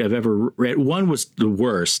scripts I think I've ever read. One was the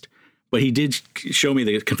worst, but he did show me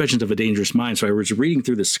the Confessions of a Dangerous Mind. So I was reading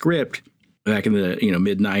through the script back in the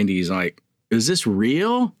mid 90s. Like, is this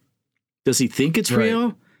real? Does he think it's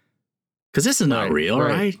real? Because this is not real,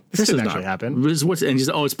 right? This didn't actually happen. And he's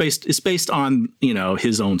it's based on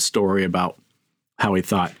his own story about how he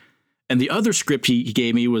thought. And the other script he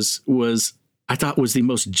gave me was I thought was the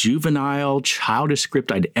most juvenile, childish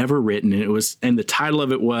script I'd ever written, and the title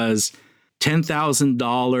of it was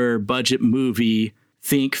 $10,000 budget movie.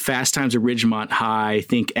 Think Fast Times at Ridgemont High,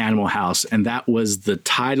 think Animal House. And that was the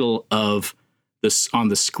title of this on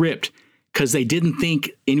the script. because they didn't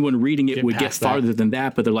think anyone reading it would get farther than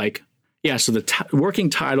that. But they're like, yeah. So the working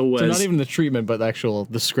title was not even the treatment, but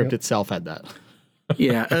the script itself had that.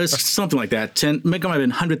 Yeah, it was something like that. It might have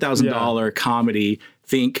been $100,000 comedy.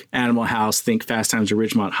 Think Animal House. Think Fast Times at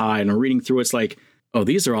Ridgemont High. And I'm reading through. It's like, oh,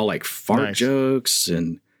 these are all like fart jokes,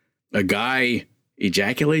 and a guy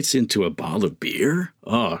ejaculates into a bottle of beer.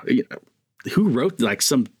 Oh, who wrote like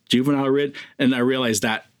some juvenile writ? And I realized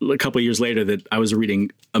that a couple of years later that I was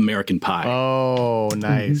reading American Pie. Oh,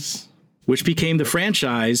 nice. Which became the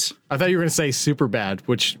franchise. I thought you were going to say Superbad,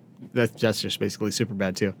 which that's just basically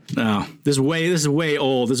Superbad too. No, this is way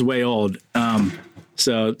old.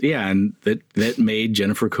 So yeah, and that made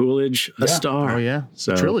Jennifer Coolidge a star. Oh yeah,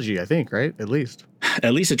 so trilogy, I think, right? At least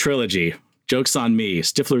a trilogy. Joke's on Me.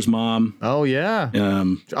 Stifler's Mom. Oh yeah,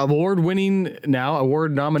 award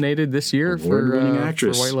nominated this year for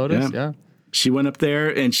actress for White Lotus. Yeah, she went up there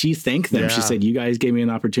and she thanked them. Yeah. She said, "You guys gave me an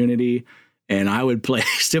opportunity, and I would play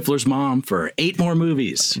Stifler's Mom for 8 more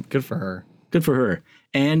movies." Good for her. Good for her.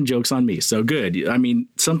 And Joke's on Me. So good. I mean,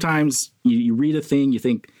 sometimes you read a thing, you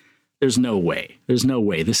think, there's no way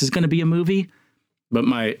this is going to be a movie. But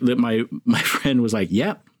my friend was like,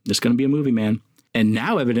 yep, there's going to be a movie, man. And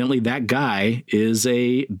now evidently that guy is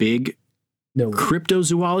a big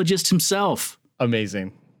cryptozoologist himself.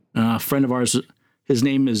 Amazing. A friend of ours, his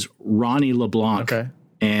name is Ronnie LeBlanc. Okay.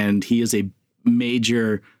 And he is a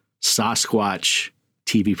major Sasquatch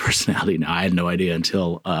TV personality. Now, I had no idea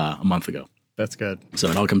until a month ago. That's good. So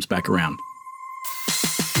it all comes back around.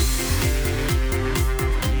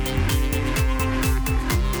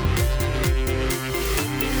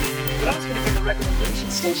 But I was going to pick a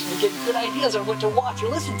recommendation station to get good ideas on what to watch or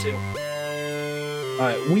listen to. All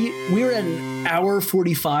right, we're at an hour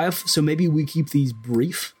 45, so maybe we keep these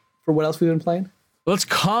brief for what else we've been playing. Let's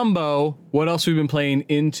combo what else we've been playing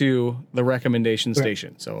into the recommendation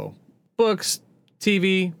station. So books,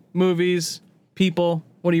 TV, movies, people.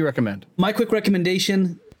 What do you recommend? My quick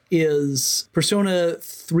recommendation is Persona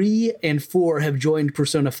 3 and 4 have joined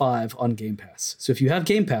Persona 5 on Game Pass. So if you have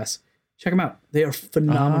Game Pass, check them out. They are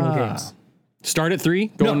phenomenal games. Start at 3? You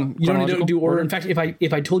don't need to do order. In fact,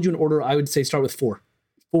 if I told you an order, I would say start with 4.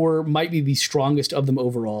 4 might be the strongest of them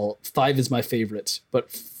overall. 5 is my favorite,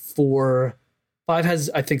 but 5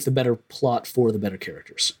 has, I think, the better plot for the better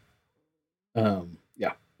characters.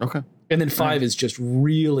 Yeah. Okay. And then 5 is just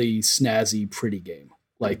really snazzy, pretty game.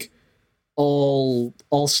 Like all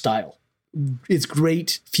style. It's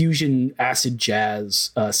great fusion acid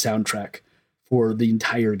jazz soundtrack for the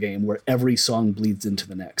entire game, where every song bleeds into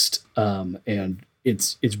the next. And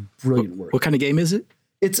it's brilliant work. What kind of game is it?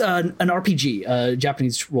 It's an RPG, a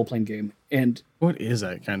Japanese role-playing game. And what is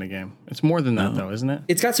that kind of game? It's more than that, though, isn't it?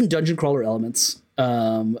 It's got some dungeon crawler elements,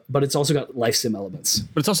 but it's also got life sim elements.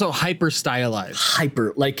 But it's also hyper stylized.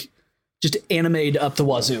 Like just animated up the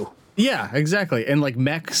wazoo. Yeah, exactly. And like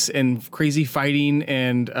mechs and crazy fighting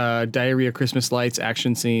and diarrhea Christmas lights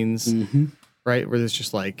action scenes, right? Where there's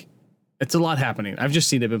just like, it's a lot happening. I've just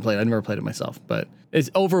seen it been played. I've never played it myself, but it's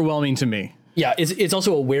overwhelming to me. Yeah, it's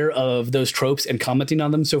also aware of those tropes and commenting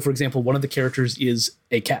on them. So, for example, one of the characters is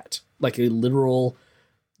a cat, like a literal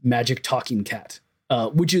magic talking cat,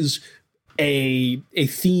 which is a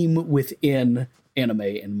theme within anime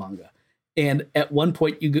and manga. And at one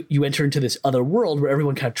point, you enter into this other world where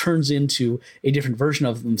everyone kind of turns into a different version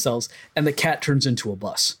of themselves, and the cat turns into a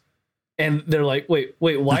bus. And they're like, wait,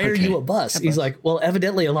 why are you a bus? He's like, well,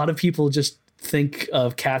 evidently a lot of people just think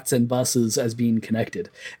of cats and buses as being connected.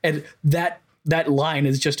 And that line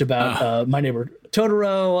is just about My Neighbor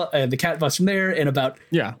Totoro and the cat bus from there, and about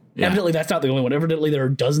evidently that's not the only one. Evidently there are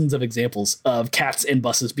dozens of examples of cats and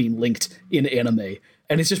buses being linked in anime,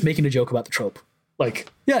 and it's just making a joke about the trope.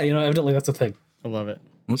 Like, evidently that's a thing. I love it.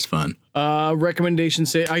 That's fun. Recommendation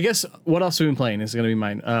say, I guess what else have we been playing is going to be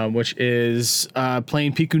mine, which is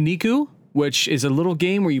playing Piku Niku, which is a little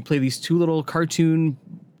game where you play these 2 little cartoon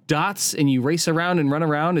dots and you race around and run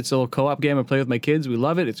around. It's a little co-op game I play with my kids. We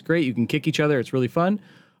love it. It's great. You can kick each other. It's really fun.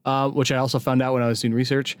 Which I also found out when I was doing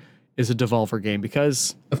research is a Devolver game,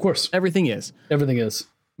 because of course everything is.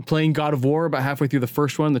 Playing God of War about halfway through the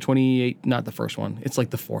first one, not the first one. It's like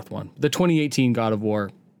the 4th one. The 2018 God of War.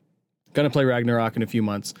 Gonna play Ragnarok in a few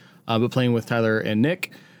months, but playing with Tyler and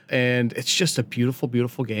Nick, and it's just a beautiful,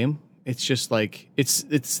 beautiful game. It's just like it's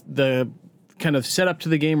the kind of setup to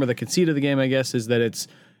the game, or the conceit of the game, I guess, is that it's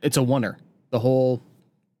a oneer. The whole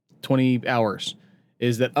 20 hours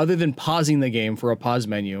is that other than pausing the game for a pause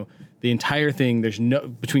menu, the entire thing, there's no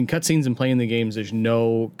between cutscenes and playing the games. There's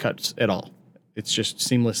no cuts at all. It's just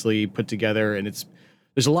seamlessly put together, and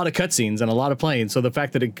there's a lot of cutscenes and a lot of playing. So the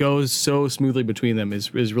fact that it goes so smoothly between them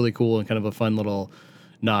is really cool and kind of a fun little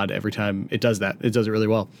nod every time it does that. It does it really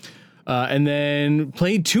well. And then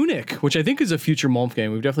played Tunic, which I think is a future Mulf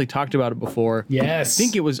game. We've definitely talked about it before. Yes. I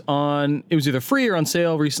think it was either free or on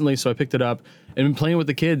sale recently, so I picked it up and been playing with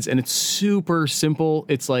the kids, and it's super simple.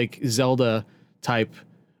 It's like Zelda type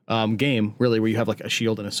game, really, where you have like a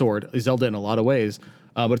shield and a sword. Zelda in a lot of ways,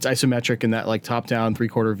 but it's isometric in that like top-down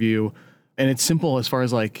 3/4 view, and it's simple as far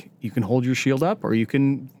as like you can hold your shield up or you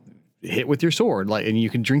can hit with your sword, like, and you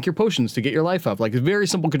can drink your potions to get your life up. Like, it's very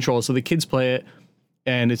simple controls, so the kids play it.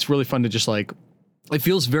 And it's really fun to just like, it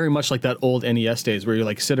feels very much like that old NES days where you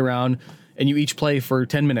like sit around and you each play for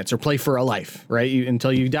 10 minutes or play for a life, right?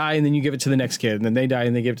 Until you die, and then you give it to the next kid, and then they die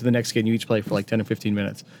and they give it to the next kid, and you each play for like 10 or 15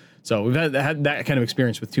 minutes. So we've had that kind of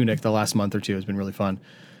experience with Tunic the last month or two. Has been really fun.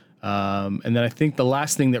 And then I think the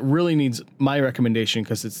last thing that really needs my recommendation,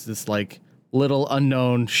 because it's this like little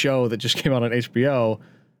unknown show that just came out on HBO,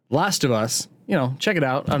 Last of Us. You know, check it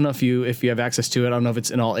out. I don't know if you have access to it. I don't know if it's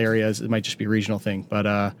in all areas. It might just be a regional thing,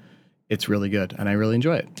 but it's really good, and I really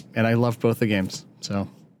enjoy it. And I love both the games. So,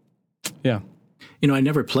 yeah. You know, I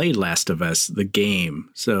never played Last of Us, the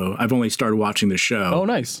game, so I've only started watching the show. Oh,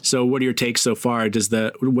 nice. So what are your takes so far?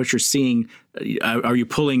 What you're seeing, are you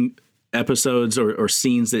pulling episodes or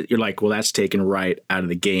scenes that you're like, well, that's taken right out of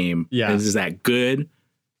the game? Yeah. Is that good?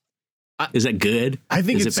 Is that good? I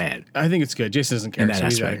think it's bad. I think it's good. Jason doesn't care, so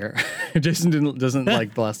he's out of here. Jason doesn't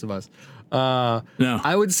like The Last of Us. No.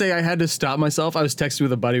 I would say I had to stop myself. I was texting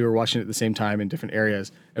with a buddy. We were watching it at the same time in different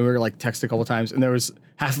areas, and we were like texting a couple times, and there was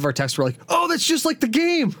half of our texts were like, "Oh, that's just like the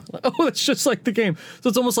game. Oh, that's just like the game." So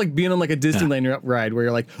it's almost like being on like a Disneyland ride where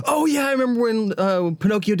you're like, "Oh yeah, I remember when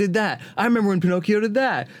Pinocchio did that. I remember when Pinocchio did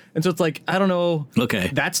that." And so it's like, I don't know.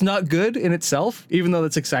 Okay, that's not good in itself, even though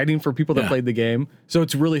that's exciting for people that played the game. So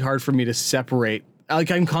it's really hard for me to separate.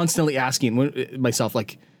 Like, I'm constantly asking myself,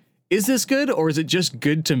 like, is this good or is it just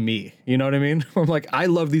good to me? You know what I mean? I'm like, I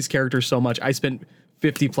love these characters so much. I spent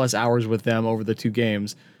 50 plus hours with them over the 2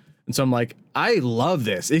 games. And so I'm like, I love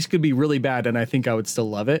this. This could be really bad, and I think I would still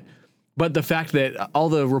love it. But the fact that all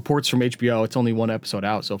the reports from HBO, it's only 1 episode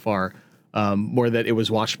out so far, or that it was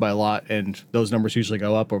watched by a lot, and those numbers usually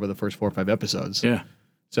go up over the first 4 or 5 episodes. Yeah.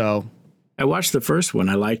 So I watched the first one.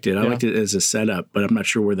 I liked it. I liked it as a setup, but I'm not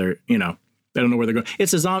sure where they're, I don't know where they're going.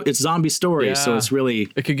 It's a zombie story, so it's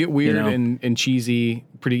really... It could get weird and cheesy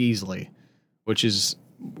pretty easily, which is...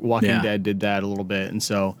 Walking Dead did that a little bit. And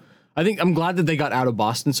so I think I'm glad that they got out of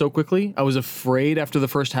Boston so quickly. I was afraid after the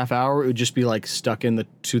first half hour it would just be like stuck in the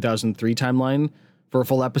 2003 timeline for a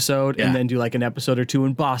full episode and then do like an episode or 2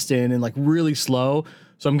 in Boston and like really slow.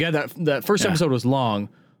 So I'm glad that first episode was long,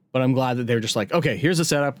 but I'm glad that they were just like, okay, here's a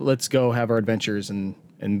setup. Let's go have our adventures and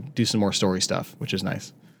do some more story stuff, which is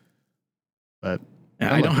nice. But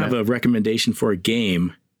I don't have a recommendation for a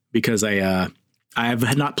game because I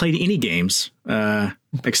have not played any games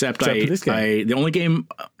except the only game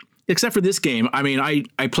except for this game. I mean,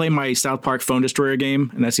 I play my South Park Phone Destroyer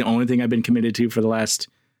game, and that's the only thing I've been committed to for the last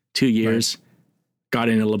 2 years. Right. Got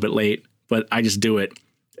in a little bit late, but I just do it.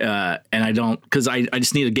 And I don't, because I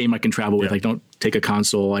just need a game I can travel with. I don't take a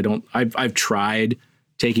console. I've tried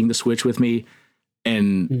taking the Switch with me,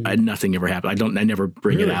 and nothing ever happened. I never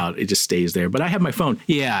bring it out. It just stays there. But I have my phone.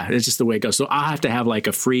 Yeah, it's just the way it goes. So I'll have to have like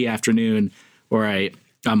a free afternoon where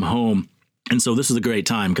I'm home. And so this is a great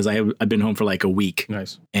time because I've been home for like a week.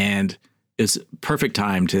 Nice. And it's perfect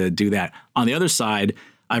time to do that. On the other side,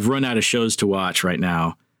 I've run out of shows to watch right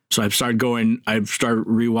now. So I've started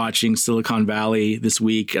rewatching Silicon Valley this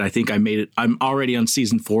week. And I think I'm already on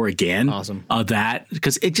season 4 again. Awesome. Of that,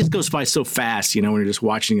 because it just goes by so fast, when you're just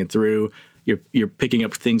watching it through, you're picking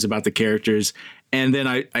up things about the characters. And then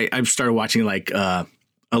I've started watching like A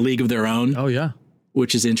League of Their Own. Oh yeah.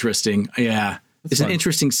 Which is interesting. Yeah. It's fun. An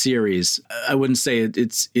interesting series. I wouldn't say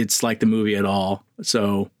it's like the movie at all.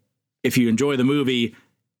 So if you enjoy the movie,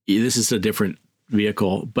 this is a different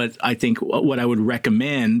vehicle. But I think what I would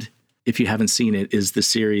recommend, if you haven't seen it, is the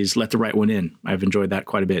series Let the Right One In. I've enjoyed that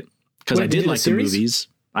quite a bit because I did like the movies.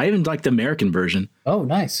 I even like the American version. Oh,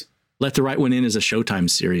 nice. Let the Right One In is a Showtime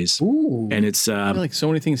series. Ooh. And it's I feel like so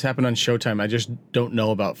many things happen on Showtime I just don't know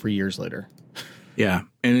about for years later. Yeah,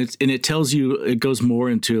 and it tells you, it goes more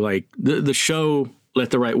into like the show Let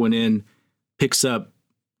the Right One In picks up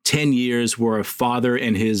 10 years where a father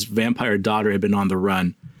and his vampire daughter have been on the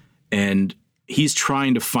run, and he's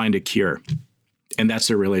trying to find a cure, and that's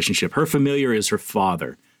their relationship. Her familiar is her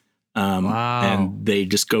father, and they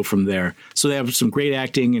just go from there. So they have some great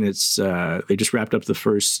acting, and it's they just wrapped up the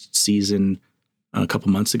first season a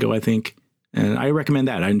couple months ago, I think, and I recommend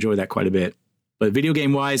that. I enjoy that quite a bit. But video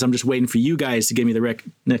game wise, I'm just waiting for you guys to give me the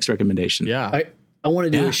next recommendation. Yeah. I want to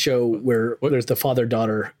do a show where there's the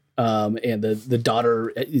father-daughter and the daughter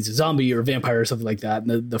is a zombie or a vampire or something like that.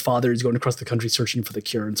 And the father is going across the country searching for the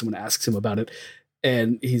cure, and someone asks him about it.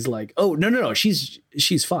 And he's like, oh, no, she's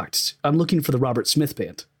fucked. I'm looking for the Robert Smith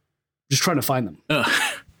band. Just trying to find them.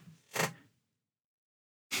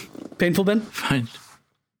 Painful, Ben? Fine.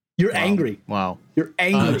 You're angry. Wow. You're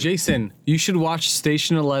angry. Jason, you should watch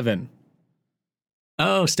Station 11.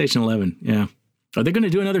 Oh, Station 11. Yeah. Are they going to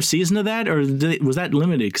do another season of that, or was that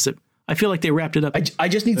limited? Because I feel like they wrapped it up. I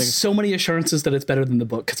just need so many assurances that it's better than the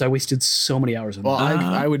book, because I wasted so many hours on Well, that.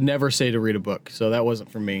 I would never say to read a book, so that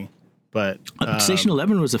wasn't for me. But Station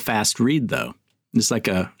 11 was a fast read, though. It's like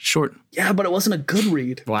a short. Yeah, but it wasn't a good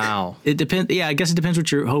read. Wow. It depends. Yeah, I guess it depends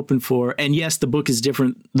what you're hoping for. And yes, the book is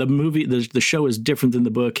different. The movie, the show is different than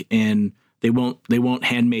the book, and they won't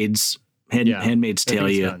Handmaid's Tale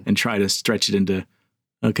you and try to stretch it into.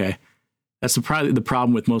 Okay, that's probably the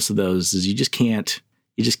problem with most of those is you just can't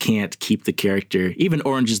keep the character. Even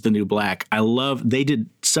Orange is the New Black. They did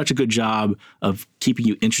such a good job of keeping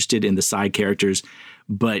you interested in the side characters.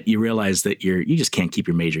 But you realize that you just can't keep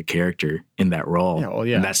your major character in that role. Yeah, well,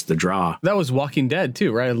 yeah. And that's the draw. That was Walking Dead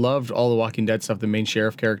too, right? I loved all the Walking Dead stuff, the main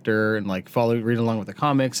sheriff character, and like reading along with the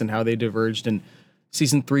comics and how they diverged in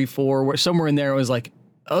season 3, 4, where somewhere in there it was like,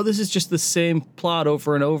 oh, this is just the same plot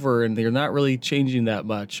over and over, and they're not really changing that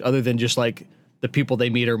much, other than just like the people they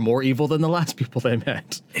meet are more evil than the last people they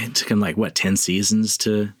met. It took them 10 seasons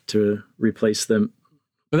to replace them.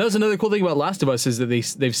 But that was another cool thing about Last of Us is that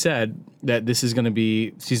they've said that this is going to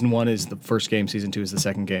be season 1 is the first game, season 2 is the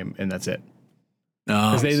second game, and that's it.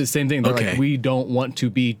 Because they did the same thing. They're like, we don't want to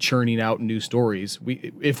be churning out new stories.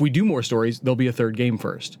 If we do more stories, there'll be a third game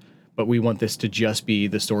first. But we want this to just be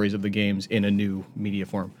the stories of the games in a new media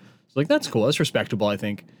form. So like that's cool. That's respectable, I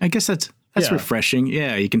think. I guess that's refreshing.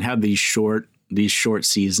 Yeah, you can have these short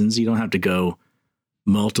seasons. You don't have to go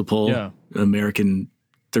multiple American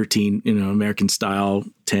 13, American style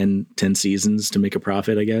 10 seasons to make a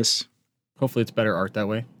profit, I guess. Hopefully it's better art that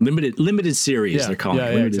way. Limited series, they're calling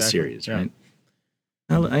it. Limited series, right?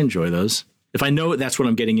 I enjoy those. If I know that's what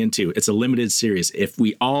I'm getting into, it's a limited series. If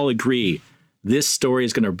we all agree this story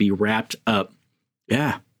is going to be wrapped up,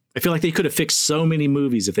 I feel like they could have fixed so many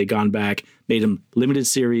movies if they'd gone back, made them limited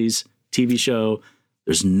series, TV show.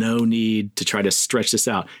 There's no need to try to stretch this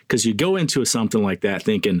out, because you go into something like that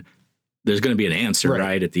thinking, there's going to be an answer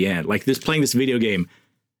right at the end. Like playing this video game,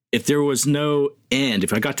 if there was no end,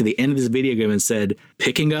 if I got to the end of this video game and said,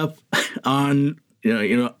 picking up on,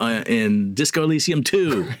 in Disco Elysium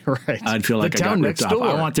 2, right. I'd feel like I got ripped off.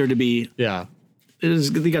 I want there to be,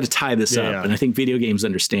 they got to tie this up. Yeah. And I think video games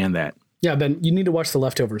understand that. Yeah, Ben, you need to watch The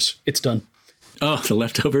Leftovers. It's done. Oh, The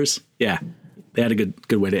Leftovers? Yeah. They had a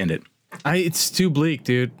good way to end it. It's too bleak,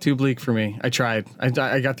 dude. Too bleak for me. I tried.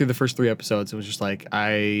 I got through the first 3 episodes. It was just like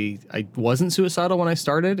I wasn't suicidal when I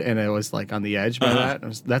started, and I was like on the edge by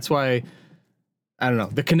that. That's why I don't know.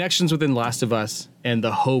 The connections within Last of Us and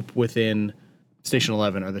the hope within Station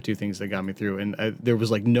 11 are the two things that got me through. And there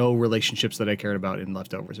was like no relationships that I cared about in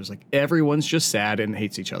Leftovers. It was like everyone's just sad and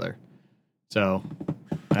hates each other. So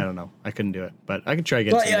I don't know. I couldn't do it, but I could try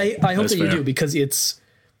again. Well, I hope that you do, because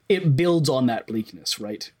it builds on that bleakness,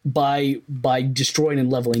 right? By destroying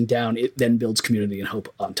and leveling down, it then builds community and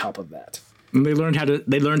hope on top of that. And they learned how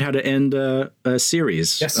to end a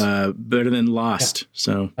series better than Lost. Yeah.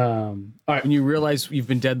 So, all right, when you realize you've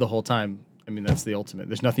been dead the whole time, I mean, that's the ultimate.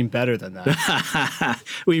 There's nothing better than that.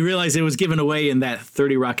 We realized it was given away in that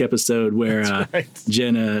 30 Rock episode where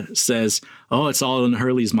Jenna says, "Oh, it's all in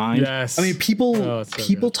Hurley's mind." Yes. I mean,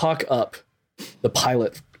 people talk up the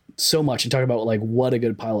pilot so much and talk about like what a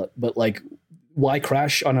good pilot, but like why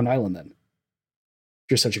crash on an island then?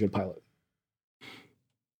 If you're such a good pilot.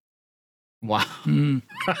 Wow.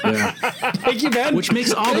 Yeah. Thank you, man. Which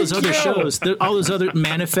makes all those other shows, all those other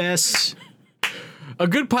manifests. A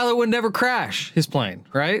good pilot would never crash his plane,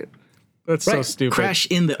 right? That's so stupid. Crash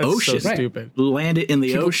in the ocean. So stupid. Land it in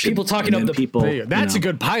the ocean. People talking up the people. That's a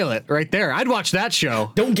good pilot right there. I'd watch that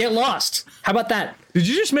show. Don't get lost. How about that? Did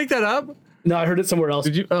you just make that up? No, I heard it somewhere else.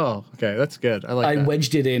 Did you? Oh, okay. That's good. I like that. I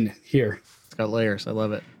wedged it in here. It's got layers. I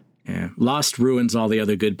love it. Yeah. Lost ruins all the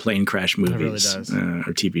other good plane crash movies. It really does.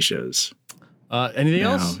 Or TV shows. Anything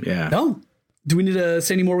else? Yeah. No. Do we need to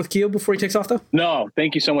say any more with Keo before he takes off, though? No.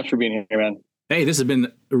 Thank you so much for being here, man. Hey, this has been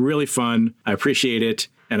really fun. I appreciate it.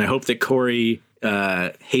 And I hope that Corey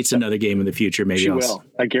hates another game in the future. Maybe she will.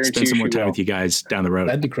 I guarantee spend some more time with you guys down the road.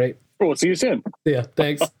 That'd be great. Well, we'll see you soon. Yeah,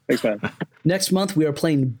 thanks. Thanks, man. Next month, we are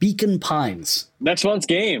playing Beacon Pines. Next month's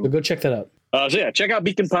game. So go check that out. Check out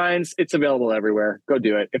Beacon Pines. It's available everywhere. Go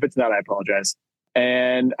do it. If it's not, I apologize.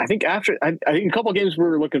 And I think I think a couple of games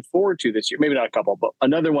we're looking forward to this year, maybe not a couple, but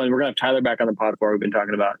another one, we're going to have Tyler back on the pod for we've been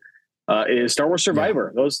talking about, is Star Wars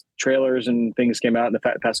Survivor. Yeah. Those trailers and things came out in the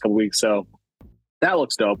past couple weeks, so that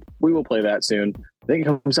looks dope. We will play that soon. I think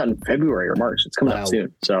it comes out in February or March. It's coming out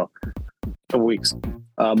soon, so a couple weeks.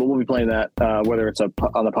 But we'll be playing that, whether it's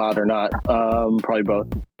on the pod or not. Probably both.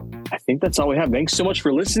 I think that's all we have. Thanks so much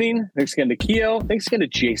for listening. Thanks again to Keo. Thanks again to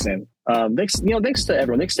Jason. Thanks to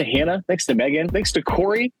everyone. Thanks to Hannah. Thanks to Megan. Thanks to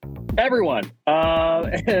Corey. Everyone.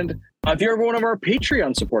 And if you're ever one of our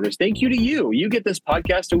Patreon supporters, thank you to you. You get this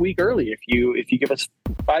podcast a week early if you give us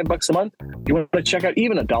 $5 a month. If you want to check out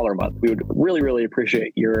even $1 a month, we would really, really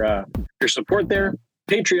appreciate your support there.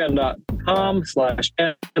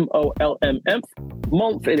 Patreon.com/MOLMF.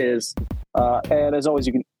 Month it is. And as always,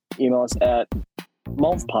 you can email us at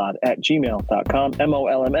molfpod@gmail.com.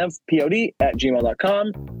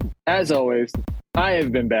 MOLMFPOD@gmail.com. As always, I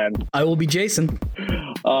have been Ben. I will be Jason.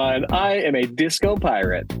 And I am a disco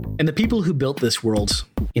pirate. And the people who built this world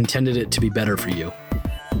intended it to be better for you,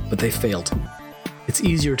 but they failed. It's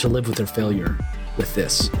easier to live with their failure with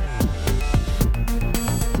this.